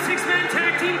Openweight Six-Man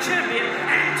Tag Team Champion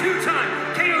and two-time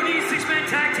KOD Six-Man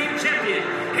Tag Team Champion.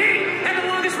 He had the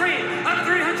longest reign of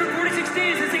 346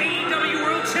 days as the AEW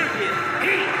World Champion.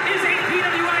 He is a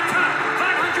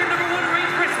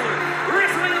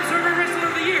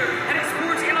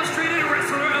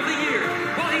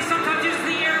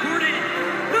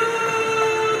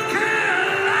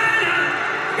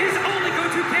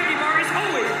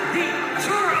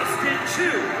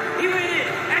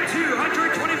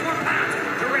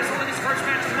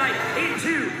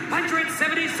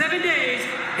 77 days,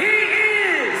 he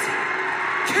is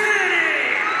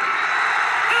Kenny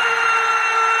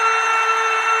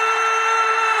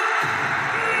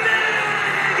Omega!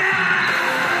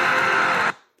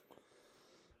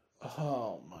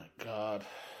 Oh my God.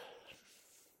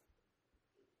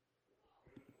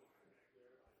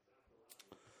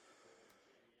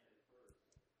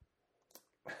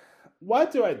 Why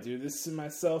do I do this to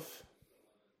myself?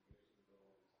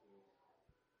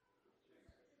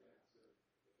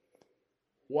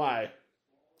 Why?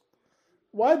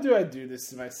 Why do I do this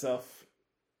to myself?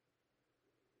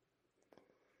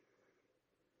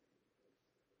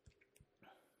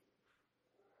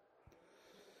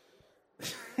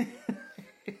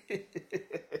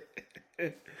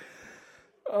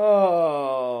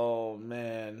 Oh,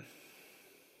 man.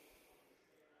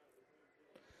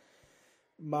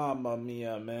 Mamma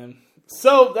mia, man.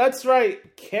 So, that's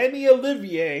right. Kenny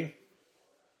Olivier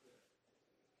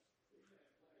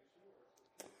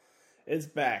is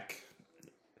back.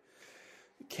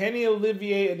 Kenny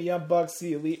Olivier and the Young Bucks,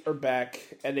 the Elite, are back,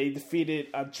 and they defeated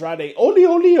Andrade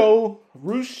Olio,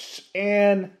 Roosh,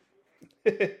 and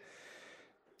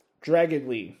Dragon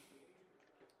Lee.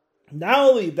 Not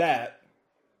only that,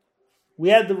 we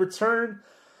had the return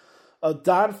of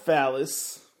Don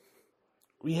Fallis.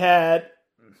 We had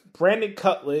Brandon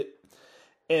Cutlet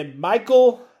and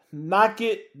Michael knock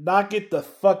it the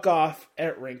fuck off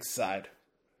at ringside.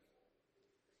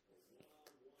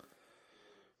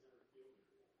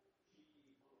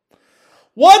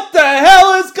 What the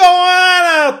hell is going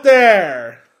on out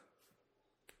there?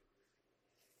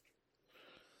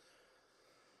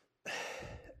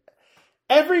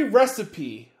 Every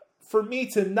recipe for me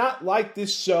to not like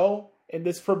this show and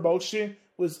this promotion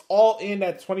was all in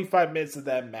that 25 minutes of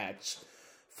that match.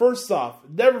 First off,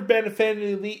 never been a fan of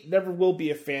the Elite, never will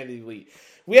be a fan of the Elite.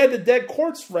 We had the Dead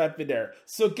Corpse rep in there.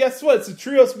 So guess what? It's a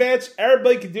trios match.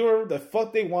 Everybody can do whatever the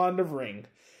fuck they want in the ring.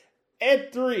 And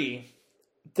 3,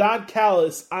 Don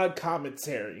Callis on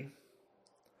commentary.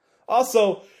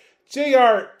 Also,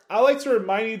 JR, I like to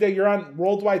remind you that you're on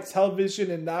worldwide television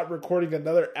and not recording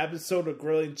another episode of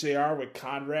Grilling JR with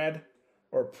Conrad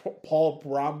or Paul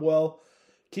Bromwell.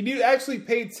 Can you actually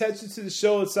pay attention to the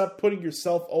show and stop putting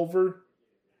yourself over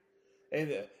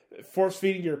and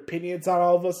force-feeding your opinions on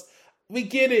all of us? We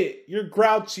get it. You're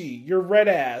grouchy. You're red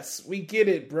ass. We get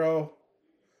it, bro.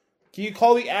 Can you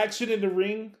call the action in the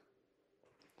ring?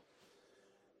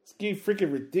 It's getting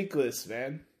freaking ridiculous,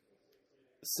 man.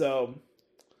 So,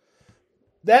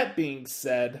 that being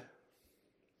said,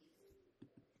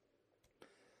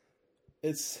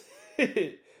 it's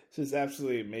just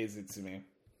absolutely amazing to me.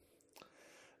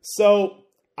 So,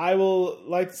 I will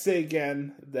like to say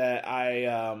again that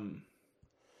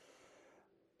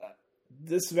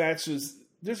this match was,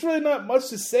 there's really not much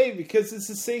to say because it's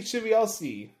the same shit we all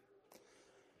see.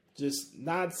 Just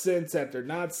nonsense after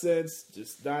nonsense,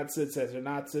 just nonsense after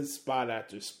nonsense, spot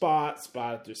after spot,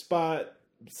 spot after spot,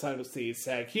 simultaneous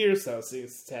tag here,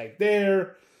 simultaneous tag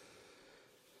there.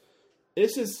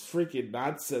 It's just freaking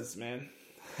nonsense, man.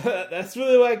 That's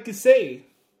really what I can say.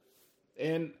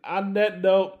 And on that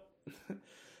note,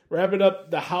 wrapping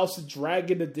up the House of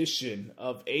Dragon edition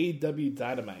of AEW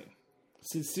Dynamite.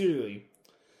 Sincerely,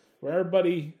 for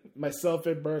everybody, myself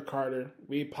and Burr Carter,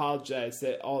 we apologize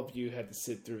that all of you had to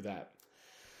sit through that.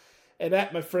 And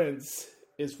that, my friends,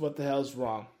 is what the hell's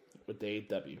wrong with the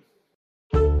AEW.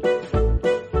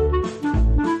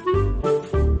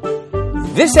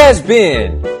 This has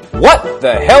been What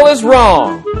the Hell is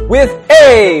Wrong with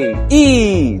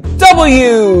AEW.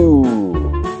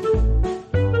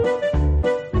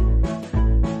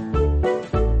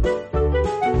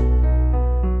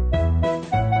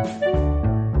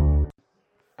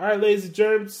 Alright, ladies and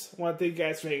germs, I want to thank you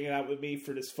guys for hanging out with me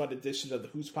for this fun edition of the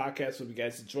Hoots Podcast. Hope you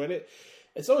guys enjoyed it.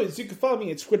 As always, you can follow me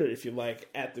on Twitter if you like,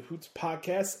 at the Hoots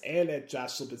Podcast, and at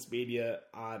Josh Lippitz Media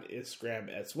on Instagram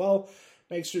as well.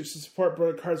 Make sure to support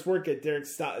Brother Carr's work at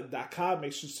DerekStoughton.com.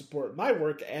 Make sure to support my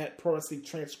work at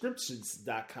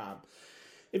ProWrestlingTranscriptions.com.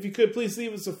 If you could, please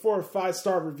leave us a 4 or 5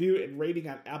 star review and rating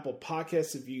on Apple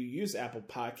Podcasts. If you use Apple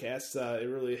Podcasts, it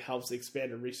really helps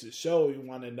expand and reach the show. We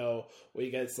want to know what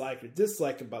you guys like or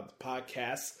dislike about the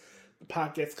podcast. The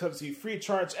podcast comes to you free of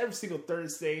charge every single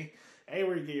Thursday,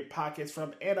 anywhere you get your podcasts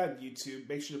from, and on YouTube.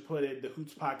 Make sure to put in the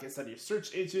Hoots Podcast on your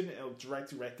search engine. It'll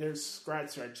direct you right there. Subscribe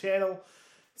to our channel.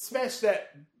 Smash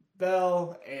that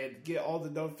bell and get all the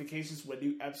notifications when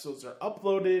new episodes are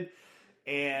uploaded.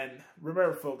 And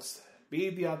remember, folks, be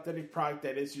the authentic product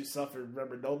that is yourself. And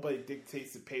remember, nobody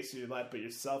dictates the pace of your life but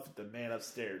yourself, the man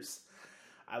upstairs.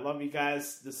 I love you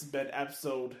guys. This has been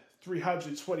episode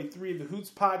 323 of the Hoots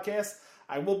Podcast.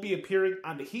 I will be appearing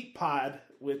on the Heat Pod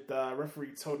with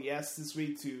referee Tony S this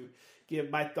week to give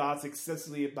my thoughts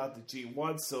extensively about the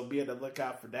G1, so be on the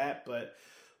lookout for that. But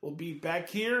we'll be back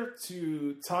here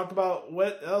to talk about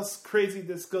what else crazy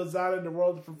this goes on in the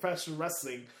world of professional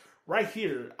wrestling right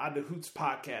here on the Hoots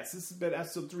Podcast. This has been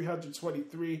episode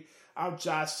 323. I'm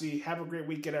Josh G. Have a great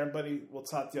weekend, everybody. We'll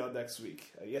talk to y'all next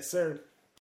week. Yes, sir.